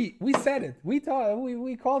said it. We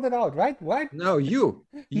called it out, right? What? No, you.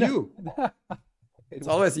 It's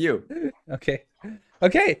always you. Okay.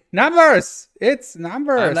 Numbers. It's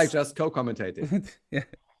numbers. I'm like just co-commentating. Yeah.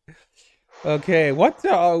 Okay. What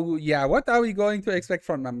are we going to expect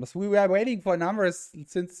from numbers? We were waiting for numbers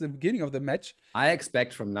since the beginning of the match. I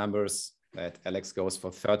expect from numbers that Alex goes for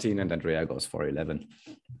 13 and Andrea goes for 11.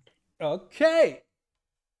 Okay.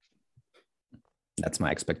 That's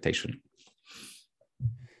my expectation.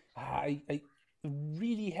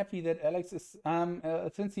 really happy that Alex is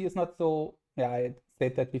since he is not so, I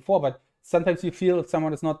said that before, but sometimes you feel if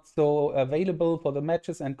someone is not so available for the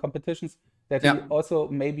matches and competitions that he also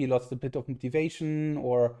maybe lost a bit of motivation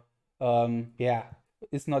or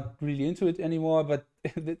is not really into it anymore. But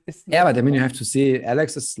it's but I mean, you have to see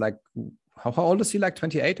Alex is like, how old is he? Like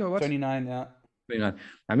 28 or what? 29, yeah. 29.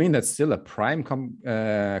 I mean, that's still a prime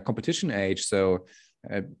competition age. So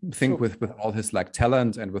I think with all his like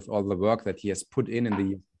talent and with all the work that he has put in the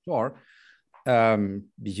year before,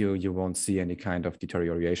 you won't see any kind of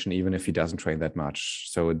deterioration, even if he doesn't train that much.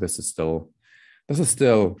 So this is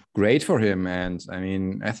still great for him. And I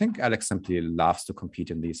mean, I think Alex simply loves to compete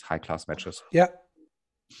in these high class matches. Yeah.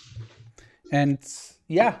 And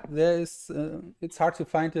it's hard to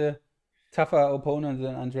find a tougher opponent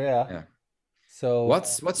than Andrea. Yeah. So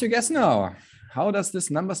what's your guess now? How does this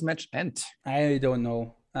numbers match end? I don't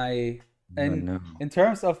know. In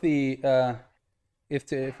terms of the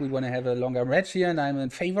if we want to have a longer match here, and I'm in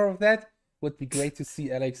favor of that, would be great to see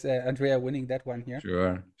Andrea winning that one here.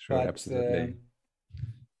 Sure, but, absolutely.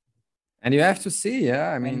 And you have to see,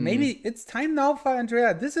 I mean, maybe it's time now for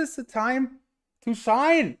Andrea. This is the time to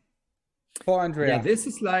shine for Andrea. Yeah, this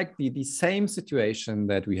is like the same situation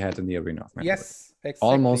that we had in the Arena of Memory. Yes,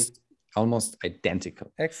 exactly. Almost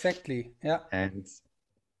identical. Exactly. Yeah. And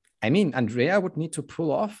I mean, Andrea would need to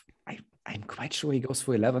pull off. I'm quite sure he goes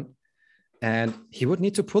for 11. And he would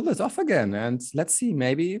need to pull this off again. And let's see,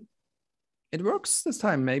 maybe it works this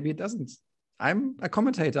time. Maybe it doesn't. I'm a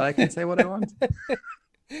commentator. I can say what I want.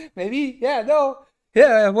 Maybe. Yeah, no.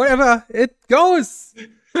 Yeah, whatever. It goes.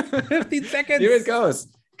 15 seconds. Here it goes.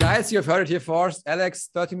 Guys, you've heard it here first. Alex,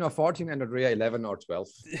 13 or 14, and Andrea, 11 or 12.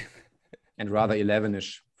 And rather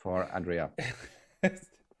 11-ish for Andrea.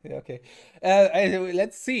 Okay.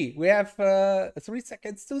 Let's see. We have 3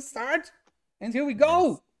 seconds to start. And here we go.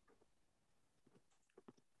 Yes.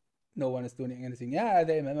 No one is doing anything. Yeah,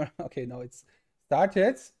 they remember. Okay, no, it's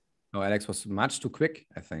started. No, Alex was much too quick,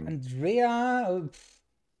 I think. Andrea.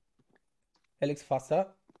 Alex faster.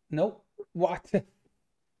 No. What?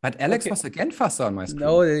 But Alex was again faster on my screen.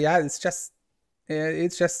 No, yeah, it's just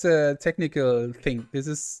a technical thing.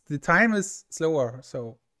 The time is slower,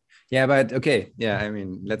 so. Yeah, but okay. Yeah, I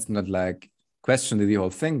mean, let's not like question the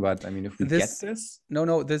whole thing, but I mean, if we get this.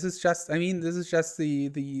 No, this is just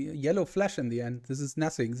the yellow flash in the end. This is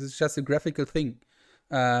nothing. This is just a graphical thing.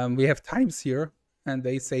 We have times here, and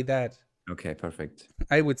they say that. Okay, perfect.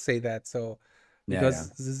 I would say that, so. Because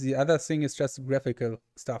this is the other thing is just graphical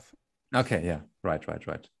stuff. Okay, yeah, right.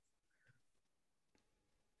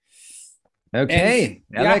 Okay,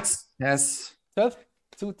 and, Alex has 12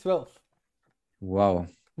 to 12. Wow.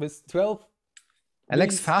 With 12.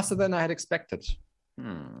 Alex faster than I had expected.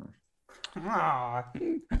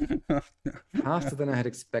 Faster than I had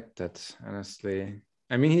expected, honestly.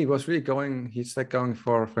 I mean, he was really going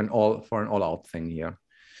for an all-out thing here.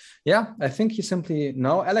 Yeah, I think he simply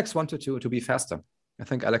Alex wanted to be faster. I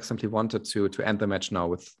think Alex simply wanted to end the match now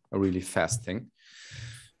with a really fast thing.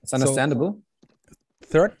 It's understandable. So,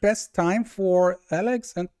 third best time for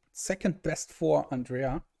Alex and second best for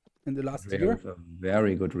Andrea in the last year. A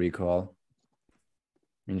very good recall.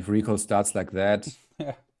 I mean, if recall starts like that,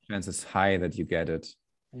 chances high that you get it.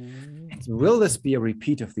 And will this be a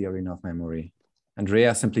repeat of the Arena of Memory?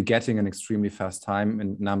 Andrea simply getting an extremely fast time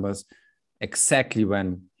in numbers exactly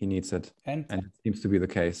when he needs it. And it seems to be the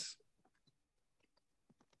case.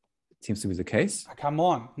 Come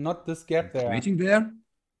on, not this gap there. Waiting there.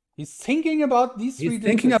 He's thinking about these three digits. He's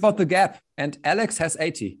thinking about the gap. And Alex has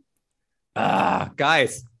 80.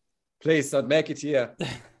 Guys, please don't make it here.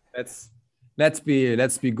 Let's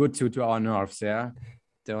be good to our nerves, yeah?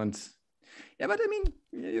 Don't. Yeah, but I mean,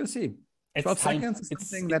 you see. 12 seconds is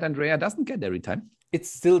something that Andrea doesn't get every time. It's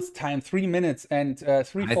still time, 3 minutes and 3, 4,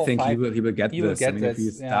 5. I think he will get this. If he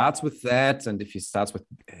starts with that, and if he starts with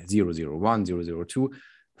 001, 002,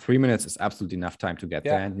 3 minutes is absolutely enough time to get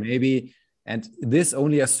there. And this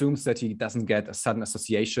only assumes that he doesn't get a sudden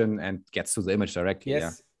association and gets to the image directly. Yes.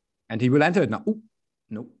 Yeah? And he will enter it now. Ooh,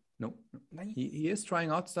 no. He is trying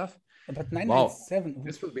out stuff. But 997. Wow.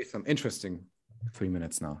 This will be some interesting 3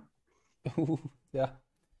 minutes now. Yeah.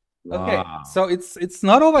 Wow. Okay, so it's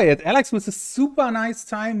not over yet. Alex with a super nice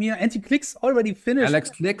time here. And he clicks already finished. Alex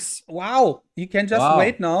clicks. Wow. You can just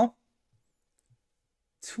wait now.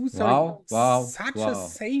 Wow. Such a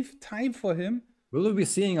safe time for him. Will we be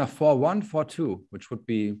seeing a 4-1, 4-2, which would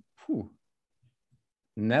be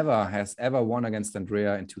never has ever won against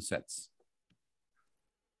Andrea in 2 sets.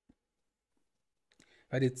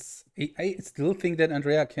 But I still think that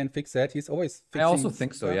Andrea can fix that. He's always fixing I also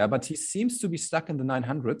think so, yeah. But he seems to be stuck in the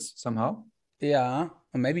 900s somehow. Yeah,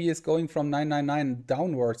 maybe he's going from 999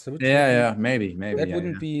 downwards. Maybe. That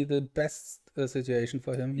wouldn't be the best situation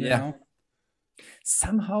for him here now.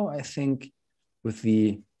 Somehow, I think with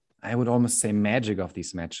the, I would almost say, magic of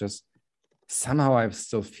these matches, somehow I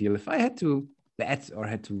still feel if I had to bet or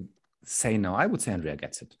had to say no, I would say Andrea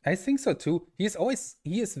gets it. I think so too. He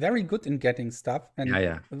is very good in getting stuff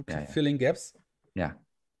and filling gaps. Yeah.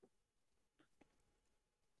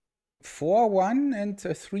 4-1 and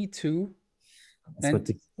 3-2.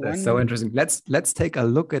 That's so interesting. Let's take a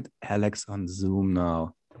look at Alex on Zoom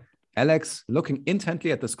now. Alex looking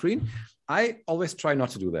intently at the screen. I always try not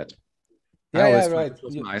to do that. Yeah, I always right. To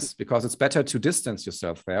close my eyes because it's better to distance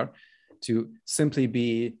yourself there, to simply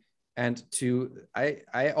be, and to,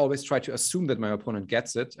 I always try to assume that my opponent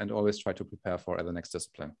gets it and always try to prepare for the next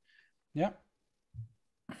discipline. Yeah.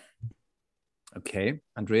 Okay,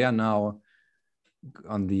 Andrea now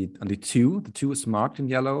on the 2. The 2 is marked in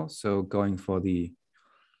yellow, so going for the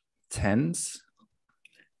 10s.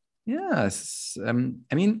 Yes, I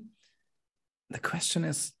mean, the question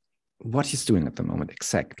is what he's doing at the moment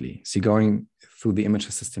exactly. Is he going through the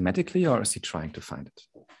images systematically, or is he trying to find it?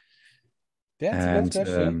 That's a good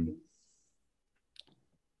question.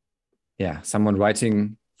 Someone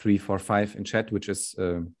writing 3, 4, 5 in chat, which is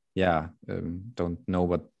don't know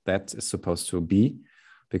what that is supposed to be,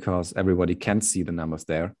 because everybody can see the numbers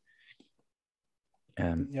there.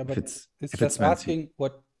 But it's just asking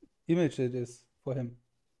what image it is for him.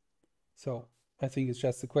 So I think it's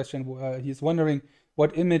just a question. He's wondering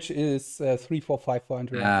what image is 3, 4, 5 for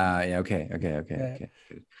Andrea. Okay.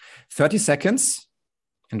 30 seconds.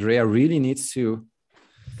 Andrea really needs to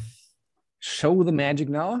show the magic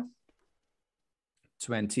now.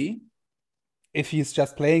 20. If he's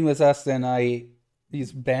just playing with us, then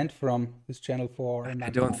he's banned from his channel for a month. I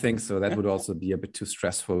don't think so. That would also be a bit too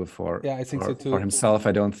stressful for I think so too. For himself.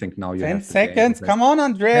 I don't think now you 10 have seconds. Come on,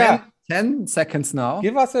 Andrea. 10 seconds now.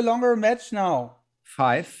 Give us a longer match now.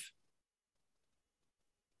 5.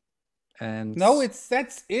 And no,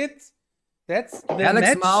 that's it. That's the Alex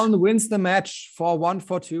match. Mullen wins the match 4-1,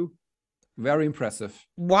 4-2. Very impressive.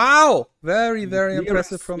 Wow. Very, very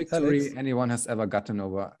impressive from victory Alex. anyone has ever gotten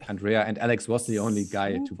over Andrea, and Alex was the only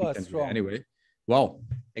guy to beat Andrea anyway. Wow.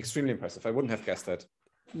 Extremely impressive. I wouldn't have guessed that.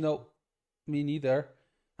 No, me neither.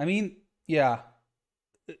 I mean, yeah.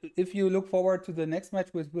 If you look forward to the next match,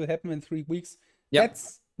 which will happen in 3 weeks,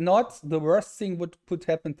 that's not the worst thing what could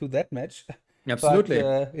happen to that match. Absolutely.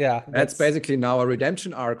 But, that's basically now a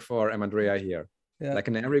redemption arc for Andrea here. Yeah. Like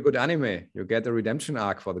in every good anime, you get a redemption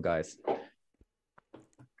arc for the guys.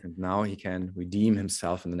 And now he can redeem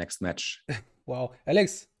himself in the next match. Wow.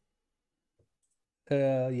 Alex.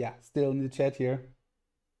 Still in the chat here.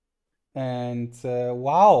 And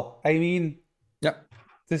wow. I mean,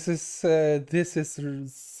 this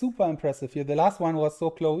is super impressive here. The last one was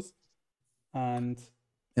so close. And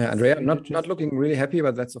Andrea, not looking really happy,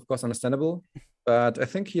 but that's of course understandable. But I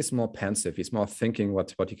think he's more pensive. He's more thinking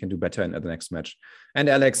what he can do better in the next match. And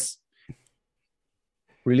Alex,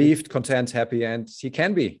 relieved, content, happy, and he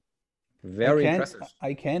can be very impressive.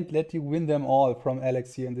 I can't let you win them all from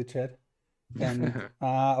Alex here in the chat. And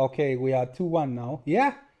okay, we are 2-1 now.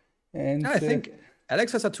 Yeah. And I think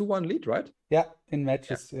Alex has a 2-1 lead, right? Yeah, in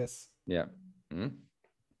matches, yes. Yeah.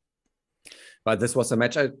 But this was a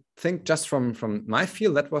match, I think, just from my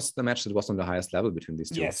feel, that was the match that was on the highest level between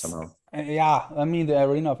these two somehow. Yeah, I mean, the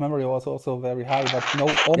arena of memory was also very high, but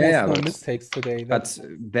almost no mistakes today. But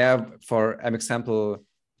there, for an example,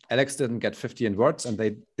 Alex didn't get 50 in words, and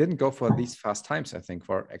they didn't go for these fast times, I think,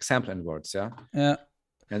 for example in words, Yeah.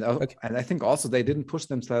 And I think also they didn't push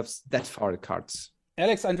themselves that far at cards.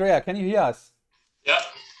 Alex, Andrea, can you hear us? Yeah.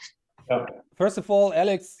 First of all,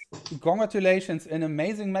 Alex, congratulations. An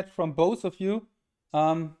amazing match from both of you.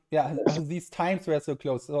 These times were so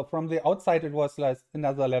close. So from the outside, it was like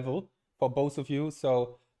another level for both of you.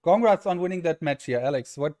 So congrats on winning that match here.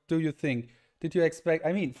 Alex, what do you think? Did you expect,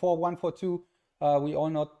 4-1, 4-2, we all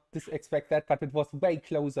not expect that, but it was way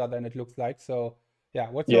closer than it looks like. So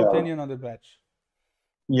what's your opinion on the match?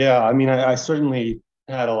 Yeah, I mean, I certainly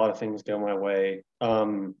had a lot of things go my way.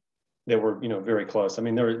 They were, very close. I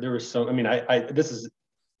mean, there was so. I mean, this is,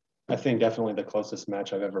 I think, definitely the closest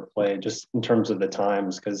match I've ever played, just in terms of the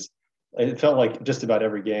times, because it felt like just about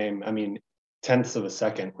every game. I mean, tenths of a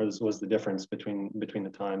second was the difference between the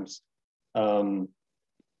times. I mean,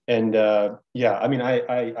 I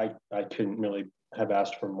couldn't really have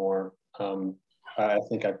asked for more. I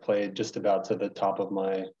think I played just about to the top of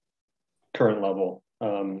my current level,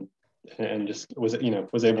 and just was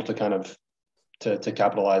able to kind of to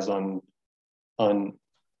capitalize on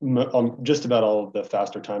just about all of the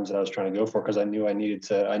faster times that I was trying to go for, because I knew I needed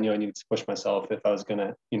to push myself if I was going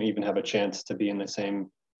to, even have a chance to be in the same,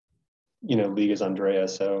 league as Andrea.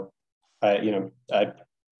 So I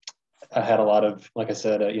had a lot of, like I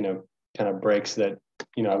said, kind of breaks that,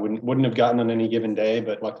 I wouldn't have gotten on any given day,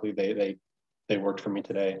 but luckily they worked for me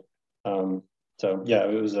today. So yeah,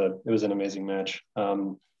 it was an amazing match.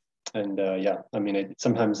 Yeah, I mean,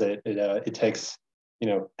 sometimes it takes,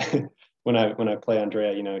 when I play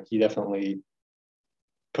Andrea, he definitely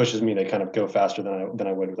pushes me to kind of go faster than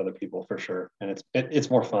I would with other people, for sure. And it's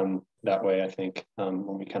more fun that way, I think,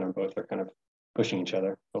 when we kind of both are kind of pushing each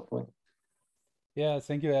other, hopefully. Yeah,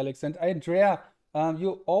 thank you, Alex. And Andrea,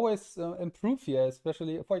 you always improve here,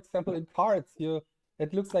 especially, for example, in cards.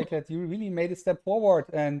 It looks like that you really made a step forward,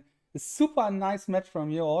 and a super nice match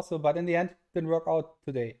from you also, but in the end, didn't work out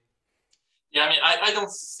today. Yeah, I mean, I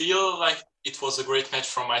don't feel like it was a great match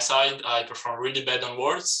from my side. I performed really bad on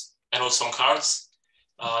words and also on cards,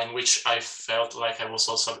 in which I felt like I was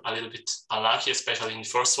also a little bit unlucky, especially in the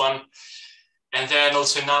first one. And then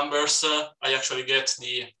also in numbers, I actually get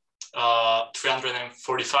the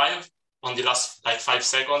 345 on the last 5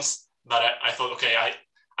 seconds. But I thought, okay,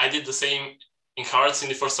 I did the same in cards in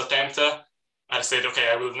the first attempt. I said, okay,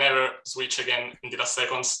 I will never switch again in the last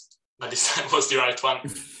seconds, but this time was the right one.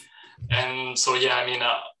 And so, yeah, I mean,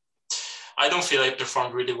 I don't feel I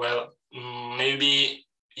performed really well. Maybe,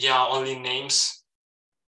 yeah, only names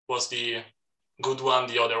was the good one,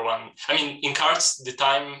 the other one. I mean, in cards, the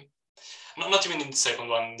time, not even in the second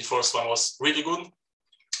one, the first one was really good.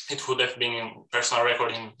 It would have been in personal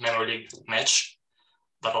record in memory league match,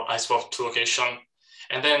 but I swapped 2 occasions.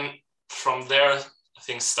 And then from there,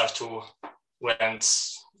 things start to went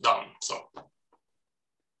down. So.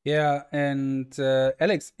 Yeah, and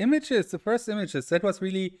Alex, the first images, that was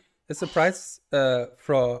really a surprise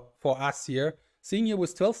for us here. Seeing you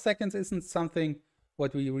with 12 seconds isn't something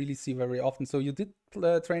what we really see very often. So you did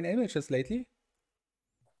train images lately?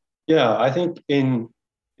 Yeah, I think in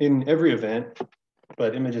every event,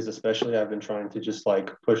 but images especially, I've been trying to just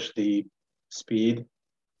push the speed,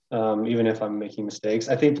 even if I'm making mistakes.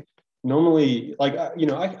 I think normally,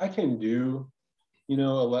 I can do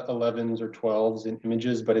 11s or 12s in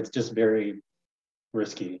images, but it's just very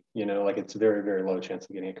risky, it's very, very low chance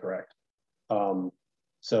of getting it correct.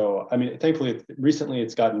 So, I mean, thankfully, recently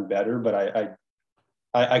it's gotten better, but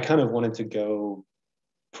I kind of wanted to go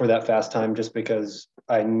for that fast time just because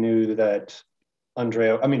I knew that I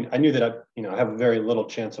knew that I have very little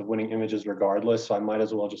chance of winning images regardless. So I might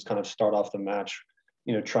as well just kind of start off the match,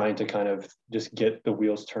 trying to kind of just get the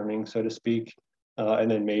wheels turning, so to speak.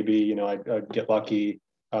 And then maybe, I'd get lucky.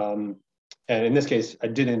 And in this case, I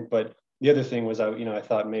didn't. But the other thing was, I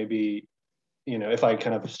thought maybe, if I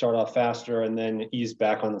kind of start off faster and then ease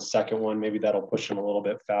back on the second one, maybe that'll push him a little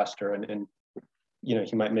bit faster. And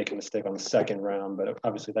he might make a mistake on the second round. But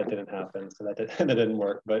obviously that didn't happen. So that didn't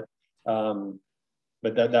work.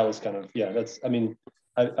 But that was kind of, yeah, that's, I mean,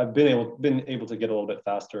 I've been able to get a little bit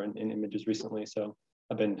faster in images recently. So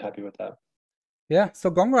I've been happy with that. Yeah,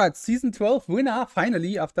 so congrats, season 12 winner,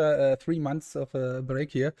 finally, after 3 months of a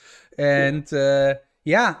break here. And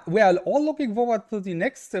yeah, we are all looking forward to the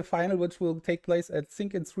next final, which will take place, I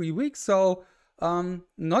think, in 3 weeks. So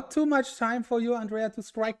not too much time for you, Andrea, to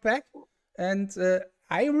strike back. And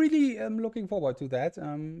I really am looking forward to that.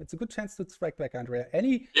 It's a good chance to strike back, Andrea.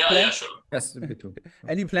 Any plans? Yeah, sure. Yes, me too.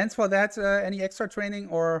 Any plans for that? Any extra training,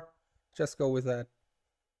 or just go with that?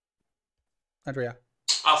 Andrea?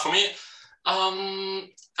 For me,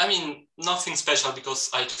 I mean, nothing special, because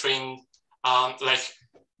I trained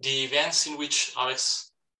the events in which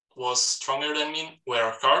Alex was stronger than me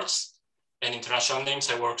were cards and international names.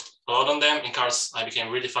 I worked a lot on them. In cards, I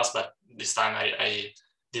became really fast, but this time I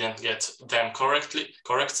didn't get them correct.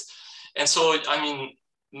 And so, I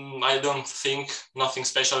mean, I don't think nothing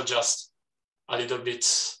special, just a little bit,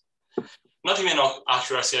 not even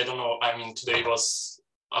accuracy. I don't know. I mean, today was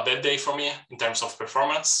a bad day for me in terms of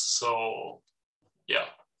performance. So yeah,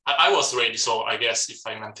 I was ready. So I guess if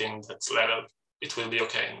I maintain that level, it will be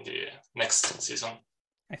okay in the next season.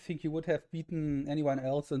 I think you would have beaten anyone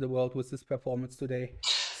else in the world with this performance today.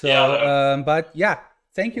 So, yeah. But yeah,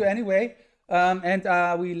 thank you anyway. And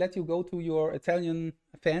we let you go to your Italian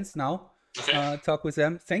fans now. Okay. Talk with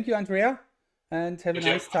them. Thank you, Andrea, and have a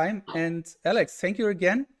nice time. And Alex, thank you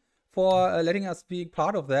again for letting us be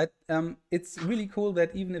part of that. It's really cool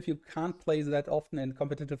that even if you can't play that often in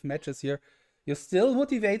competitive matches here, you're still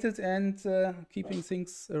motivated and keeping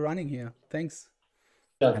things running here. Thanks.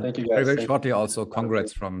 Yeah, thank you guys. Very shortly also,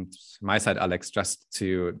 congrats from my side, Alex, just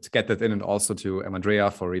to get that in, and also to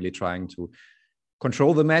Andrea for really trying to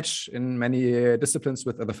control the match in many disciplines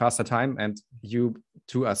with the faster time, and you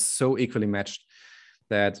two are so equally matched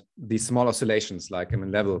that these small oscillations, like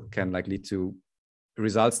in level, can like lead to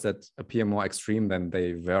results that appear more extreme than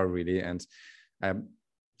they were really. And I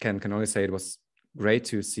can only say it was great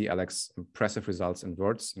to see Alex impressive results in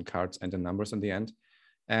words, in cards, and in numbers in the end.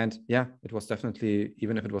 And yeah, it was definitely,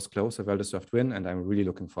 even if it was close, a well-deserved win. And I'm really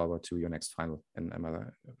looking forward to your next final in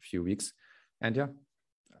another few weeks. And yeah.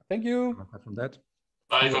 Thank you. Apart from that.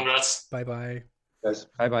 Bye, congrats. Bye-bye. Guys.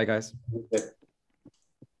 Bye-bye, guys. Okay.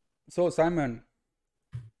 So, Simon,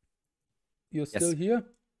 you're still here?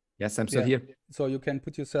 Yes, I'm still here. So you can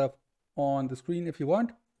put yourself on the screen if you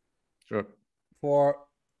want. Sure. For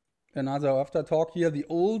another after talk here, the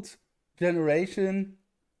old generation.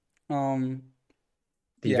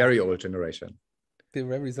 The very old generation.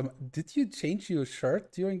 Did you change your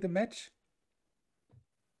shirt during the match?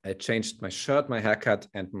 I changed my shirt, my haircut,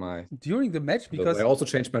 and my... During the match? Because I also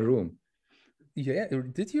changed my room. Yeah,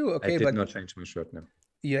 did you? Okay, I did not change my shirt, no.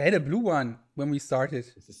 You had a blue one when we started.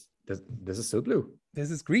 This is still blue. This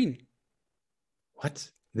is green. What?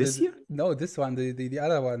 This here? No, this one, the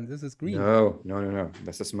other one. This is green. No.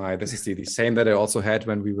 This is the same that I also had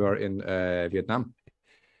when we were in Vietnam.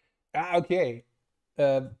 Okay.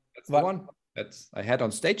 That's the one that I had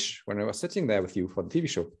on stage when I was sitting there with you for the TV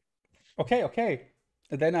show. Okay.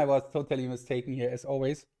 Then I was totally mistaken here, as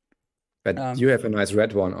always. But you have a nice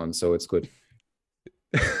red one on, so it's good.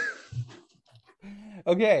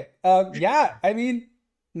 Okay. Yeah, I mean,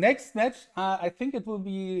 next match, I think it will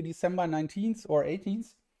be December 19th or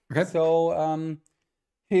 18th. Okay. So,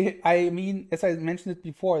 I mean, as I mentioned it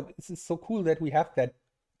before, this is so cool that we have that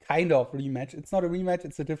kind of rematch. It's not a rematch,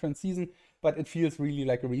 it's a different season, but it feels really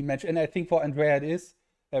like a rematch. And I think for Andrea it is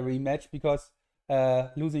a rematch because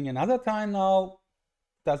losing another time now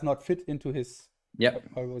does not fit into his,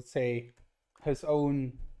 I would say, his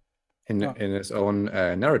own... In his own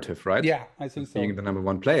narrative, right? Yeah, I think so. Being the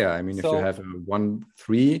 #1 player. I mean, if you have a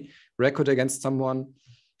 1-3 record against someone,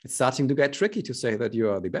 it's starting to get tricky to say that you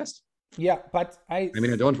are the best. Yeah, but I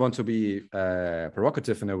mean, I don't want to be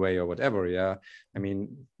provocative in a way or whatever. Yeah, I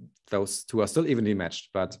mean, those two are still evenly matched.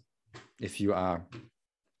 But if you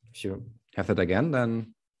have that again,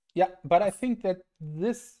 then yeah. But I think that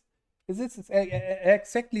this is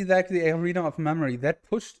exactly like the arena of memory that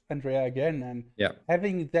pushed Andrea again, and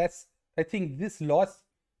having that, I think this loss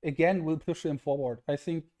again will push him forward. I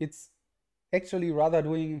think it's actually rather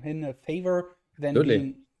doing him a favor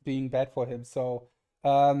than being bad for him. So.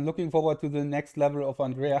 Looking forward to the next level of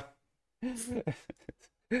Andrea.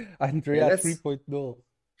 Andrea 3.0.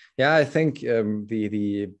 Yeah, I think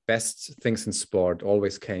the best things in sport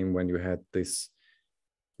always came when you had these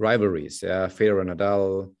rivalries. Yeah, Federer and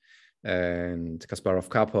Nadal and Kasparov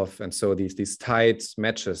Karpov, and so these tight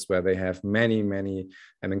matches where they have many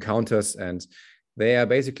encounters and they are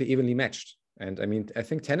basically evenly matched. And I mean, I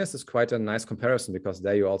think tennis is quite a nice comparison because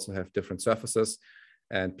there you also have different surfaces.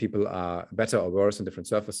 And people are better or worse in different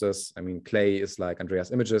surfaces. I mean, clay is like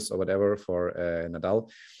Andreas Images or whatever for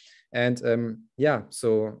Nadal. And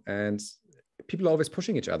and people are always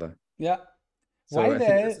pushing each other. Yeah. So I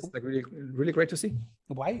think this is like really great to see.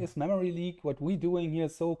 Why is Memory League, what we're doing here,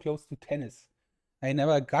 so close to tennis? I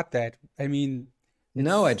never got that. I mean...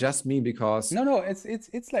 No, I just mean because... No,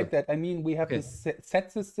 it's like that. I mean, we have this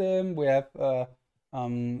set system. We have,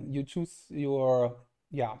 you choose your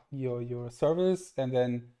service, and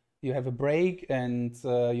then you have a break, and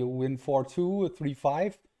you win 4-2,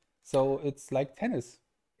 3-5. So it's like tennis.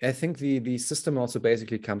 I think the system also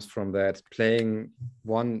basically comes from that playing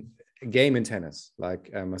one game in tennis, like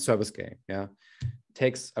a service game. Yeah,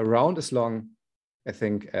 takes around as long, I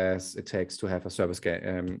think, as it takes to have a service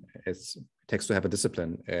game. It takes to have a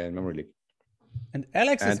discipline in Memory League. And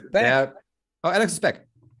Alex is back. Alex is back.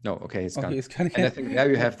 No, okay, he's gone. And I think there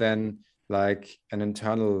you have then like an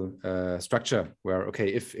internal structure where, okay,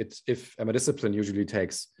 if a discipline usually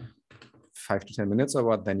takes 5 to 10 minutes or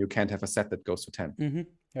what, then you can't have a set that goes to 10. Mm-hmm.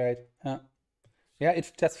 Right. Yeah,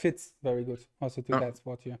 it just fits very good also to that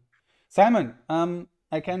sport here. Simon,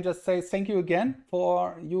 I can just say thank you again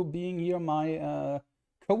for you being here, my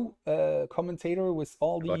co-commentator with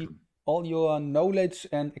all your knowledge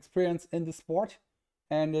and experience in the sport.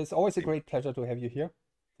 And it's always a great pleasure to have you here.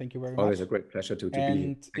 Thank you very much. Always a great pleasure to be here.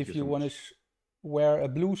 And if you want to wear a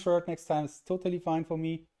blue shirt next time, it's totally fine for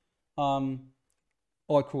me.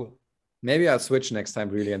 All cool. Maybe I'll switch next time,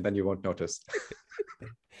 really, and then you won't notice.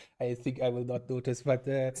 I think I will not notice, but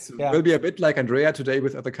it will be a bit like Andrea today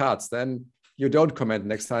with other cards. Then you don't comment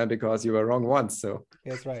next time because you were wrong once. So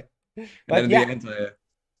that's right. And then in the end, I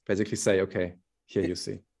basically say, okay, here you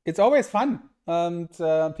see. It's always fun And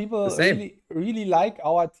people really like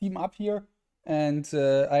our team up here. And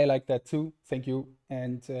I like that too. Thank you.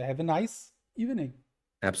 And have a nice evening.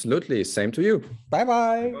 Absolutely. Same to you.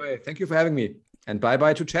 Bye-bye. Bye-bye. Thank you for having me. And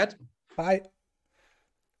bye-bye to chat. Bye.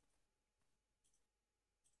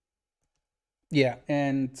 Yeah,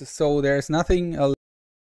 and so there's nothing else.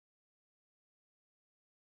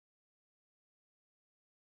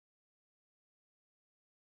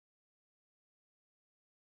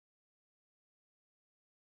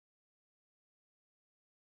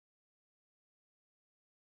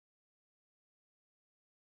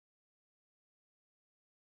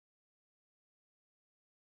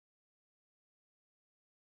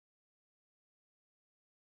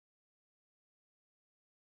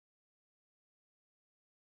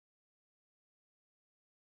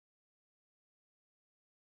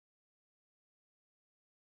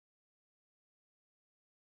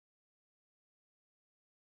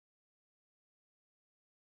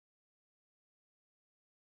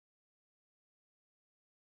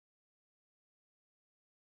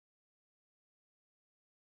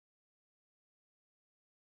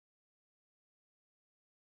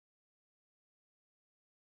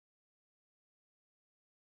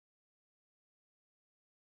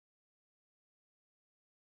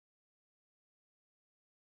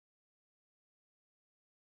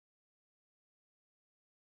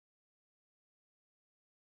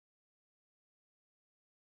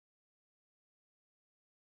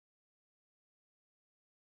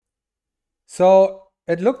 So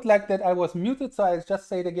it looked like that I was muted, so I'll just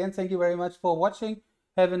say it again. Thank you very much for watching.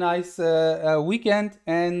 Have a nice weekend,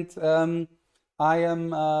 and I am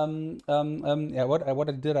yeah.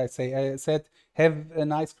 What did I say? I said have a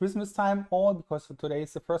nice Christmas time all, because today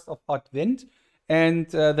is the first of Advent, and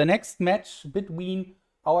the next match between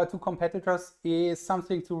our two competitors is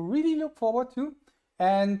something to really look forward to,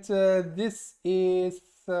 and this is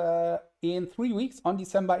in 3 weeks on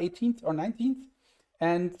December 18th or 19th.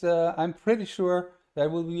 And I'm pretty sure there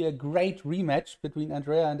will be a great rematch between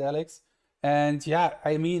Andrea and Alex. And yeah,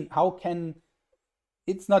 I mean, how can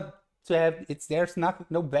it's not to have there's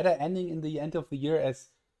no better ending in the end of the year as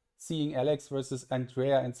seeing Alex versus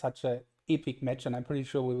Andrea in such a epic match. And I'm pretty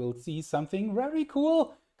sure we will see something very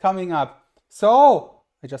cool coming up. So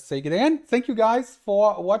I just say it again. Thank you guys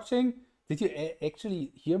for watching. Did you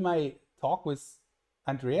actually hear my talk with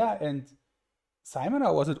Andrea and Simon,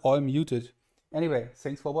 or was it all muted? Anyway,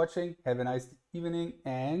 thanks for watching. Have a nice evening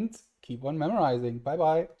and keep on memorizing.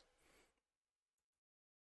 Bye-bye.